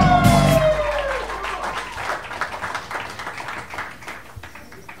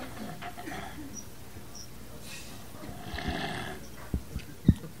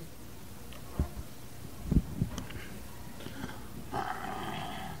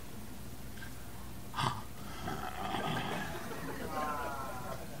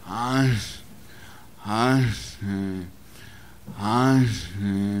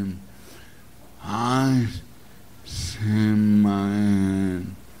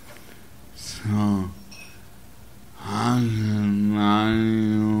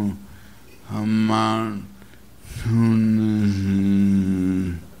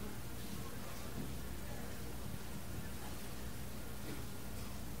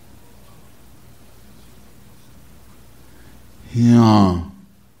 Ja.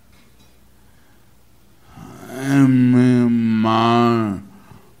 Mal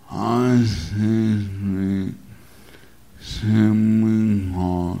aussieht,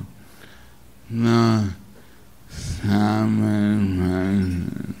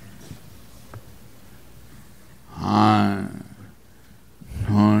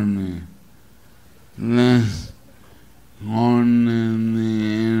 Tony. Let's go on the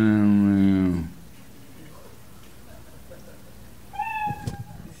interview.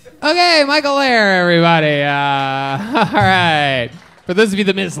 Okay, Michael Lehrer, everybody. All right. For those of you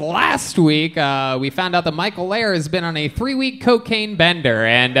that missed last week, we found out that Michael Lehrer has been on a 3-week cocaine bender,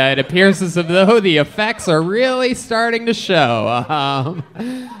 and it appears as though the effects are really starting to show.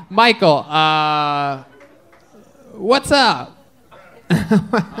 Michael, what's up?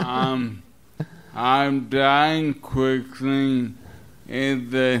 I'm dying quickly in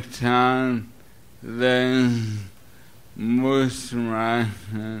the town that's most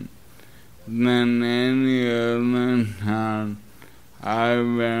rational than any other town I've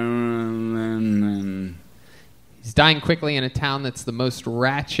ever lived in. He's dying quickly in a town that's the most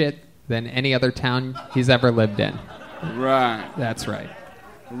ratchet than any other town he's ever lived in. Right. That's right.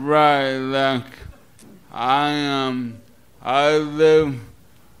 Right, like I live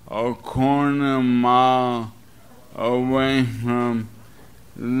a quarter mile away from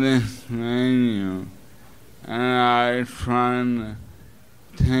this venue, and I try to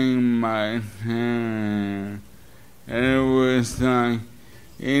take my time. And it was like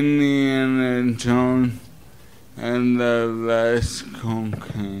Indiana Jones and the less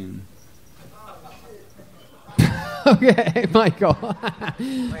cocaine. Okay, Michael.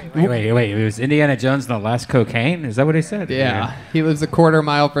 Wait. It was Indiana Jones and the last cocaine? Is that what he said? Yeah. He lives a quarter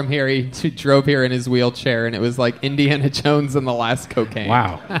mile from here. He drove here in his wheelchair, and it was like Indiana Jones and the last cocaine.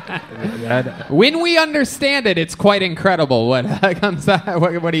 Wow. When we understand it, it's quite incredible what comes out,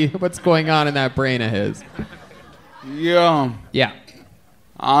 what's going on in that brain of his. Yeah. Yeah.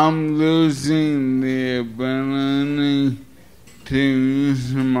 I'm losing the ability to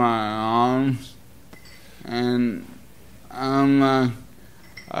use my arms, and I'm like,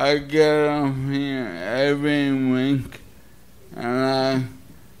 I get up here every week, and I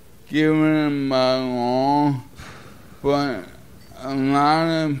give it my all, but a lot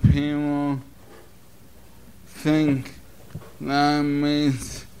of people think that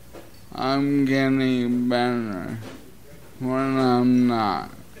means I'm getting better when I'm not.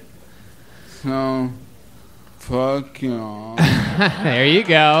 So, fuck y'all. There you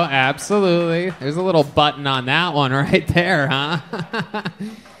go. Absolutely. There's a little button on that one right there, huh?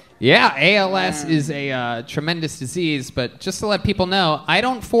 Yeah, ALS is a tremendous disease, but just to let people know, I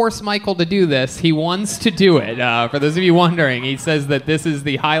don't force Michael to do this. He wants to do it. For those of you wondering, he says that this is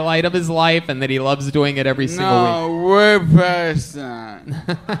the highlight of his life and that he loves doing it every single week. No, we're past that.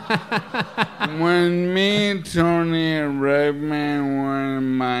 When me and Tony and Redban were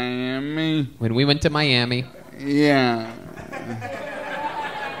in Miami. When we went to Miami. Yeah.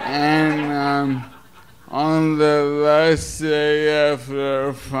 And on the last day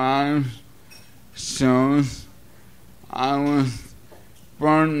after 5 shows, I was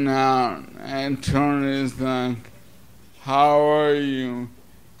burned out, and Tony's like, how are you?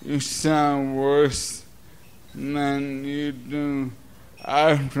 You sound worse than you do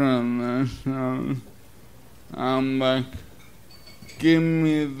after the shows. I'm like, give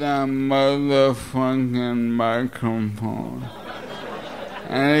me that motherfucking microphone.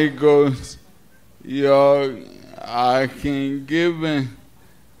 And he goes, yo, I can give it,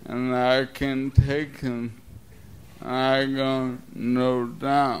 and I can take it. I go, no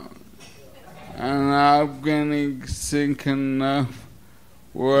doubt. And I'm getting sick enough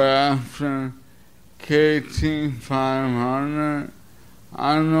where after KT 500,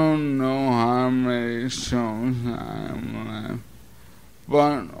 I don't know how many shows I am left.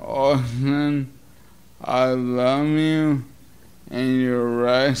 But Austin, I love you, and your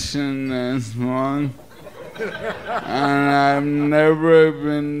ration is one. And I've never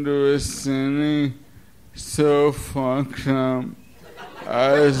been to a city so fucked up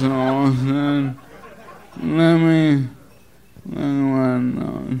as Austin. Let me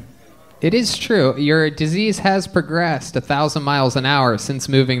know. It is true. Your disease has progressed 1,000 miles an hour since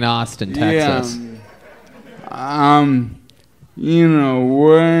moving to Austin, Texas. Yeah. You know,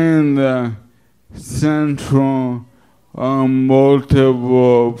 we're in the central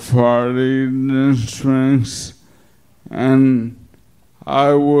multiple party districts, and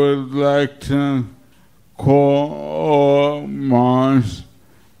I would like to call all bars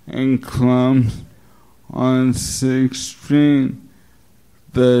and clubs on 6th Street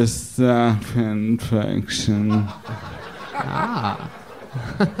the staph infection.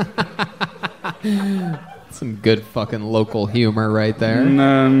 Some good fucking local humor right there.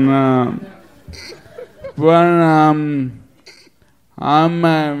 No. But I'm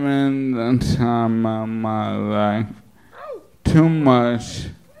having the time of my life. Too much,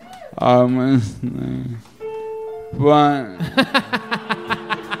 obviously. But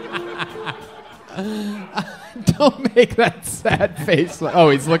make that sad face? Oh,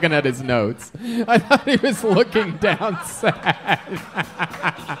 he's looking at his notes. I thought he was looking down sad.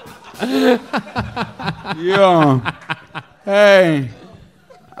 Yo, hey,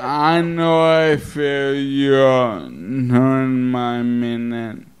 I know I feel you're during my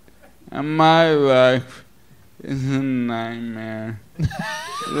minute, and my life is a nightmare.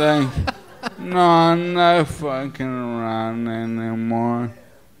 Like, no, I'm not fucking around anymore.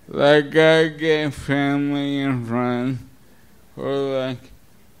 Like, I get family and friends who are like,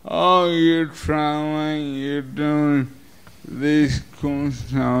 oh, you're traveling, you're doing these cool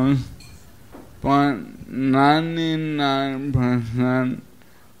shows, but 99%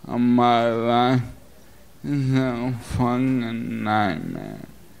 of my life is a fucking nightmare.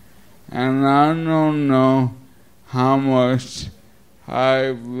 And I don't know how much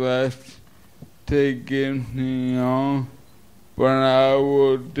I've left to give to y'all, but I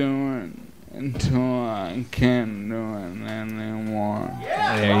will do it until I can't do it anymore.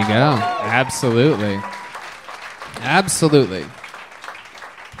 There you go. Absolutely. Absolutely.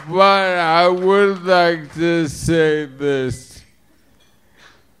 But I would like to say this.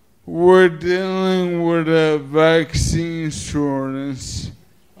 We're dealing with a vaccine shortage.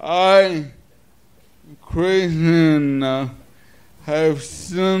 I, crazy enough, have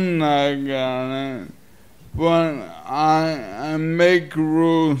still not gotten it, but I make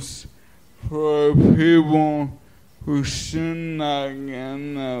rules for people who should not get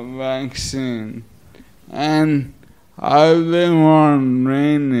the vaccine. And I live on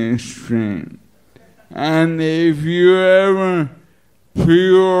Rainy Street. And if you ever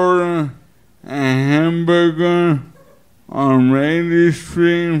pre-order a hamburger on Rainy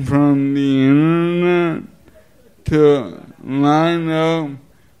Street from the internet to line up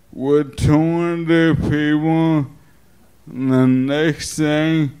with 200 people the next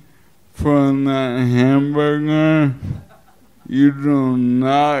day for that hamburger, you do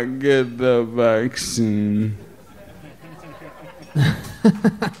not get the vaccine.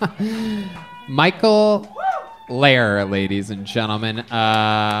 Michael Lehrer, ladies and gentlemen.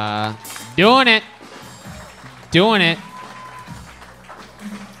 Doing it. Doing it.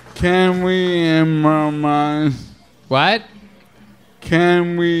 Can we improvise? What?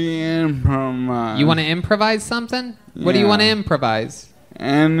 Can we improvise? You want to improvise something? What do you want to improvise?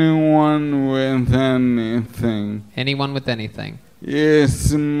 Anyone with anything. Anyone with anything.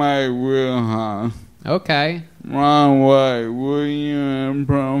 Yes, my wheelhouse. Okay. Ron White, will you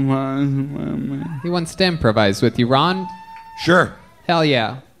improvise with me? He wants to improvise with you, Ron. Sure. Hell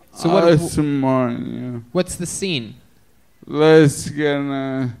yeah. So what's the scene? Let's get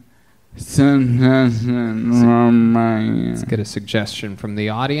a suggestion from my Let's get a suggestion from the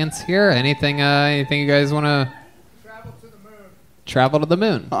audience here. Anything you guys want to... Travel to the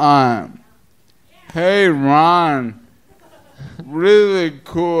moon. Hey, Ron. Really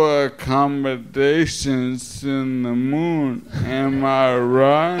cool accommodations in the moon. Am I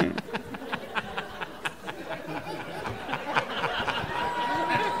right?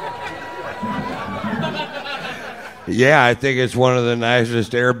 Yeah, I think it's one of the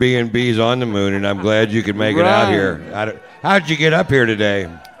nicest Airbnbs on the moon, and I'm glad you could make it out here. How'd you get up here today?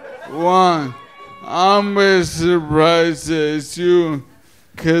 One, I'm as surprised as you,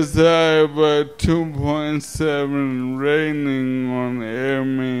 'cause I have a 2.7 rating on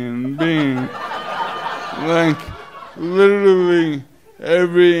Airbnb. Like, literally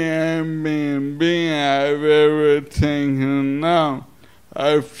every Airbnb I've ever taken out,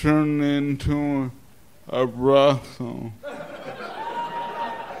 I've turned into a brothel.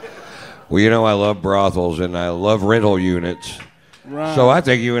 Well, you know I love brothels, and I love rental units. Right. So I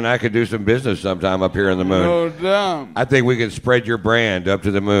think you and I could do some business sometime up here in the moon. No doubt. I think we could spread your brand up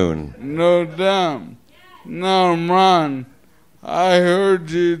to the moon. No doubt. Now, Ron, I heard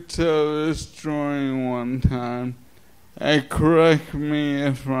you tell this story one time. And correct me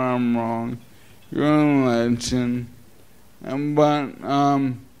if I'm wrong. You're a legend. But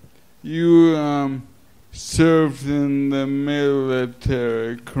you served in the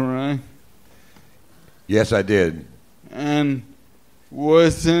military, correct? Yes, I did. And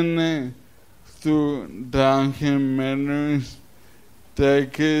wasn't it through documentaries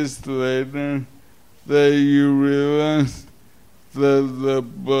decades later that you realized that the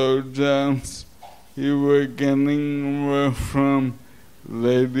blowjobs you were getting were from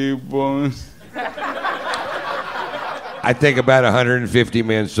ladyboys? I think about 150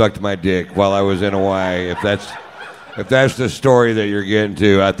 men sucked my dick while I was in Hawaii. If that's the story that you're getting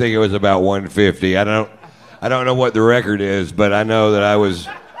to, I think it was about 150. I don't know what the record is, but I know that I was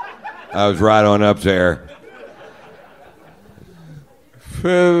right on up there.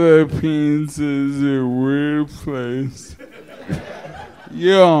 Philippines is a weird place.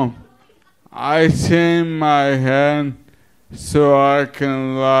 Yo, I shave my head so I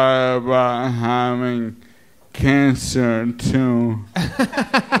can lie about having cancer too.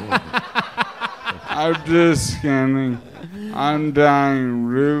 I'm just kidding. I'm dying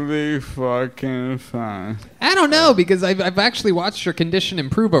really fucking fast. I don't know, because I've actually watched your condition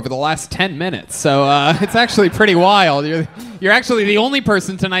improve over the last 10 minutes, so it's actually pretty wild. You're actually the only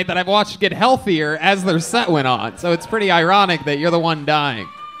person tonight that I've watched get healthier as their set went on, so it's pretty ironic that you're the one dying.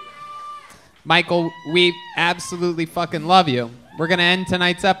 Michael, we absolutely fucking love you. We're going to end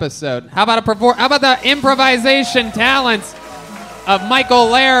tonight's episode. How about the improvisation talents of Michael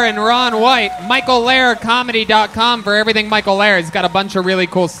Lehrer and Ron White? MichaelLehrerComedy.com for everything Michael Lehrer. He's got a bunch of really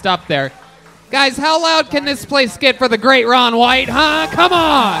cool stuff there. Guys, how loud can this place get for the great Ron White, huh? Come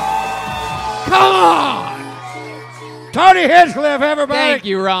on! Come on! Tony Hinchcliffe, everybody! Thank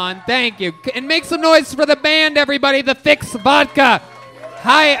you, Ron. Thank you. And make some noise for the band, everybody. The Fix Vodka.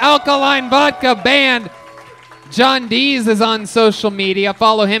 High Alkaline Vodka Band. John Dees is on social media.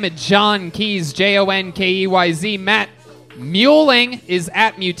 Follow him at John Keyz, JONKEYZ. Matt Muehling is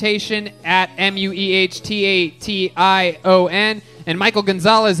at Mutation, at MUEHTATION. And Michael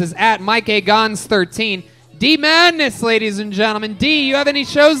Gonzales is at Mike A. Gons 13. D Madness, ladies and gentlemen. D, you have any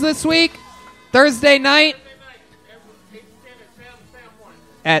shows this week? Thursday night?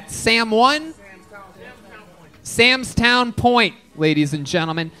 At Sam 1? Sam's Town Point, ladies and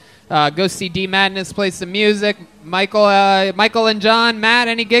gentlemen. Go see D Madness play some music. Michael and John, Matt,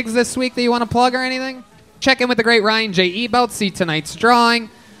 any gigs this week that you want to plug or anything? Check in with the great Ryan J. Ebelt. See tonight's drawing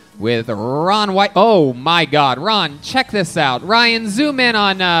with Ron White. Oh, my God. Ron, check this out. Ryan, zoom in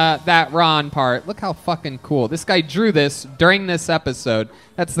on that Ron part. Look how fucking cool. This guy drew this during this episode.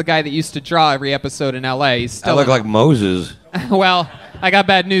 That's the guy that used to draw every episode in L.A. He's still I look like Moses. Well, I got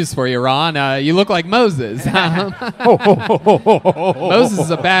bad news for you, Ron. You look like Moses. Moses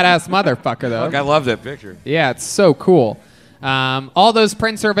is a badass motherfucker, though. Look, I love that picture. Yeah, it's so cool. All those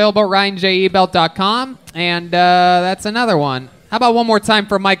prints are available at RyanJEbelt.com, and that's another one. How about one more time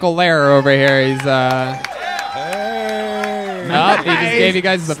for Michael Lehrer over here? He's he just gave you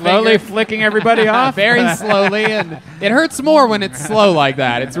guys the slowly finger. flicking everybody off. Very slowly, and it hurts more when it's slow like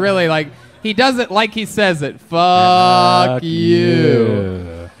that. It's really like he does it like he says it. Fuck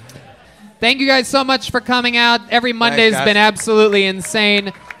you. Thank you guys so much for coming out. Every Monday's been absolutely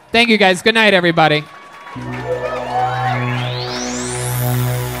insane. Thank you guys. Good night, everybody.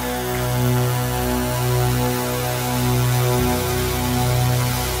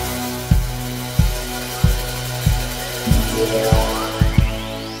 Yeah.